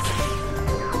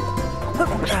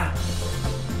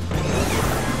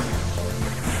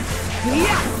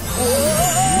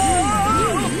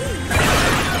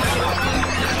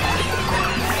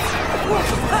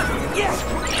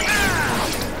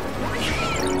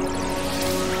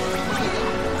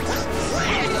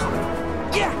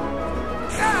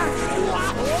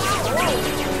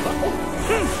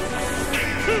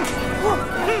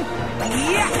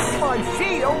 Yeah! My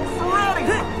shield's ready!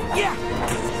 Yeah!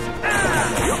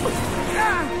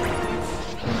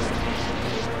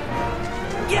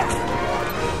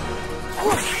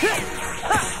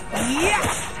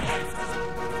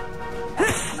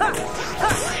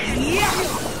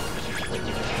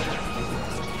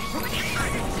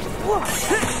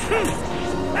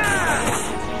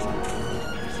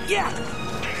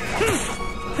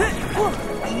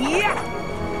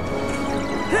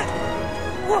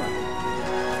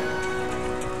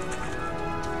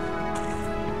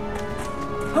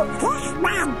 This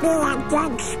might be a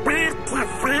good spot to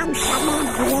find some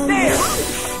ingredients.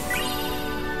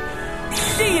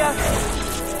 See ya!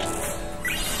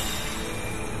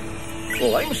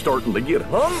 Well, I'm starting to get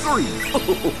hungry.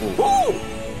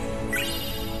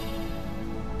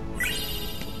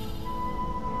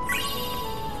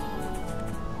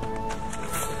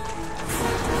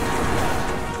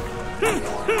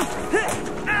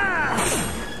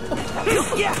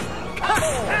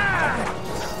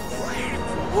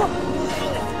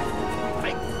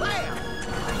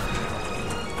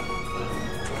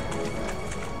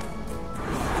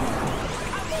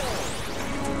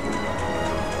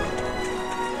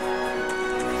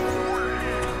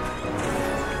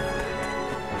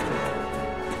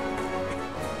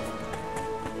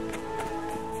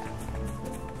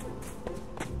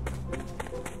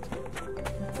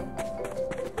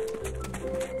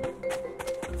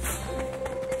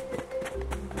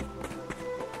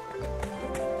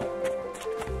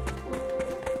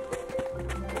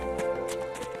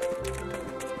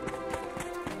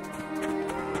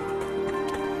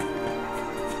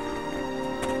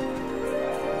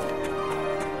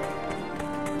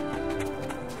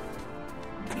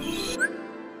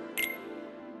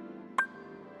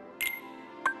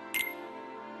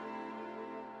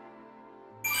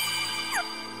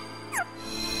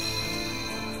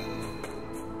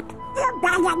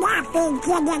 cannot be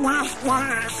getting us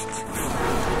lost.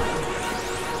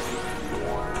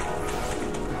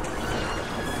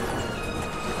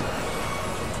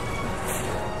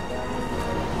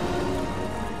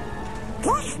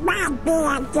 This might be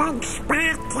a good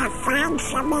spot to find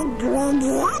some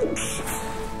ingredients.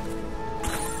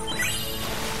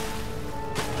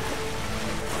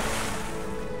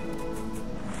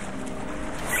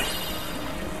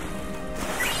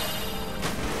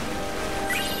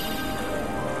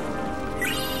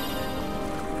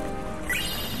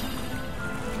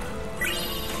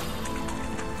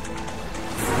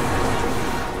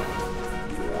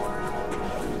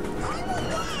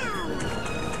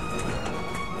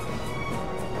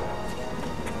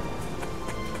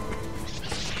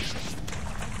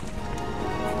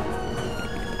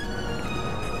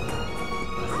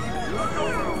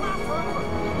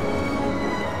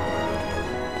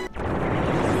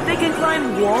 They can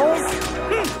climb walls?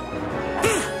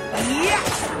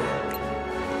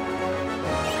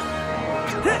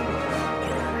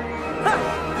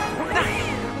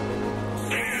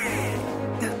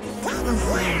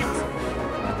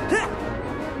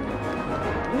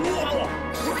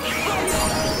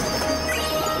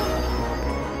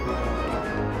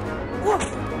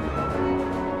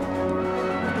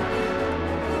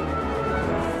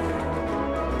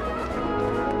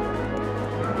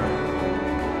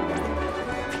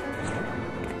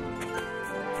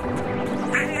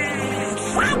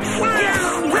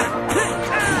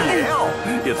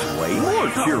 It's way more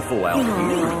cheerful out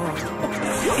here.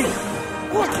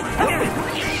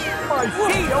 My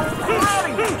shield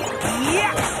ready!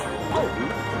 Yeah!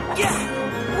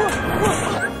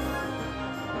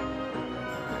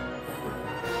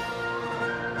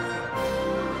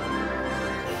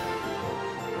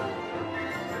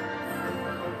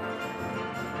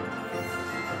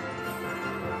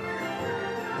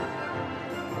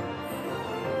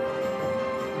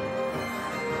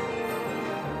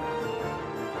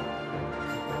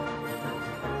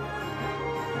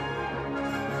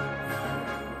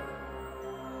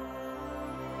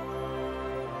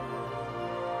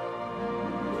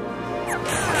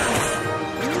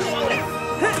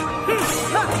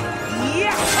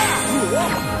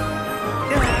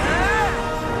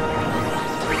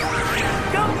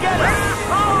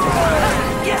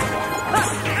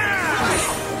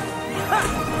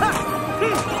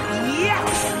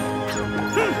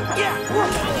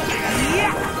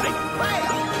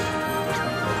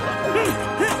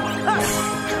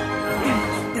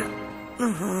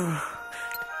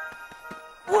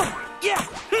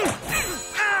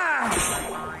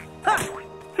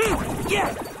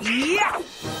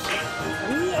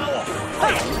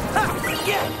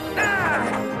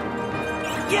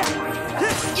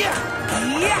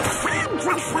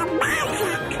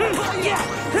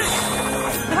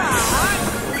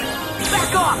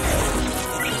 Back off!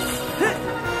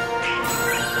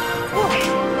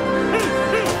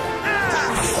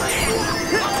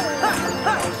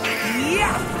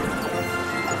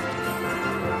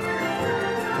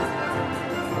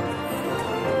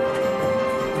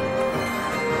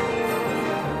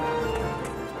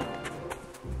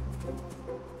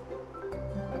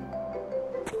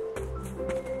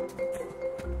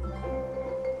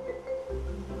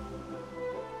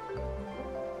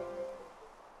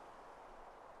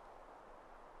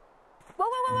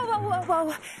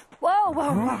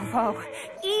 Whoa.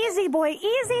 Easy, boy,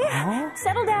 easy.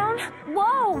 Settle down.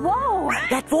 Whoa.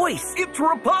 That voice! It's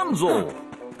Rapunzel!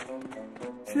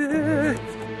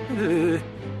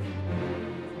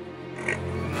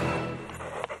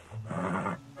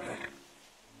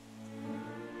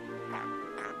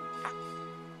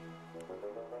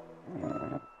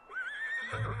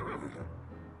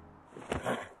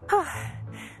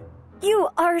 You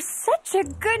are such a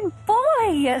good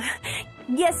boy.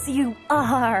 Yes, you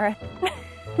are.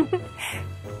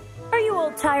 Are you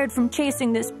all tired from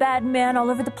chasing this bad man all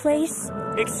over the place?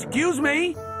 Excuse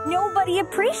me? Nobody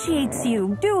appreciates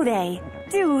you, do they?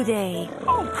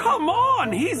 Oh, come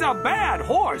on! He's a bad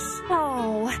horse!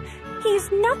 Oh,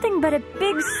 he's nothing but a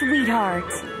big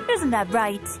sweetheart. Isn't that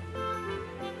right?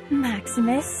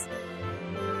 Maximus?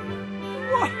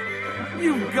 What?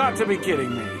 You've got to be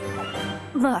kidding me.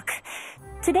 Look,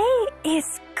 today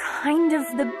is kind of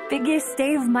the biggest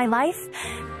day of my life.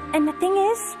 And the thing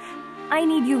is, I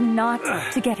need you not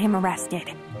to get him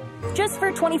arrested. Just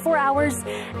for 24 hours,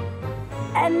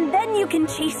 and then you can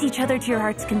chase each other to your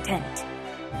heart's content.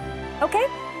 Okay?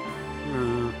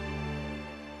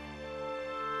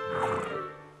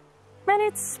 And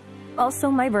it's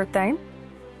also my birthday,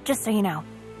 just so you know.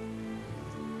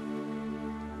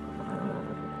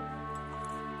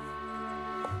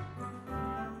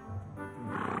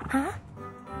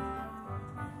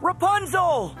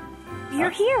 Rapunzel!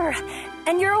 You're here,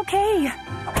 and you're okay.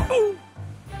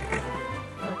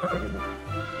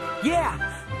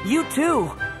 Yeah, you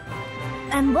too.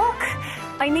 And look,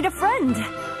 I meet a friend.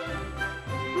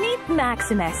 Meet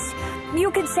Maximus. You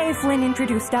could say Flynn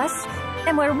introduced us,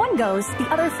 and where one goes, the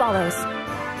other follows.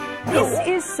 This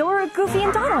is Sora, Goofy,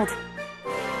 and Donald.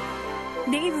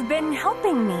 They've been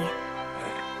helping me.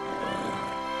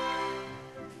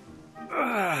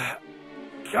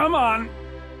 Come on.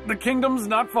 The kingdom's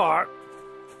not far.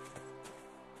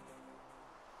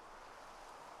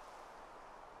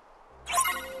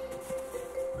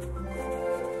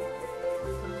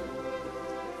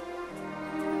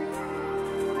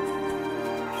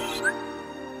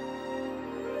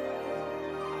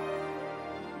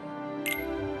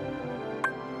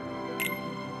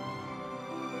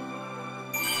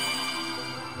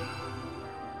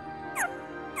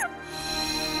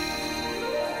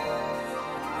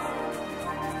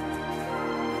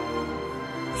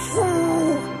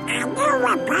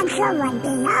 Rapunzel would be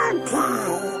okay.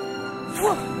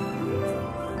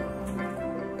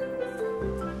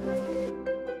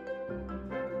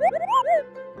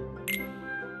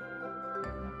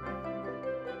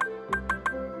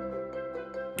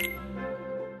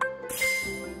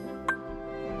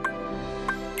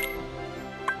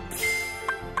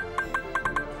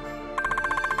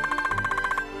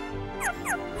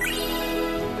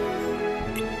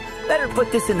 Better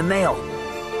put this in the mail.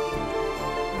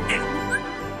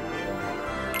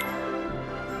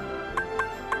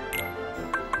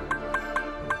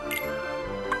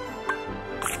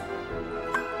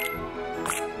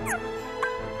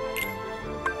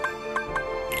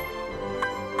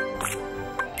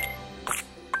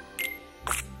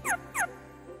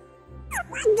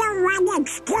 Wonder what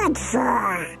it's good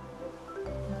for.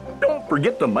 Don't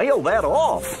forget to mail that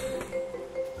off.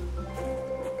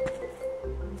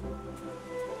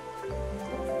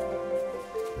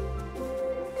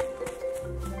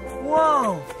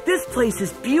 Whoa, this place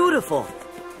is beautiful.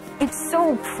 It's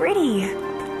so pretty.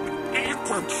 I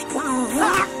could stay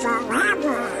here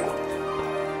forever.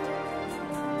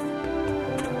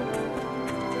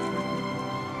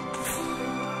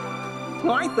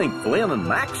 I think Flynn and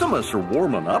Maximus are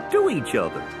warming up to each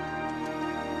other.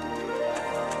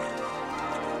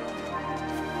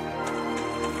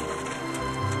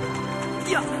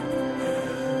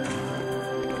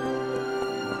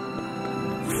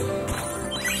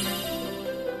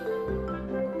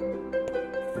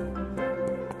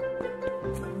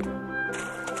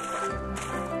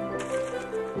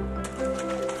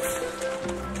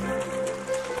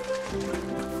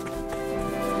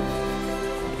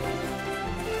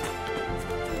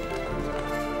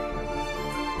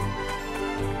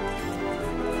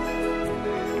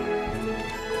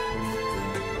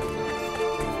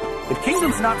 The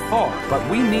kingdom's not far, but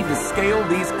we need to scale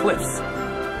these cliffs.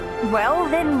 Well,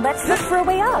 then let's look for a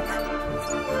way up.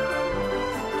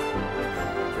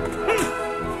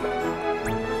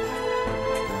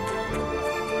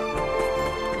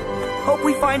 Hope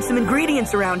we find some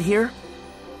ingredients around here.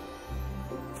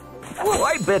 Well,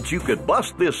 I bet you could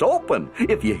bust this open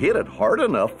if you hit it hard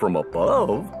enough from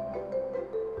above.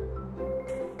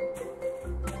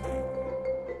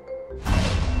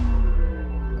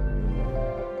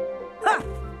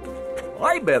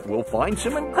 I bet we'll find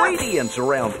some ingredients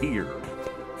around here.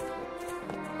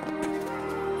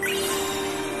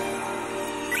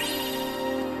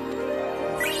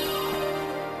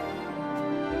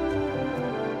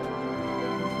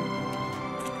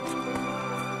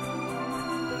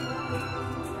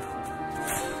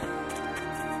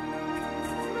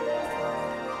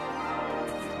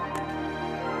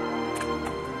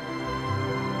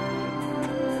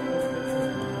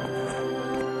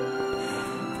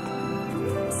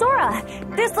 Sora,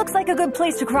 this looks like a good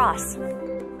place to cross.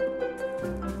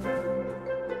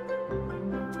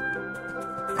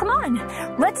 Come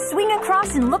on, let's swing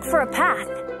across and look for a path.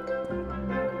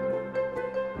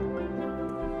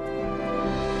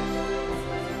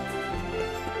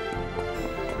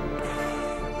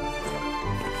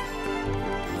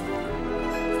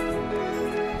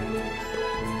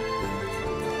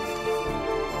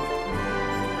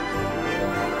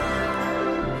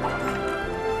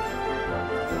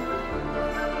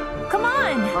 Come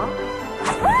on!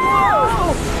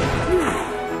 Whoa!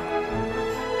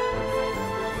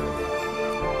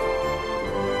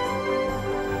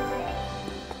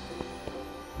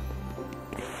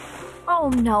 Oh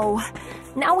no.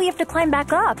 Now we have to climb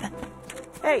back up.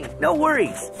 Hey, no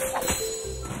worries.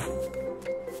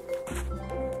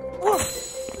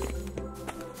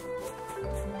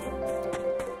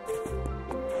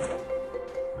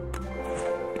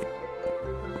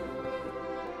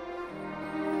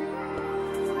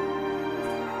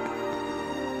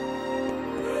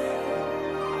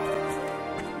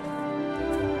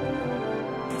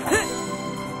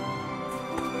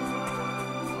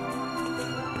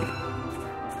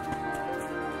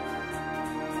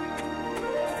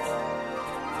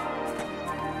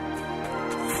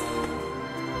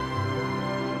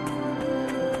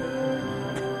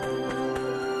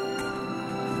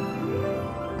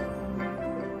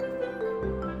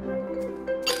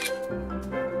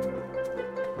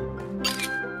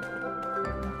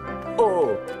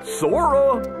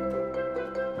 Sora!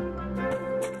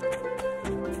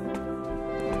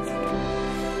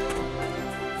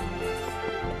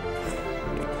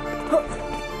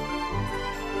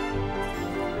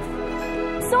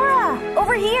 Sora,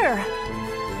 over here.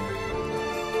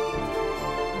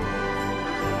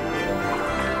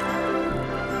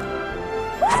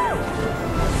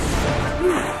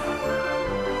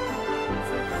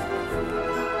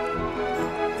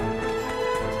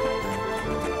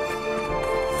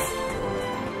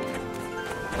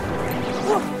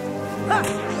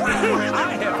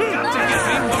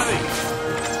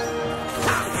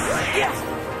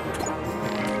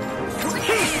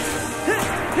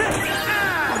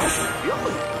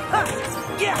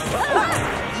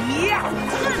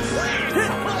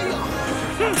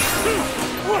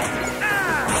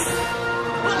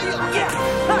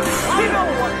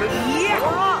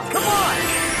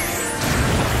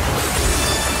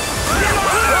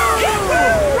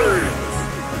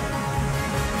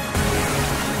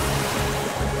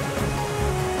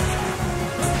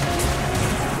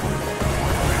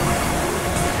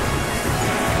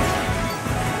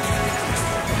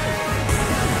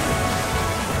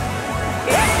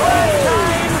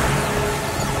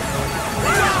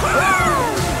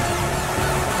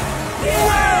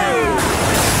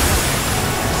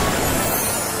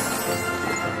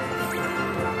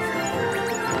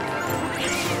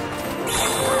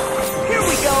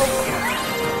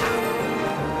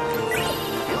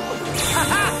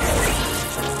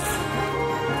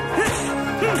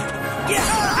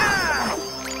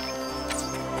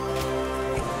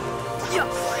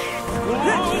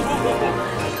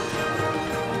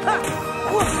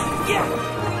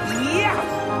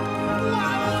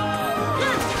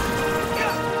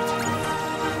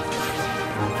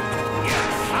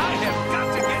 I have got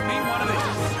to get me one of these.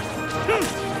 Come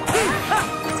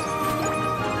on!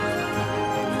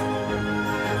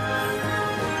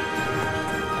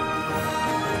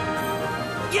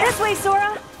 This way, Sora.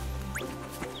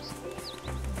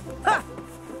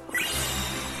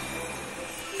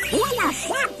 Little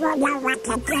Chef will know what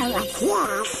to do with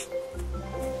this.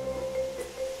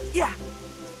 Yeah.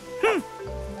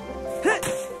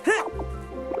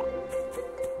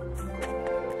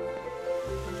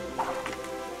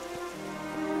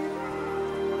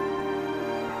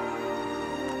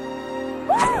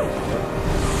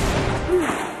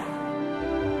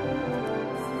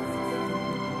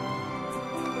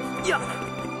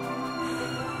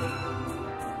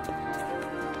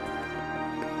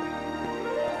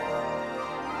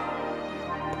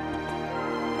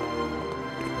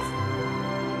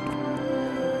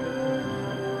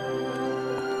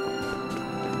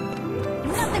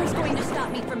 Nothing's going to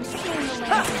stop me from seeing the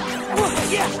land. Over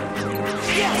here.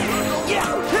 There.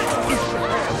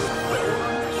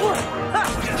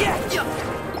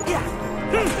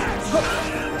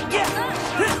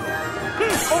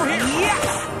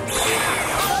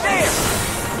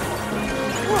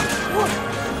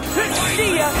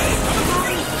 See ya.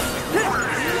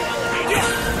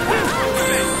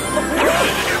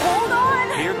 Hold on.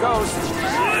 Here goes.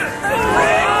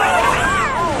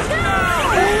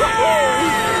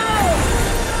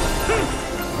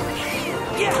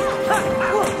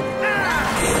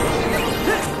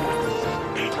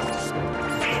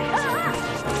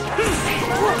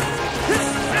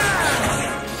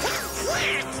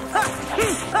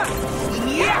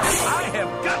 I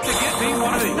have got to get me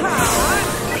one of these.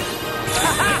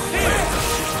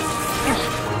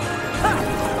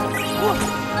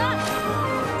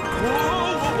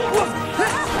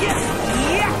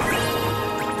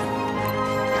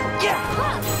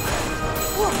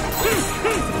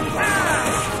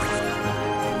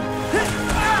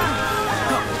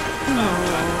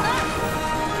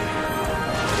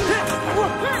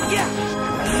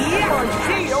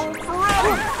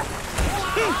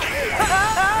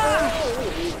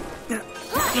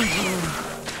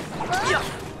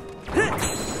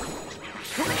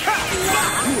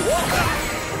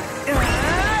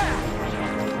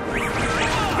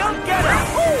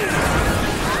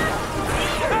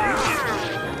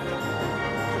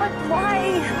 But why?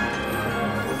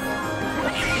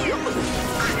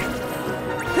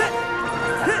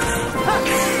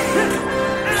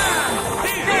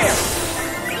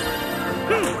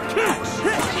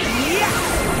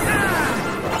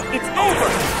 It's over.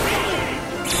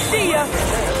 See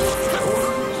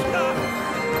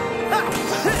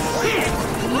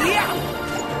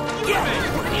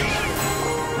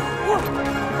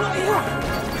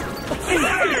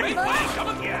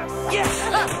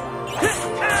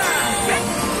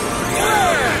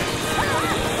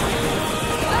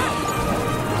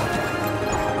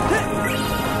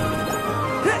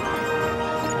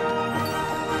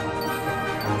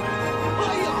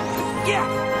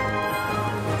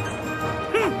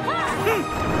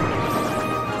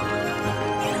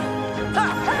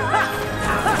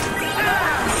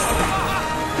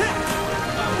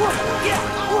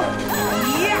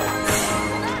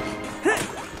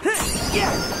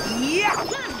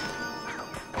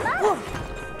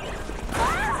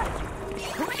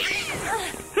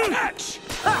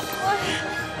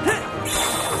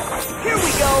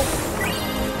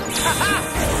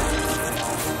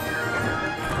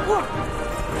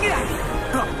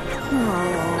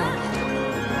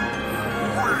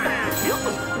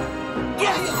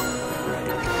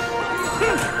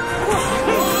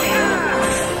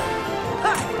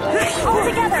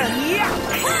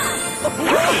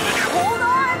Hold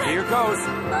on! Here goes.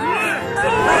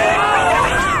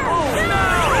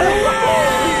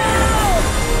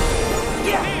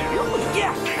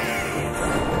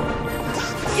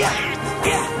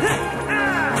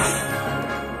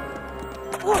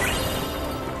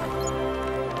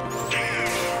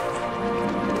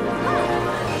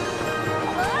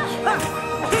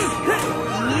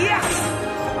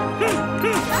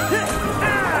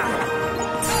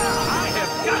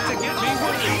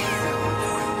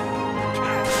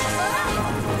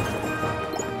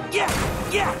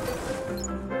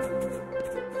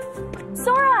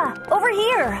 Sora, over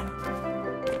here.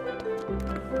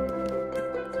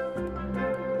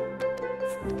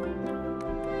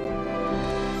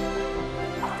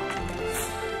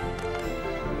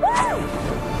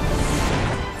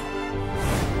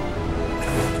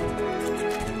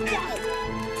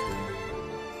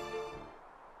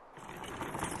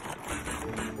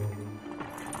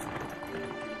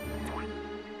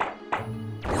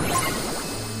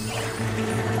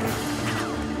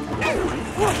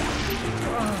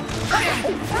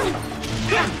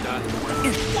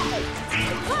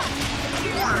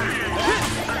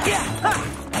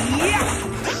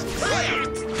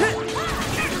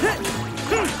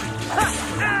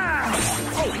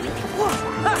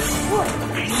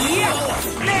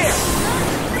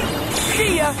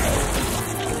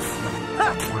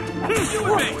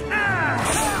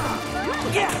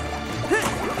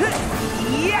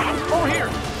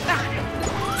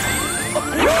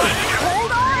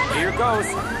 Here goes.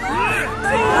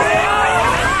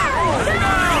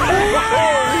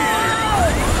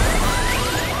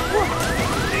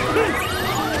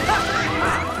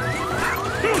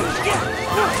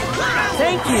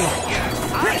 Thank you.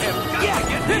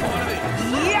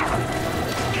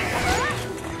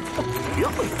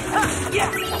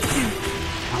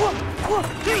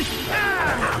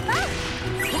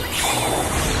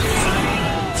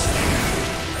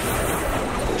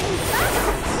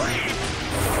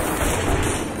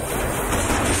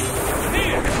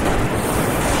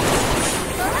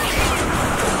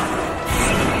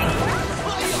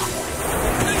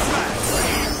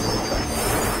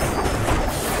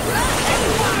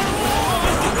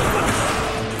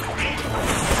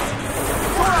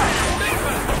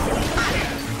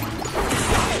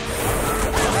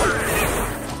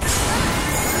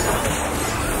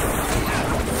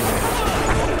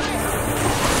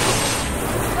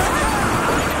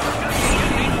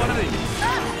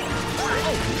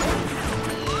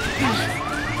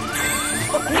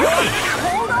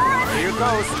 Here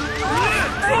goes.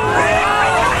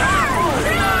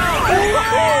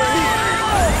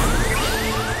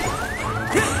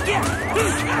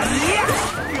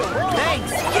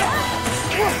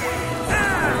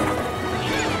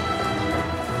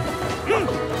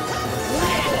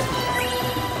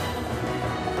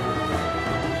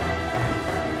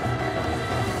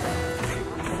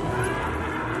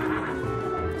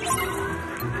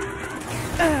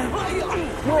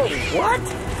 Whoa, what?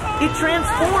 It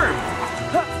transformed!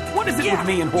 What is it with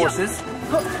me and horses?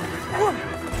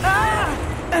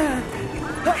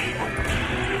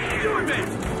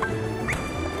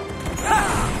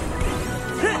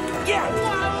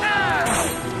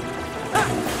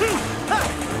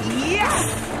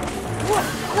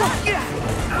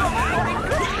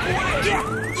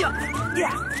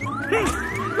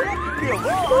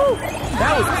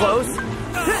 That was close.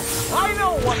 I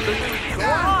know what to do,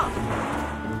 Sora!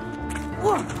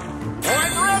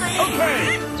 I'm ready! Okay!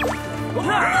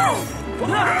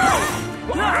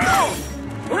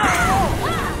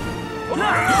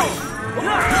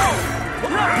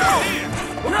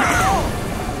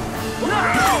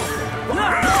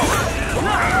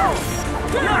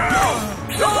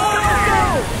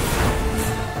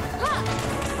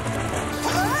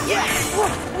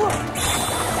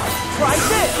 Try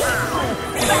this!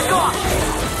 Back off!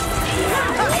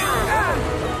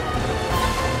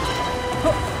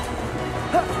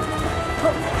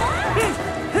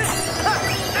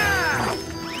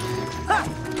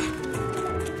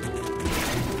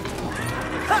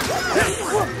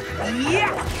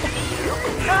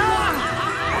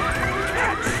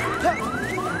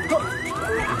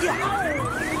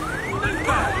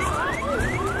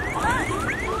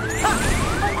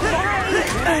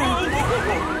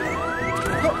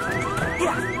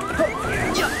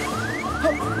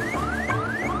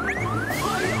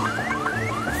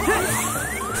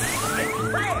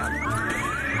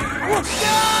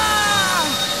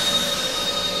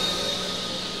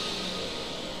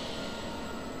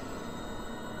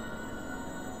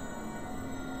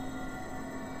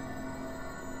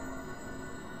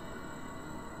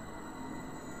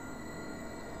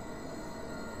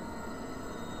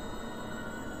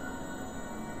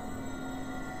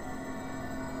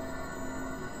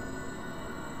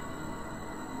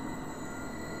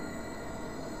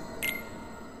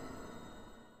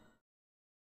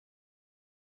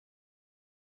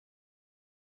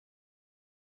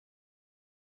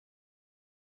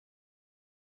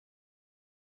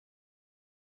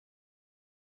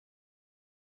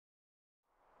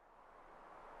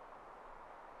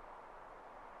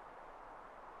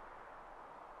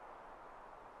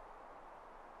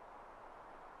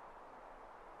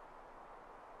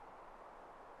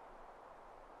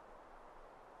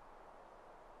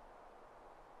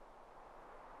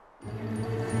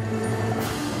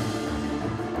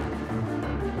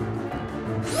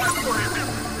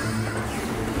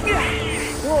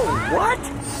 What?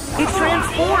 It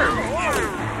transformed!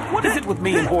 What is it with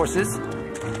me and horses?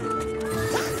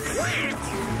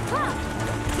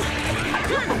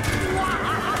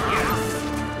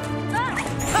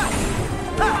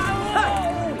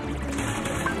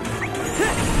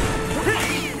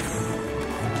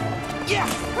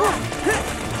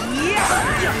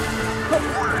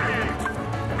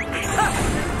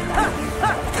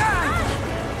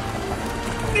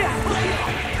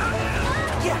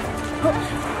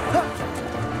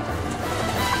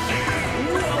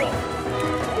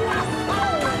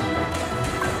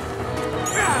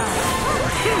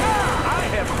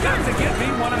 Got to get me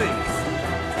one of these.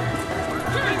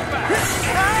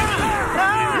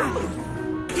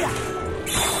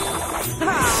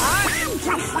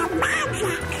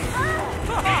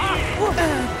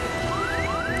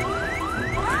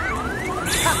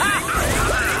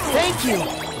 Thank you.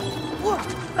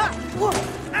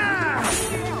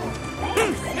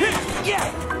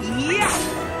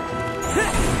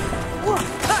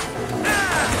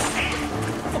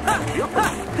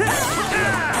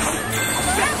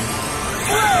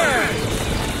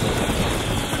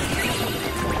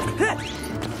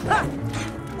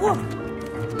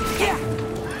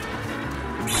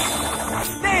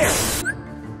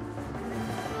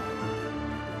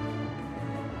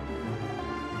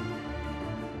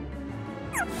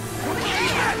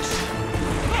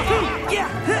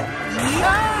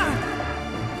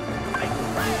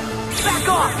 Back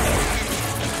off!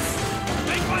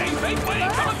 Make way,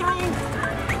 coming through!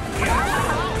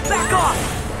 Back off!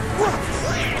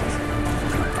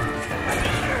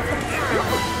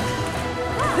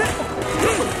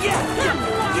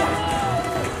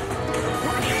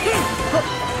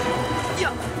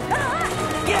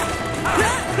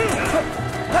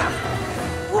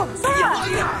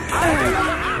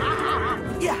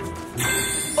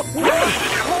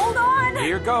 Hold on!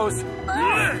 Here goes.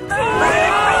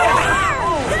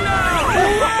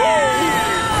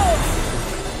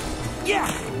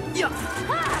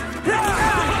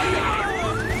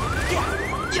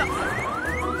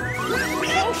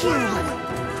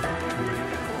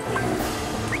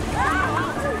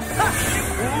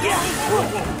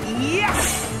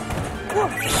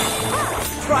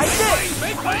 Try this!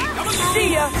 See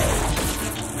ya!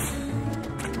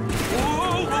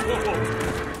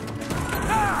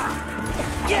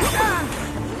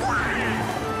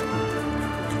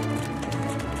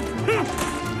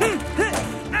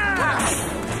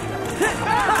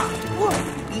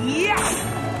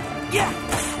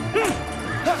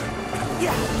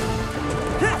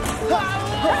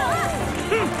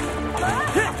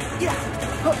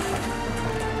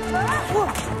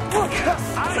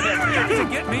 I have got to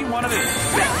get me one of these.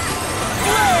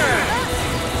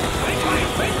 Make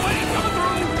way, coming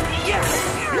through.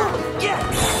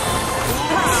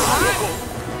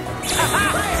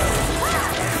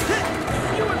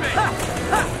 You and me.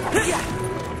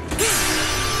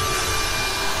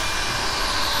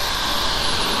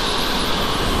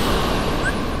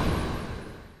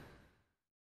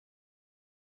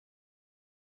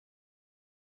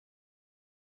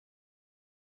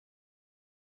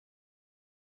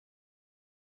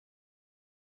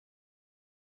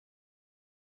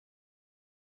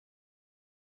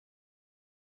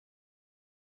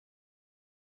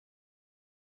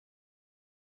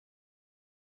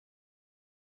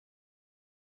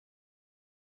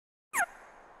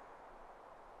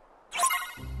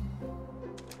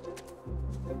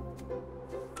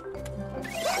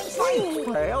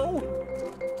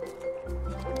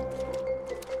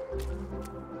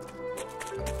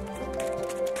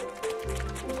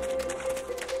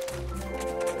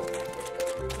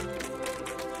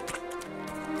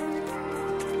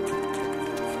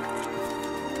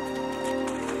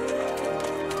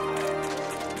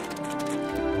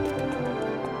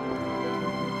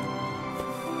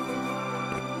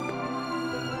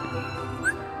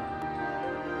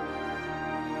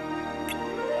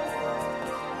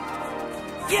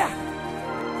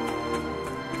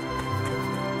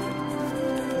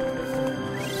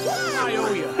 Well, I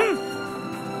owe you.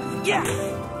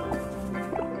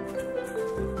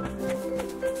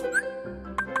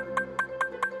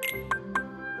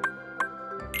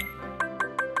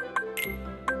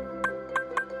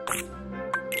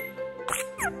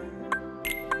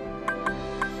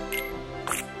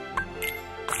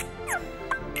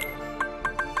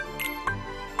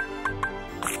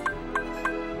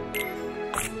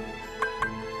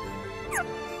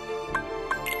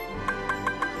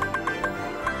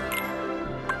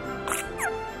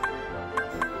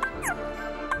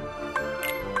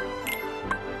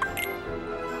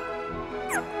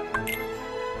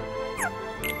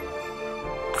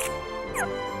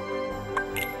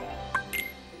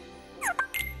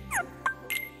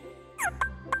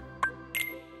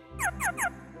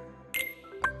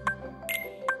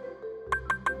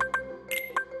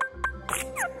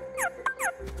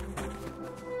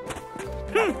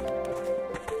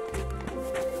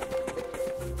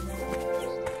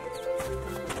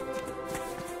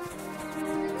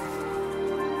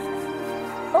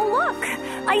 Oh, look!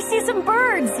 I see some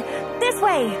birds! This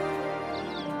way!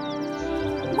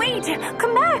 Wait!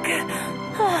 Come back!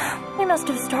 I must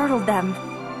have startled them.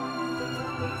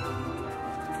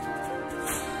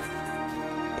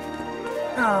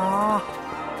 Aww.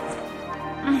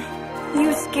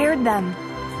 You scared them.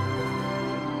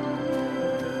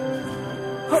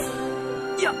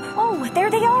 Oh, there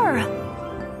they are!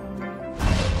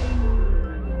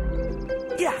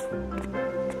 Yeah.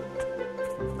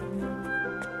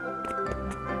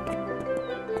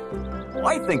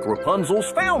 I think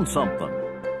Rapunzel's found something.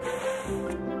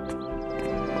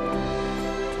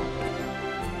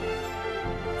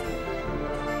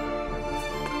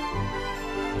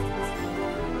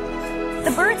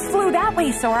 The birds flew that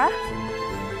way, Sora.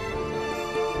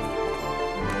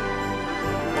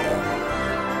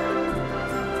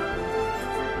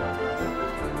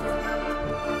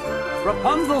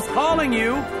 Rapunzel's calling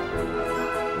you!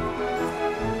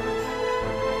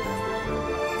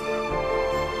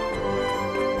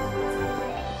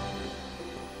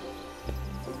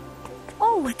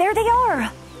 Oh, there they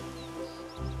are!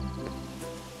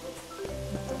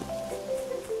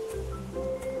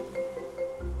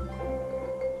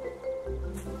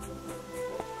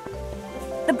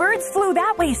 The birds flew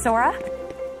that way, Sora.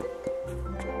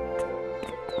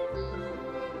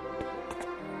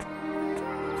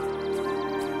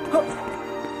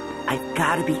 I've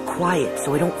gotta be quiet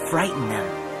so I don't frighten them.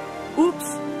 Oops.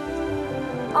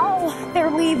 Oh, they're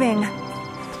leaving.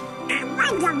 I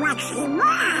wonder what she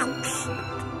wants.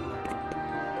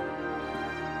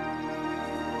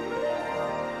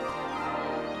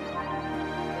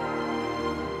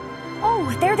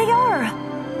 Oh, there they are.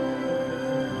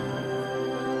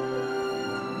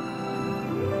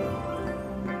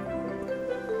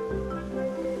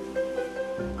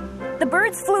 The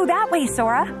birds flew that way,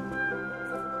 Sora.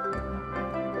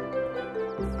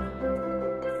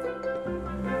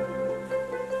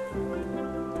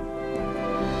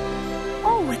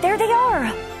 Oh, there they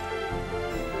are.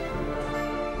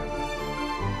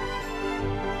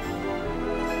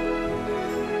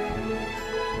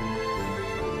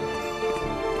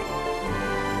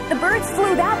 The birds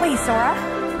flew that way, Sora.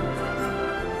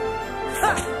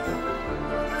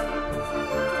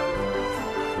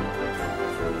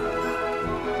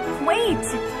 Wait!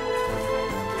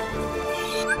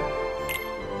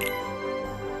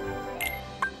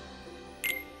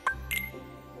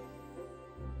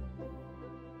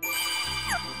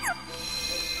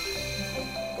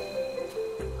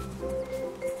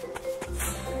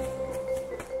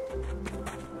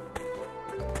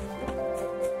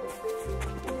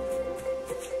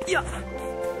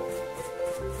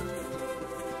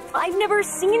 I've never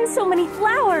seen so many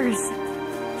flowers.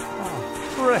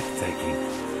 Breathtaking.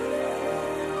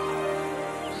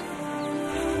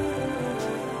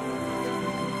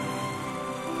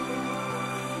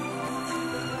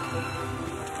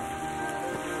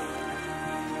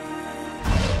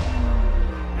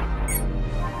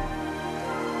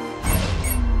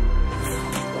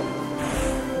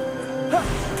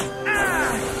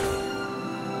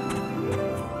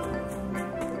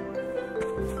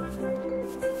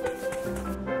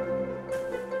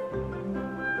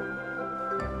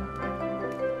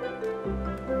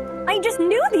 I just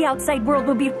knew the outside world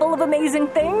would be full of amazing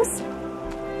things.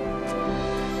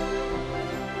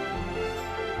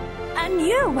 And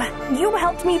you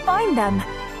helped me find them.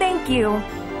 Thank you.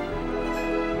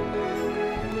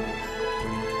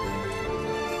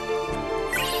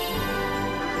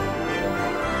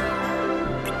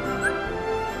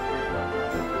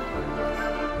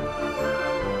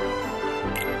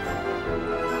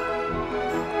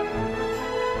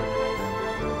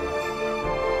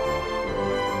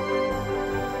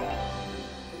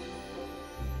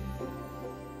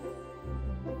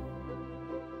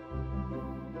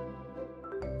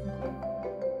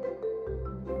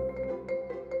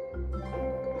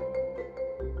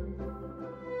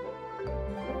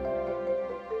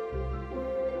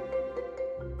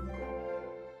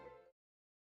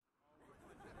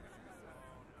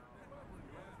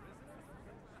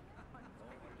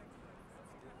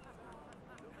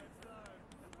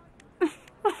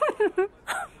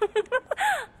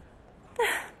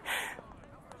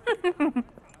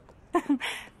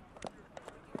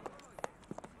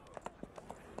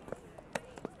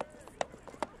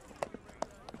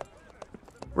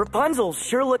 Rapunzel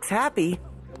sure looks happy.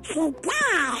 She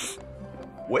does.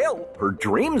 Well, her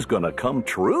dream's gonna come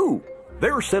true.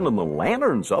 They're sending the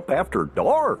lanterns up after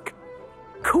dark.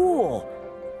 Cool.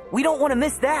 We don't want to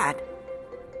miss that.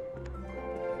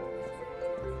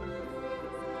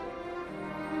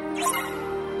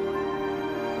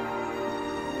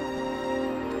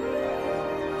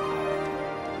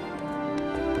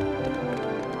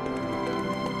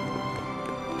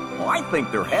 I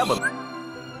think they're having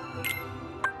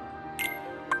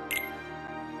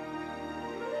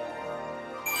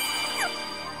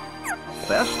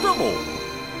festival.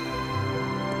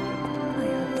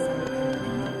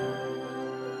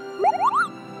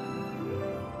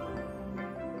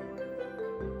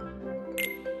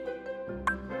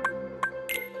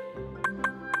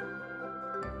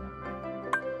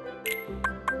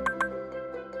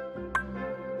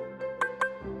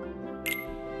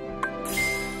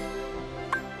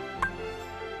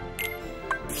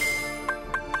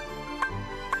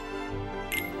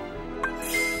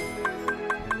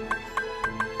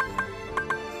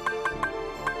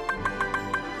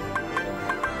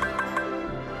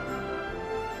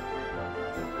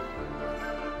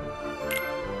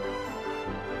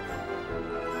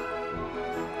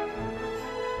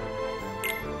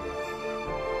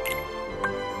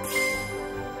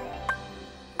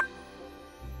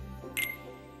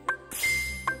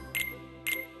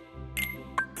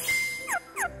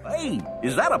 Hey,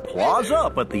 is that a plaza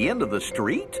up at the end of the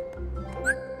street?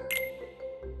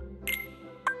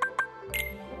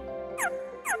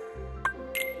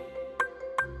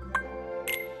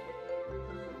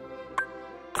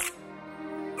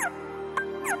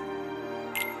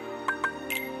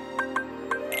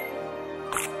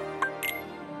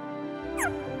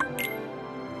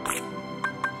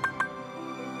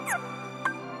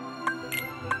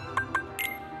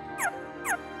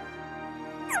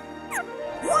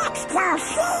 Let's go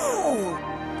see!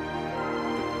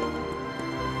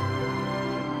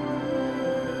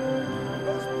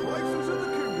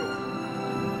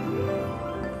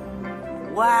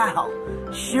 Wow,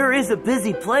 sure is a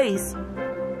busy place.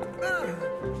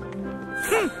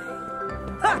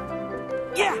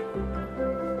 Yeah!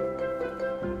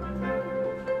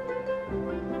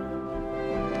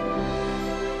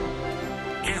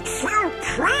 It's so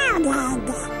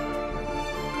crowded.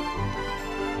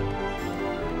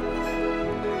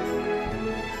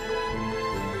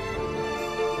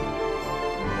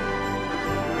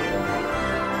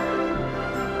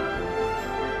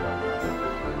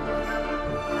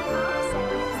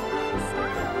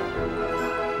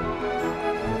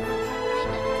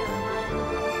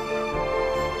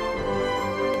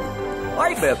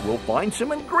 I bet we'll find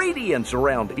some ingredients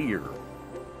around here.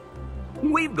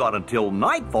 We've got until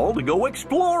nightfall to go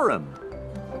exploring.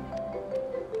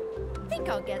 Think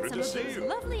I'll get some of these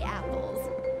lovely apples.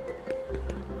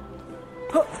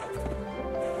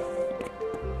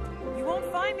 You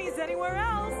won't find these anywhere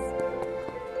else.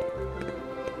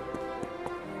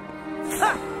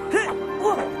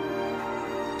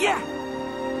 Yeah!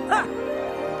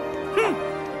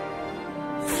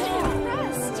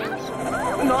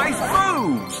 Nice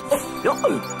moves!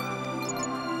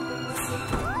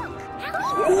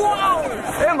 Whoa!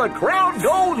 And the crowd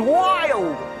goes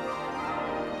wild!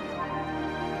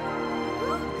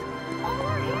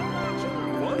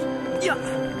 Yeah.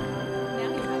 Now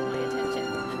you have my attention.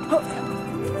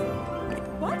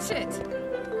 Watch it.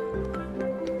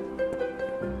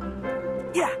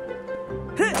 Yeah.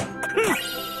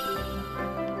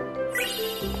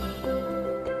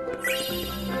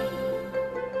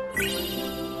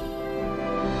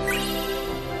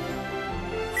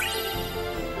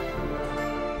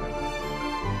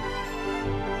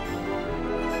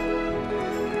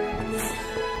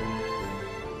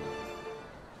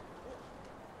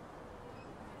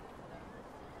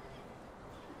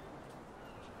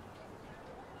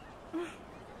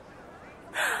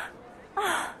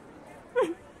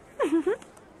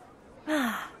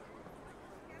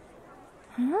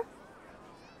 Huh?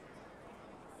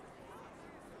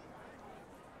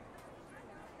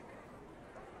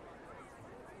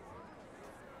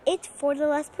 It's for the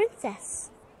last princess.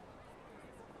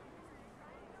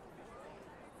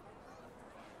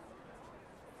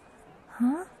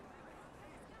 Huh?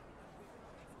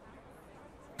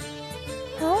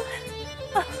 Huh?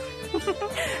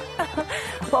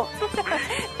 Oh.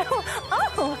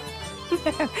 Oh.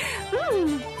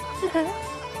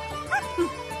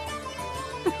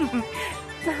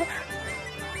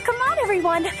 Come on,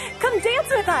 everyone. Come dance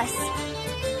with us.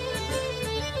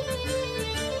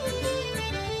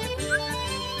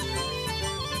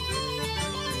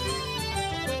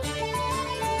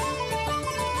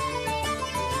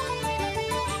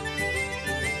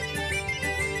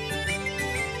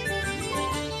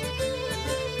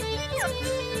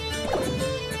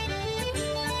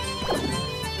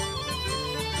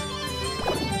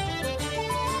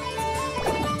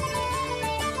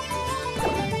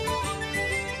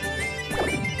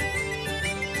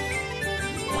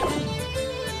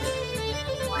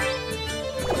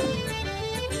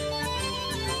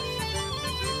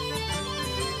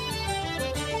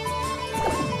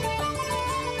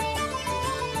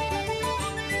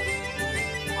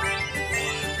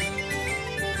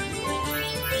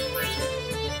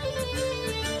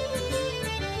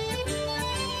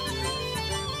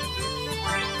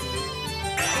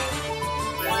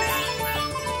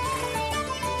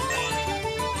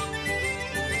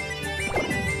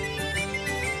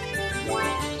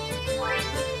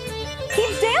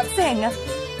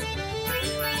 dancing!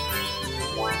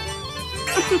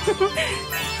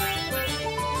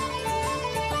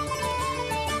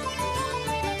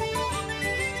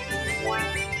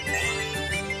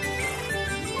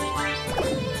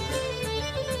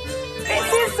 This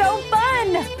is so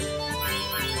fun!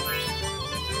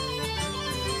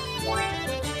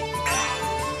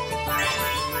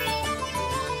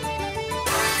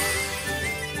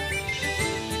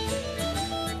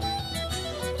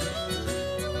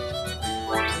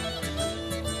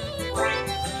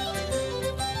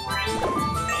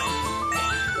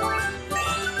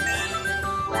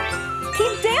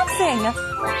 Keep dancing!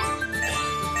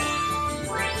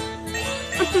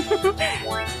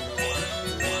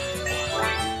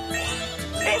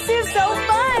 This is so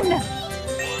fun!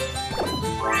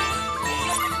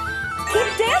 Keep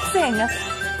dancing!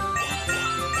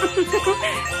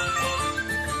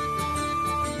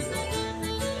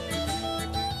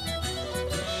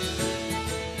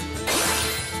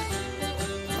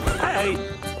 Hey!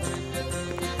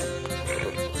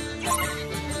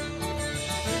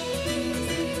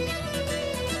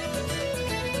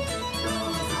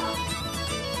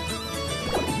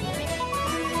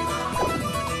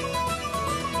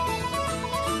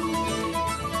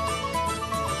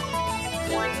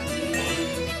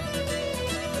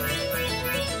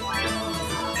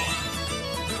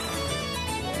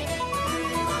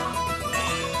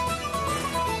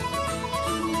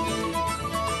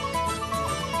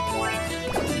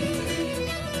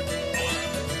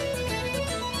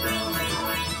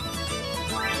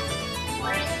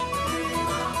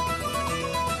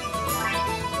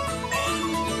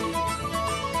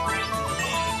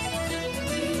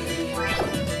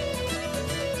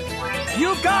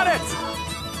 You got it!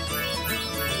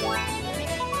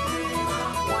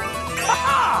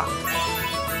 Ha-ha!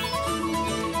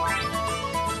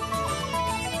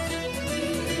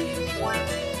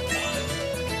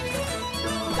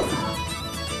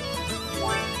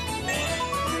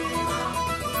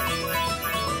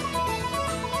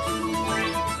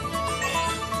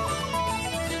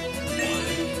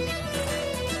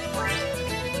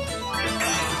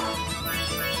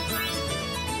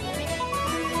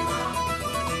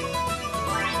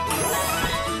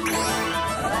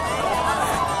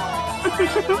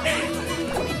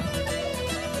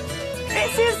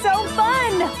 This is so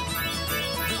fun!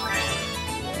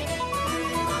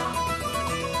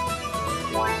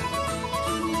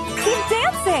 Keep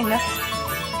dancing!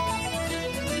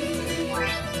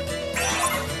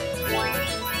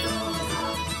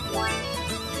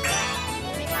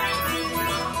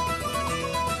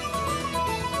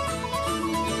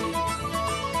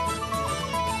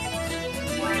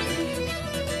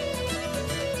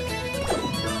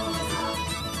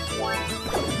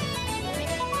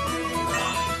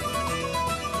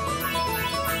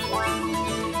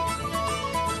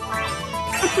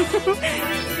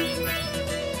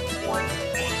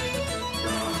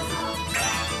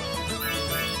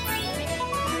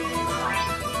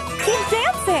 Keep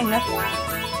dancing!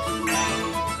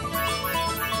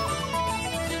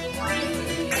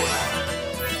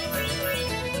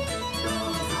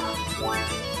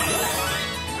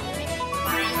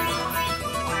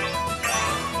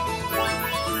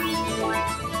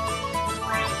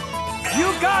 You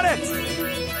got it!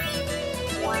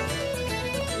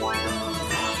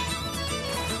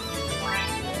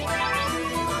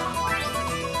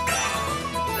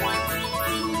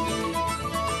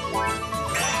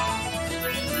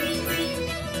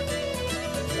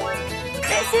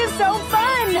 This is so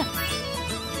fun!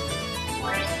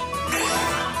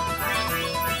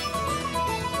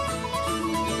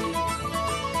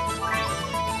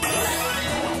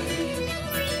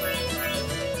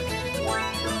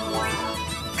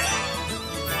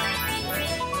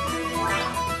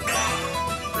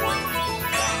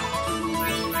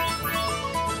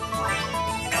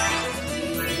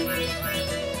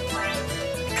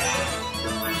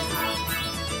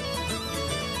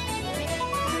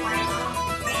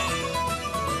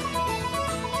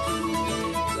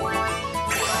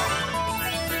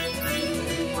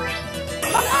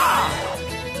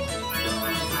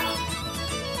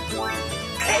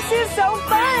 This is so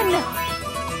fun!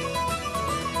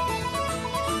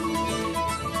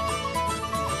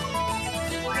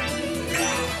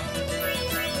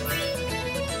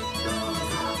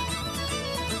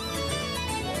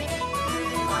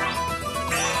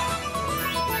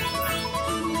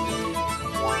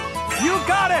 You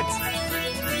got it!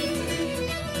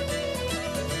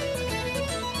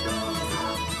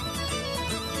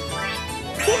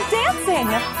 Keep dancing!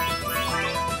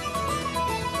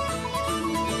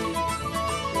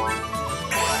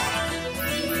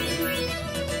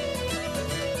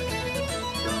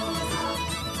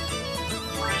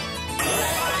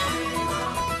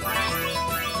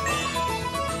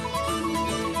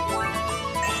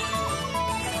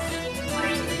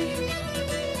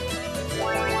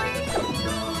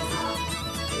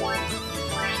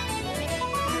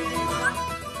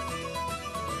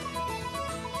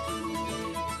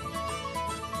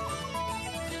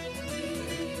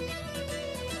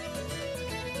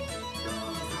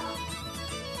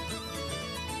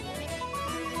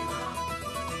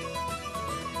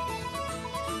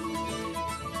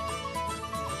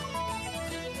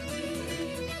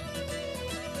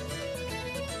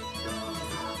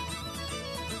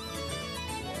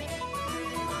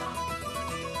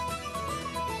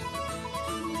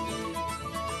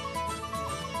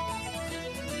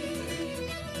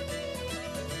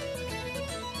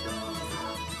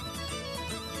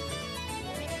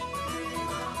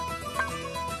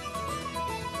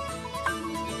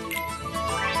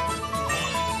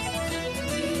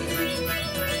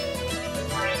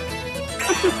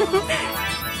 This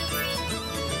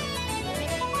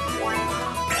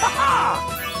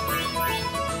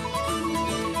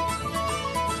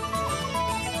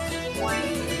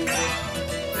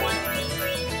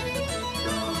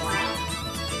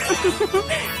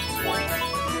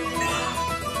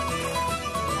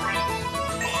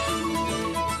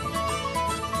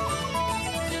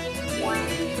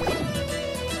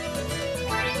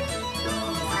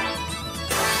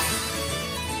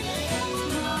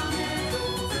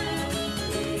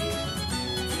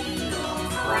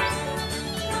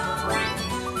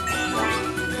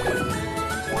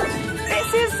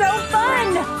is so fun!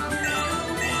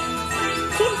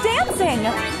 Keep dancing!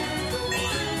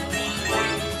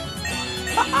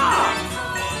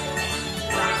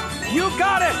 You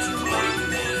got it!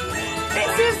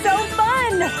 This is so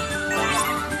fun!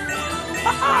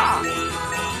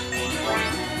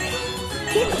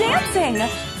 Keep dancing!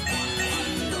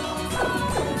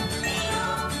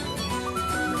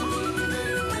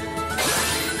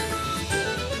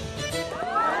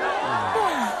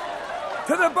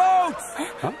 To the boats!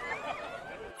 Huh?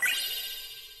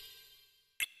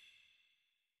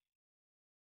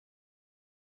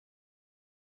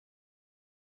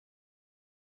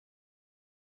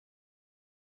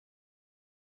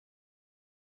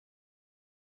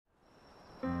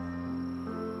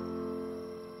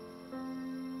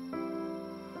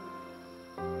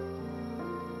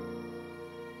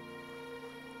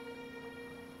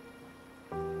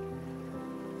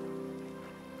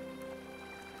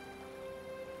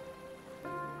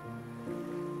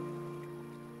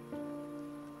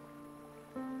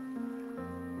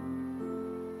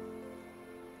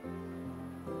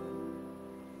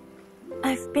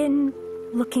 I've been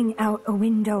looking out a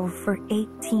window for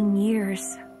 18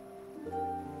 years,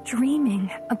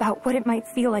 dreaming about what it might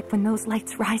feel like when those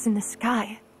lights rise in the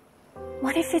sky.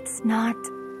 What if it's not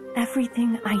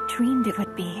everything I dreamed it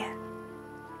would be?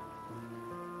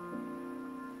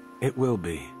 It will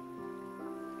be.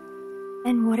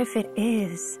 And what if it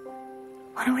is?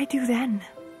 What do I do then?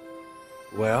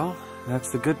 Well, that's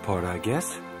the good part, I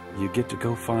guess. You get to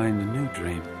go find a new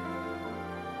dream.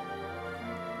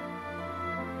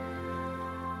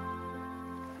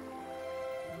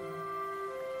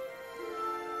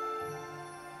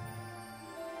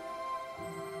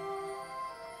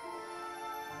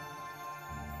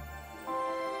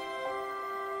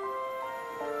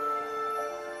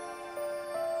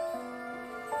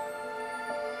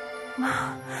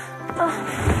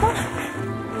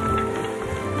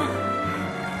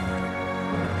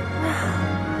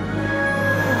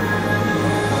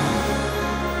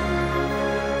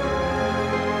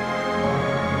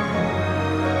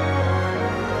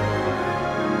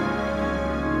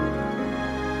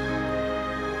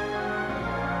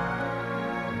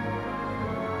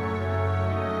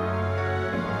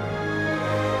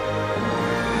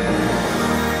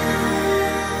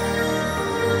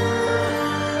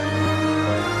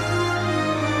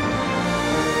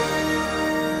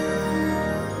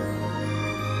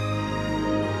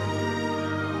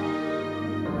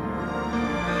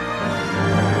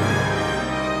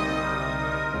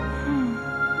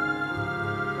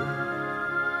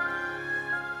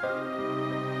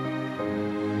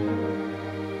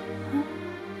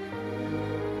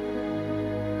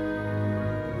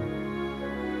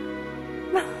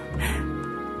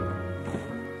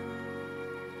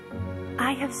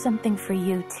 I have something for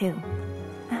you, too.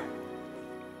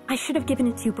 I should have given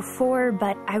it to you before,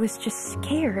 but I was just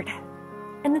scared.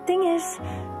 And the thing is,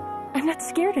 I'm not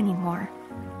scared anymore.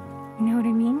 You know what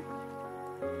I mean?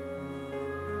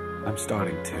 I'm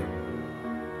starting to.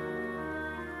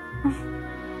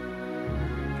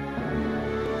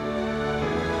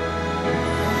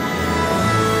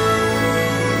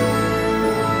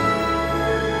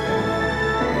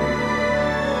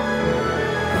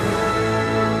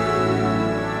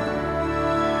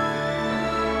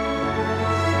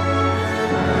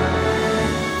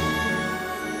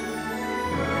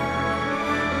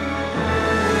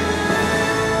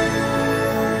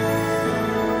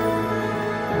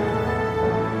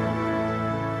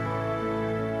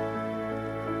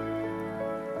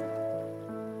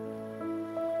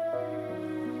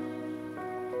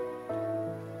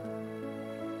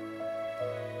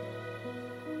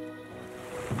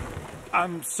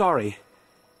 I'm sorry.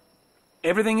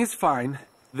 Everything is fine.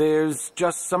 There's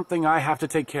just something I have to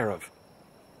take care of.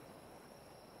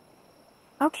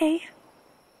 Okay.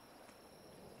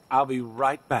 I'll be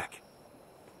right back.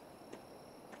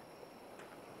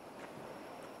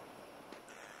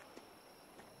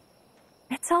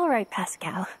 It's all right,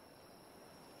 Pascal.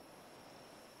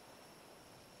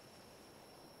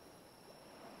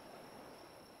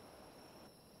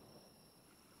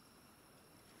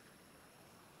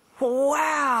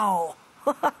 Wow!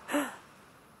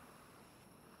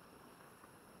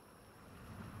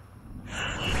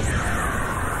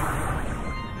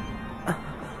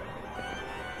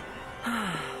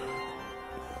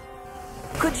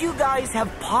 Could you guys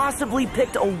have possibly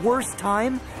picked a worse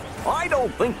time? I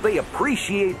don't think they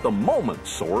appreciate the moment,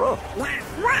 Sora.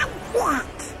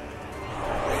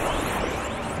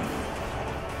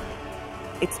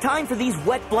 It's time for these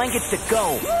wet blankets to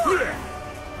go.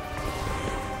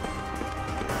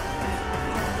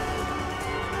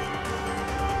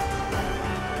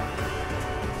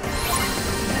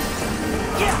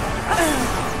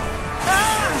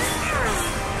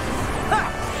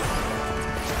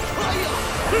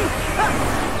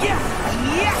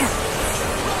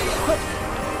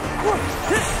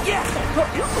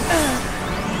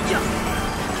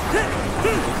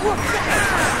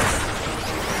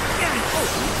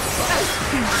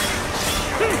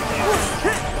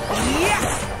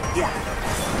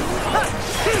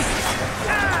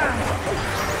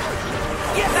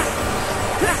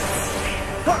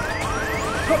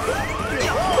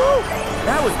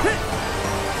 That was good.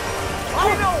 I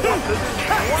know what to do.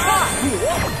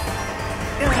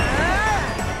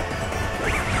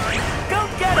 Go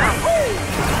get him!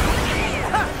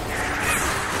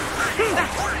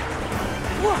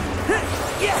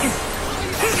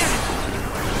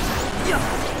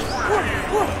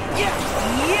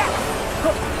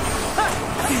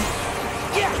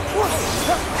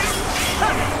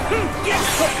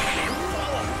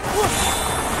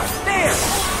 There!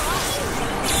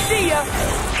 See ya!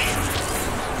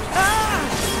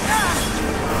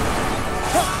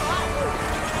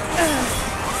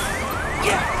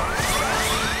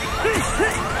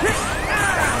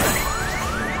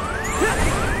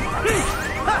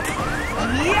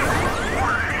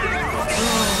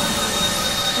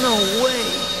 No way!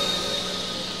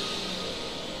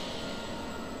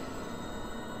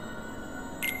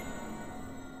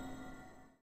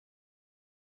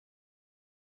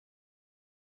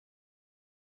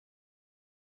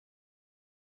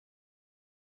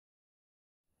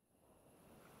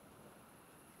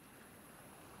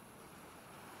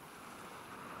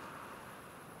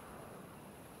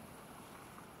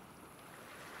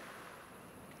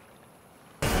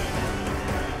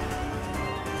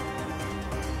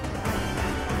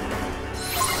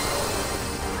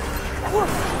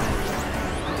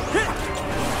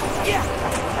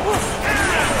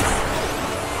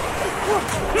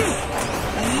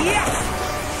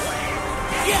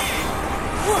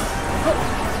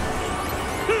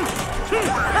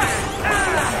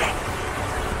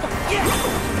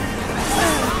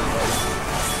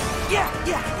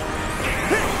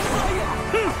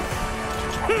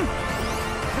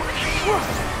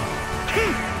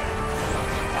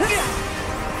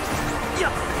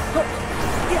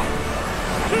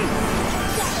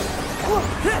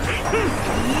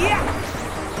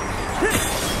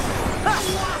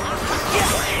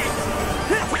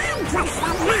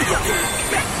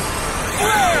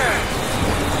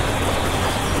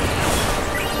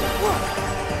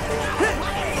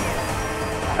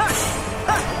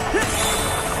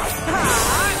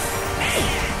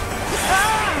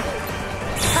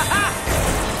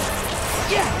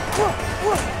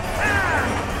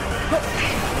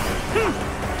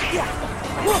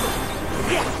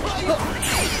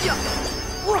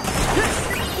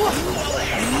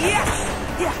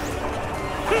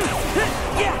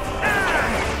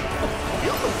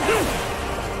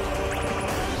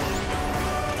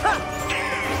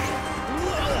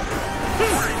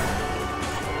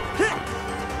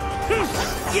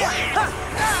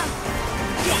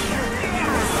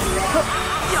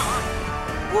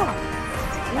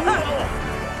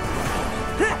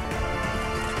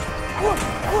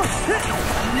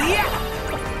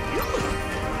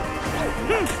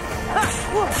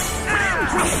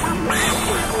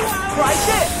 Try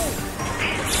this!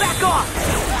 Back off!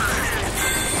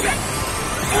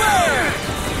 There!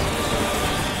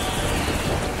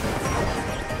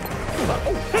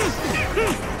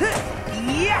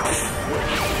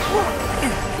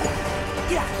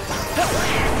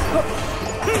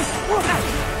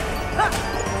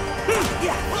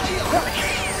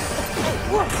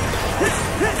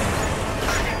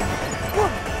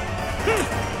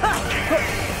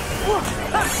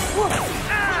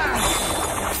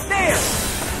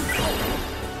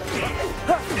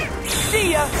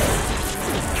 See ya!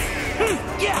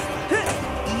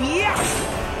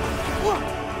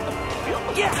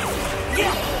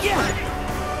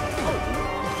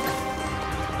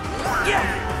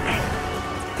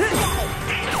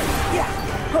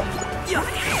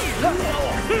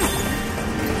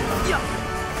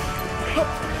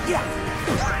 I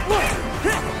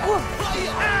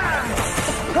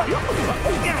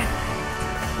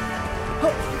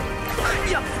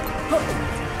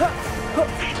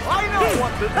know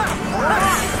what to do. I'm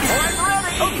ready.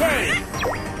 Okay.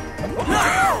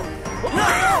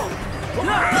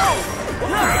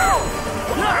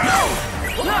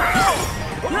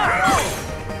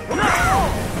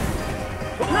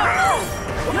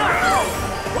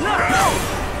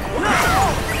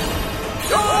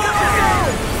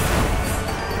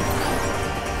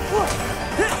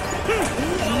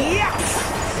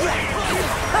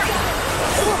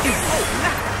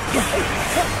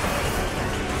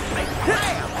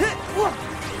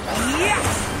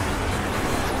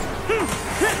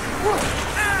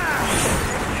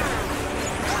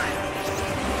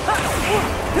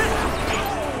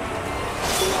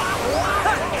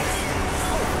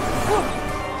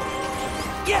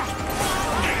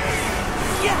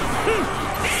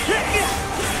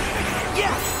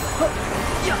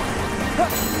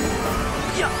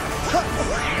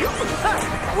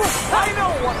 I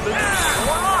know what to do.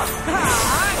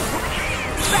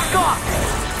 Back off.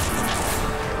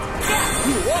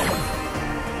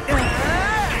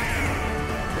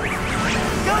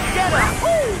 Go get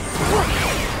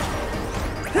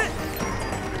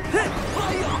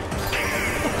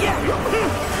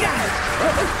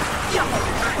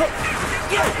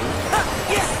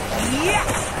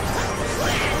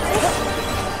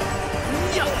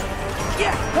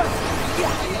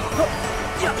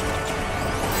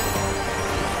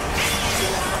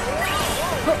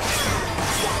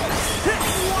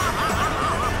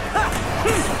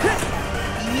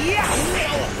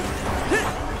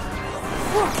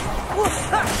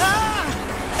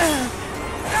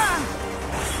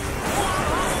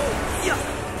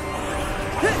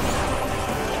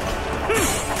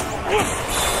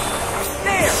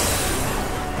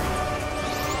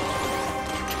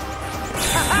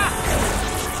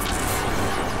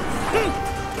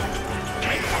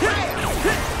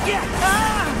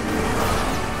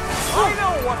I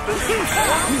know what to do.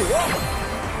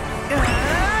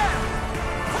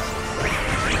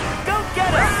 Go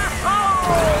get her.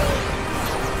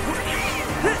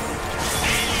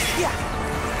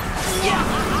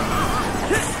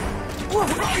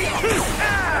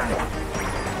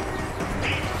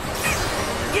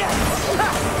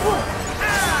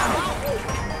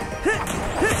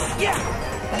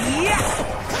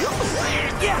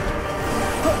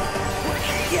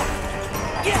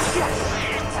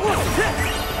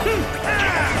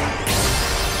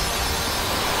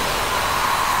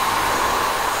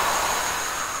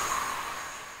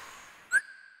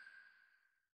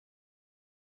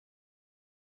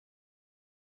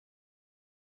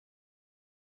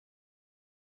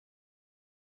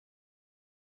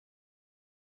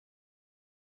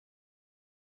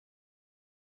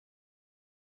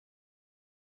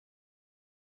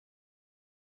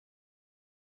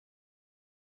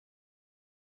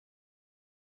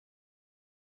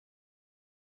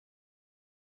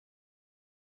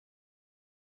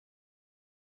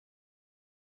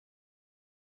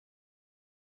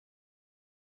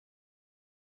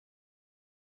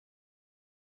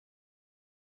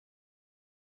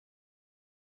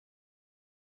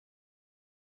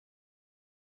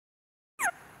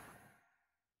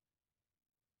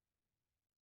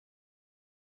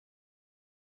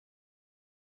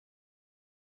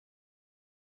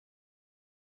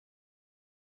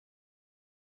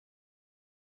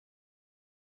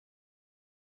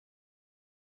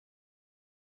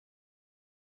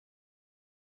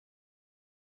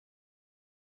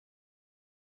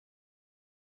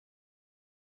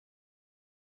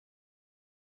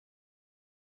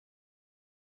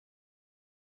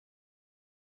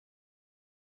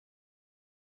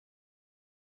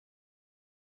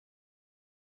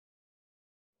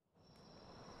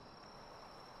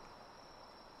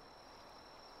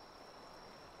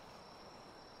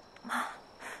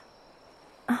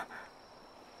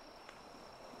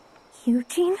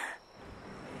 Eugene?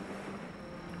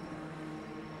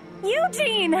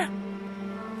 Eugene!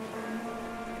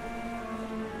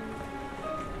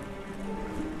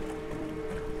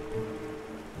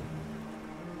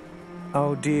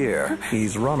 Oh dear,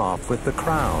 he's run off with the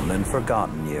crown and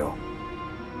forgotten you.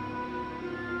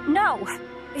 No,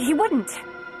 he wouldn't.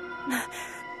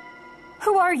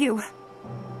 Who are you?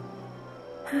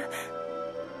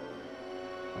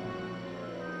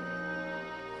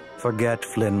 Forget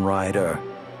Flynn Rider.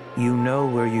 You know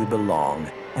where you belong,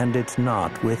 and it's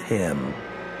not with him.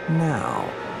 Now.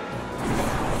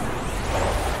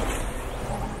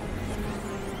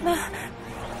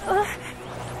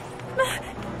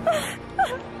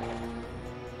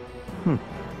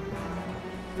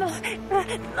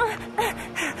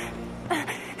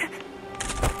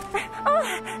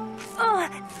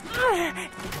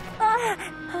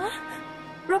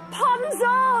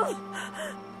 Rapunzel!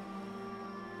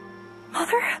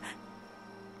 Mother?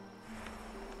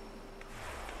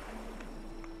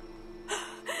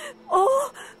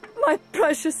 Oh, my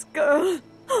precious girl.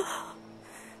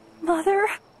 Mother?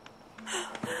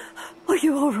 Are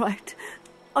you all right?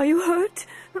 Are you hurt?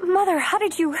 Mother, how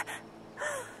did you...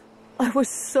 I was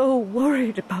so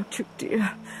worried about you,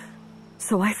 dear.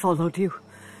 So I followed you,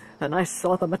 and I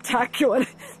saw them attack you, and...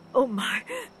 Oh, my...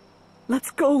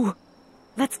 Let's go.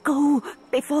 Let's go,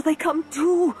 before they come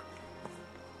to.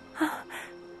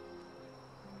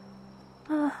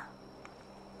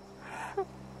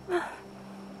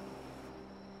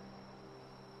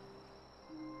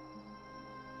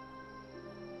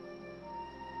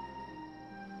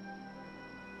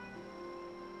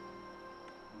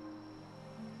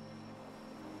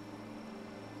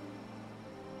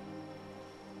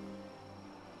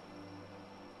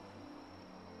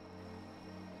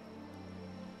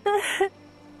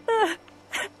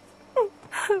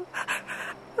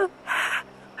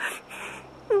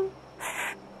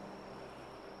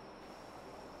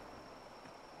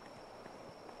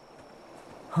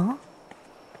 Huh?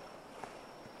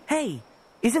 Hey,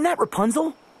 isn't that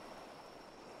Rapunzel?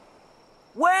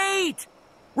 Wait!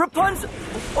 Rapunzel!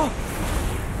 Oh.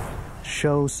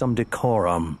 Show some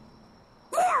decorum.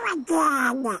 You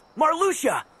again!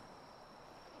 Marluxia!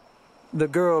 The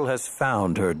girl has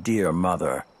found her dear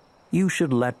mother. You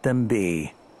should let them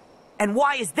be. And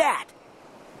why is that?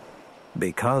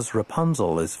 Because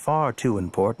Rapunzel is far too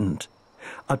important.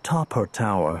 Atop her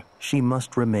tower, she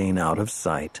must remain out of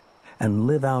sight and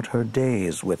live out her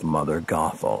days with Mother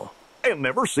Gothel. And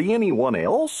never see anyone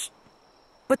else?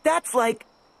 But that's like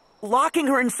locking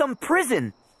her in some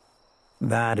prison.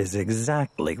 That is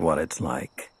exactly what it's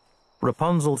like.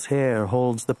 Rapunzel's hair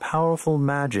holds the powerful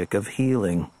magic of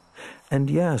healing.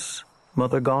 And yes,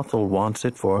 Mother Gothel wants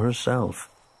it for herself,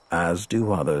 as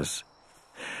do others.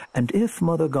 And if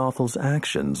Mother Gothel's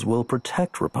actions will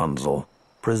protect Rapunzel,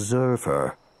 preserve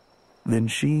her, then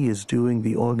she is doing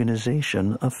the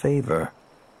organization a favor.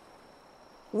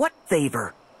 What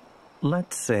favor?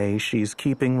 Let's say she's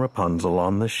keeping Rapunzel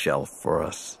on the shelf for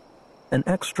us. An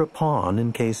extra pawn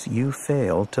in case you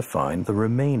fail to find the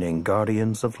remaining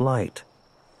Guardians of Light.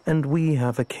 And we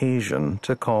have occasion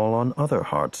to call on other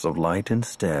Hearts of Light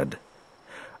instead.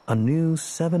 A new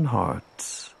 7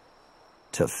 hearts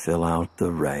to fill out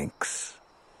the ranks.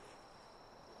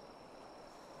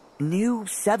 New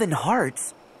 7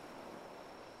 hearts?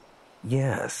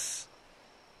 Yes.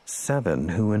 7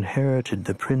 who inherited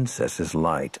the princess's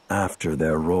light after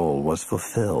their role was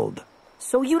fulfilled.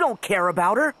 So you don't care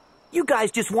about her? You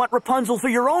guys just want Rapunzel for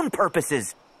your own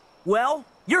purposes. Well,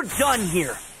 you're done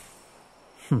here.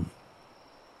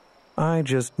 I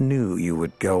just knew you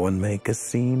would go and make a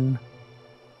scene.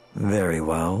 Very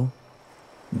well.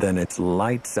 Then it's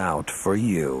lights out for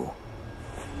you.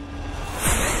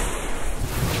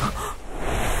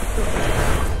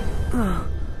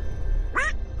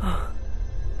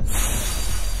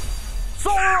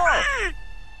 Sora!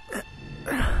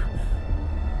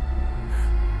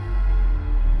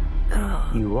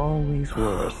 You always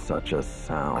were such a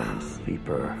sound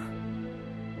sleeper.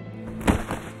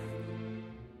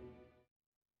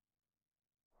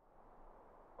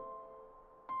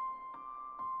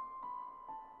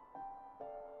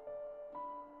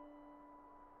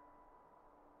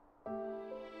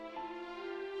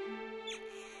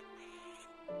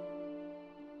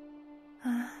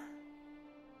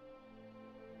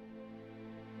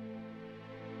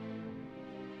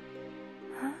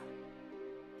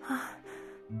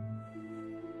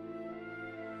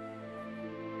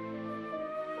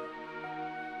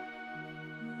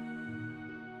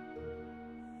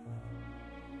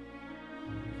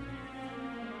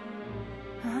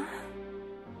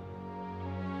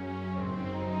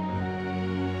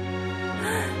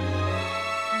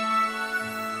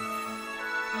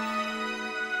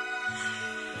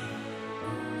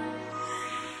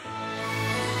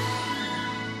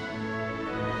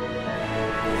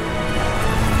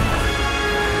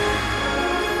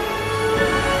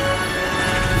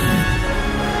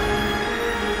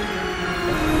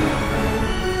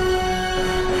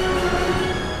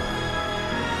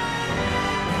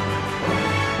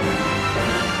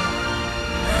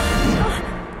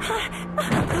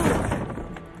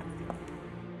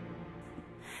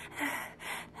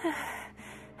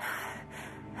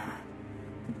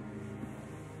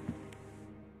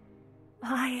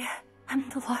 I am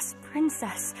the lost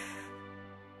princess.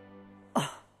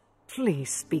 Please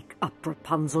speak up,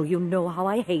 Rapunzel. You know how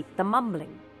I hate the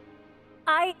mumbling.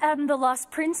 I am the lost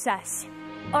princess,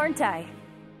 aren't I?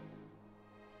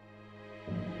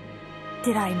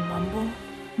 Did I mumble,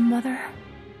 Mother?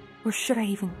 Or should I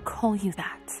even call you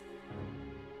that?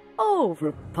 Oh,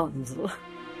 Rapunzel.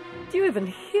 Do you even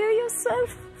hear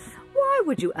yourself? Why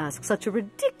would you ask such a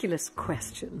ridiculous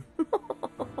question?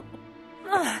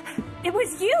 It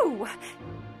was you!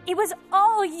 It was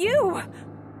all you!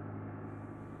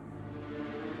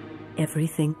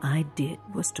 Everything I did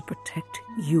was to protect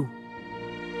you.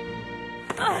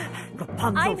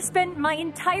 Rapunzel! I've spent my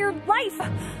entire life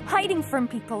hiding from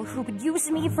people who would use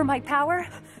me for my power.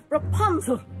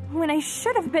 Rapunzel! When I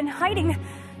should have been hiding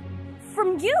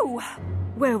from you.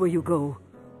 Where will you go?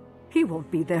 He won't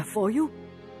be there for you.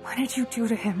 What did you do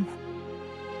to him?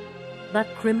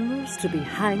 That criminal's to be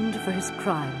hanged for his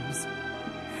crimes.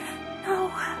 No.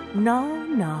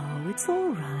 No, it's all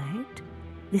right.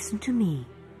 Listen to me.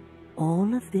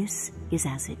 All of this is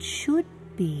as it should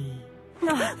be.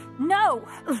 No!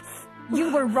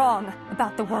 You were wrong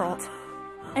about the world.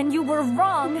 And you were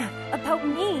wrong about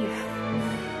me.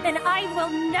 And I will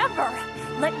never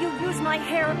let you use my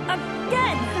hair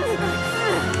again!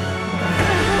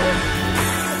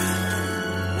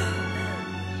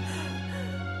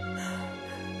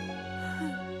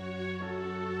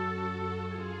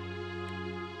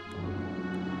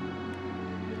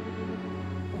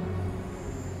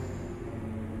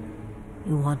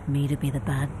 You want me to be the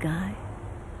bad guy?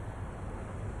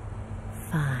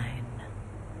 Fine.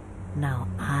 Now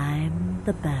I'm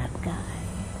the bad guy.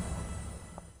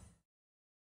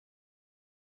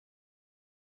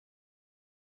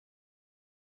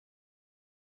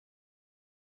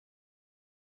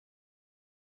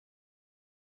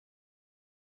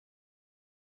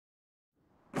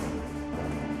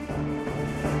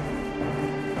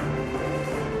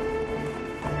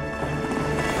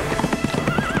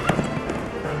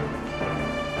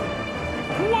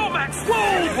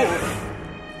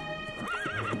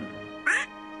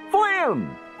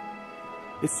 Flynn!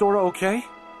 Is Sora okay?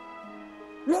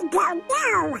 We don't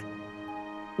know.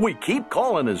 We keep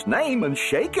calling his name and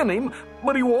shaking him,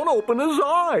 but he won't open his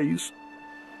eyes.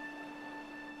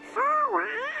 Sora!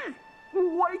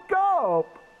 Wake up!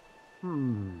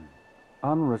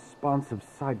 Unresponsive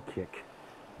sidekick.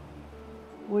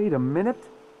 Wait a minute.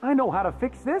 I know how to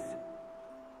fix this.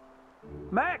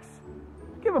 Max,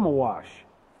 give him a wash.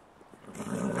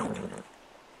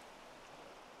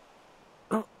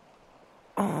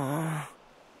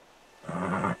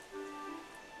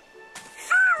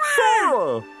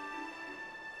 Sora!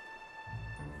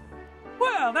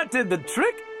 Well, that did the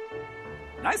trick.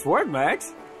 Nice work,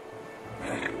 Max.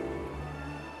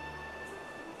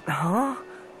 Huh?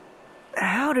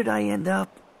 How did I end up...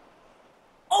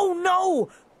 Oh no!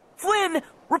 Flynn!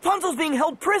 Rapunzel's being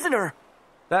held prisoner!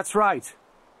 That's right.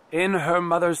 In her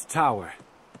mother's tower.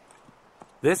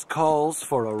 This calls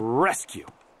for a rescue.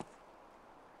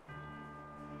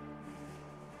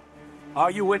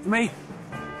 Are you with me?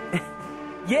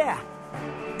 Yeah!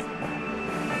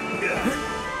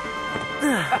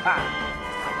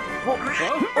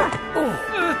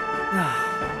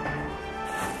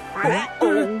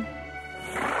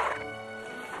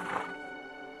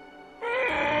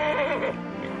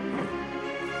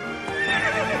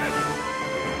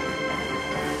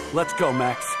 Let's go,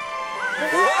 Max.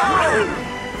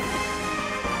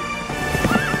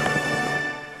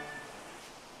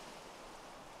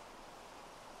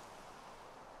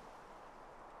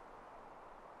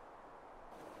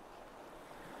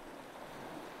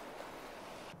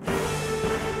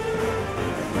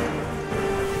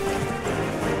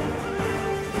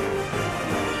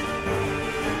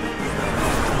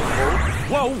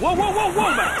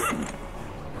 Whoa, Max!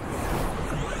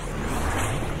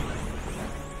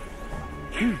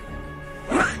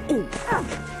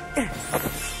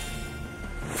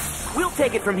 We'll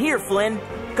take it from here, Flynn.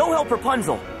 Go help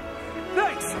Rapunzel.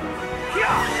 Thanks!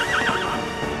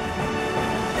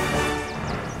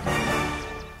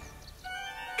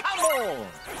 Come on!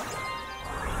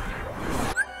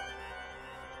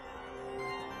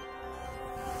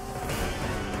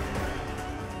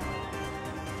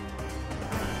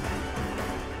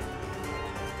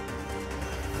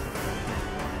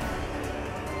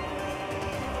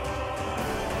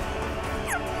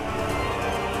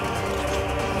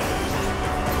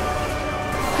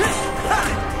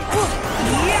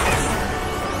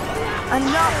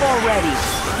 Enough already!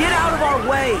 Get out of our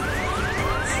way!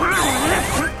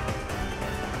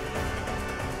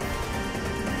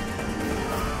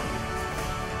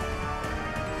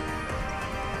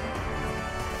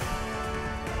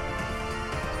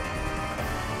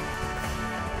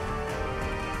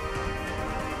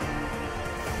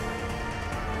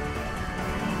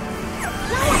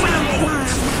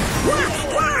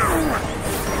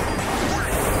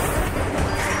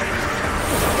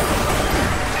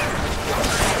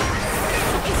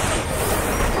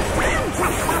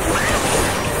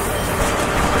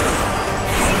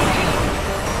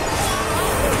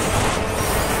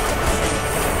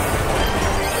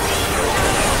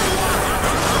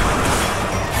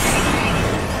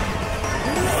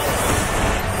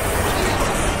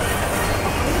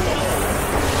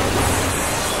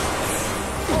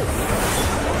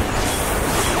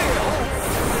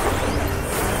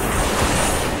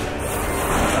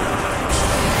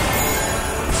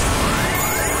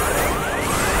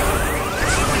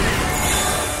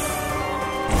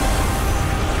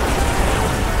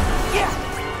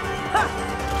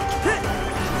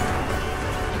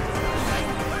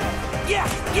 Try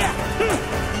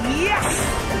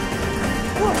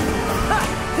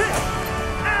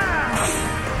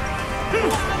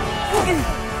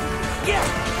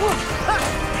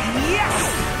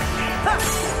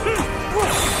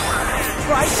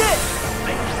this!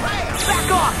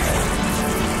 Back off!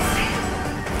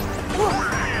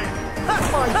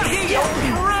 My heel's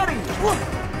ready!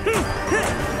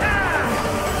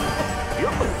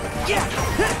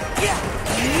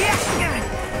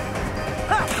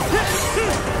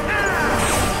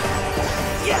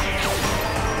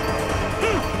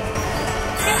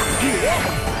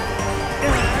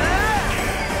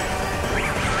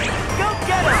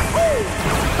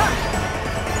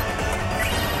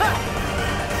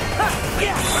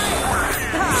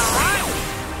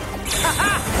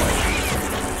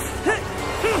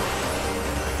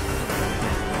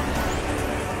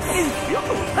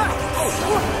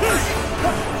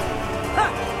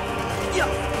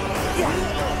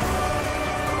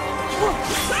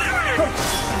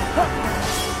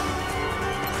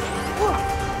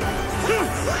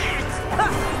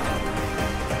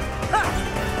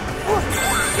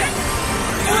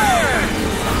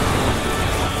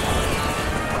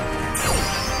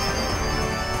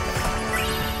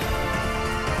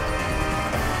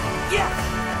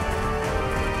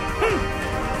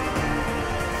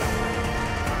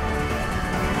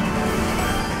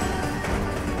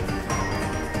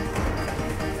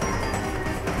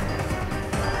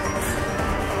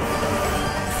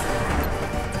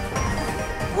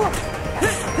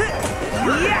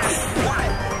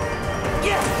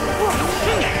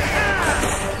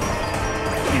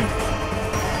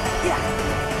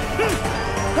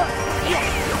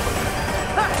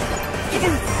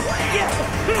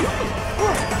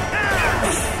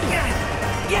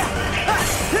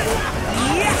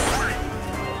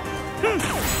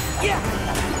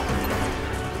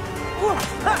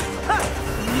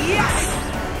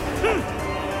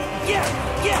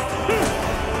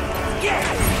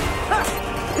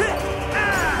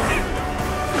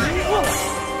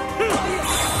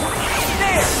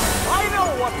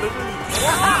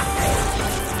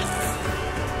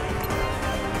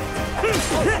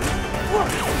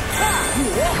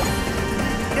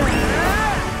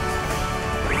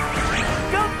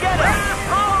 Go get her!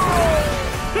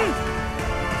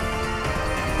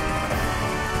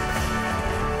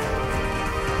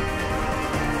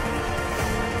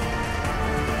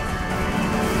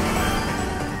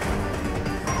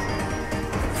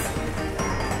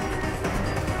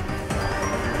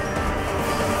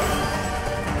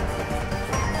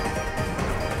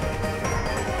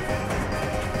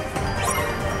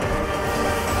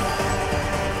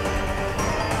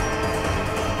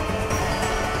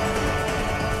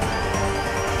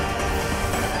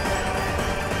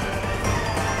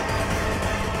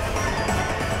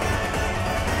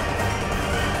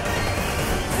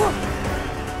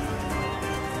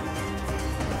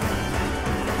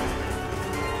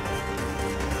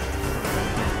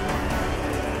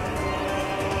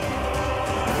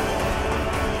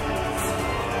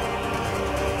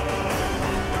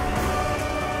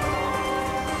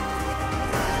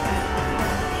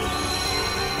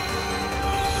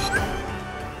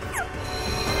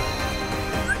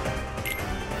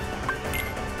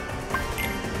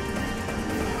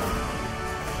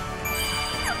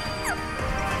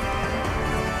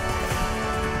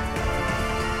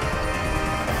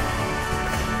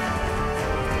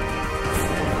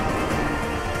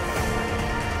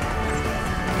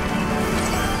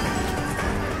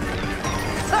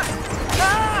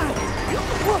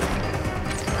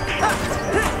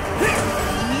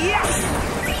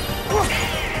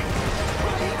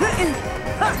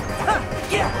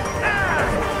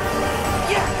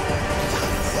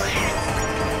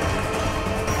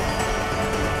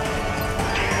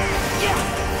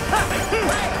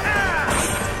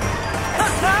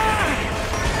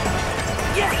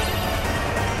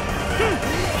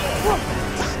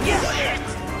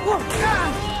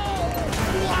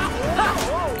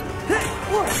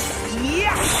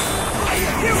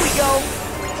 Here we go!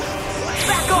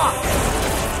 Back off!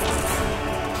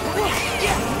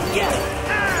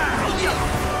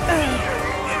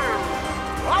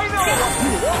 I know what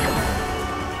you want!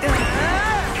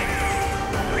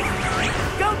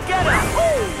 Go get her!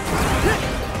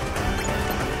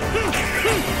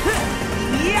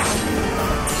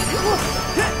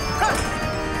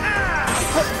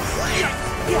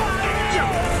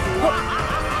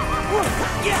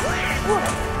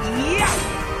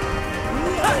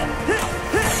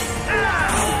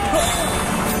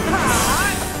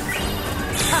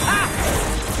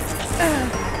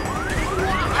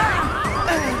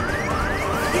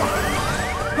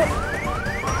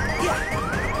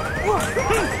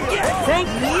 think?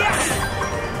 Yes!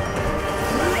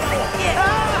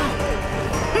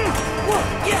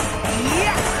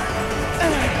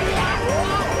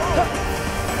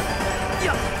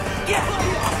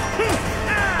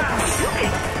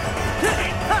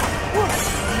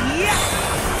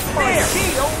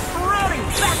 Ready!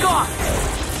 Back off!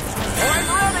 I'm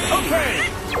ready! Okay!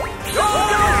 Go,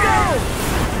 go, go!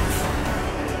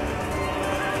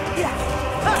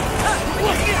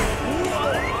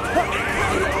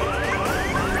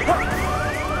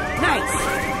 Nice!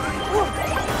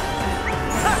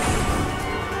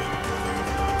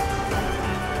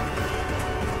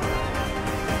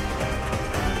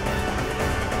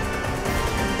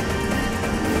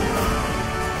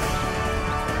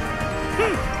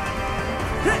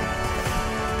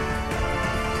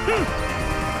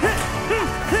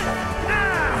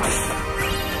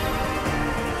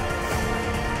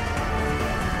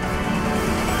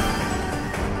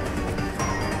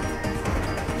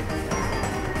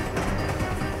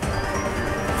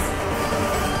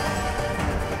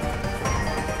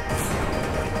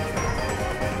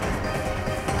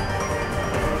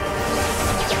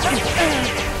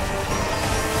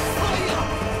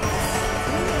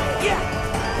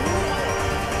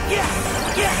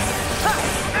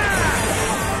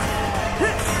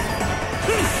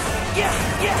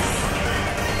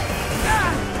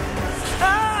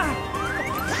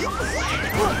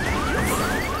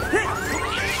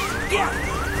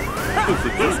 Is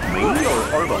it just me, or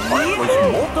are the heartless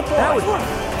multiplying?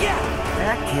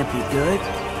 That can't be good.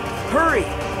 Hurry!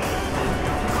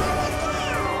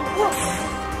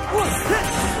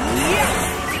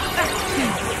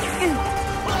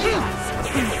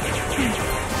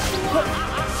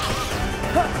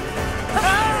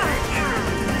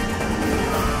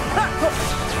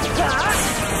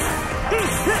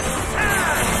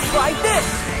 Try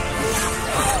this!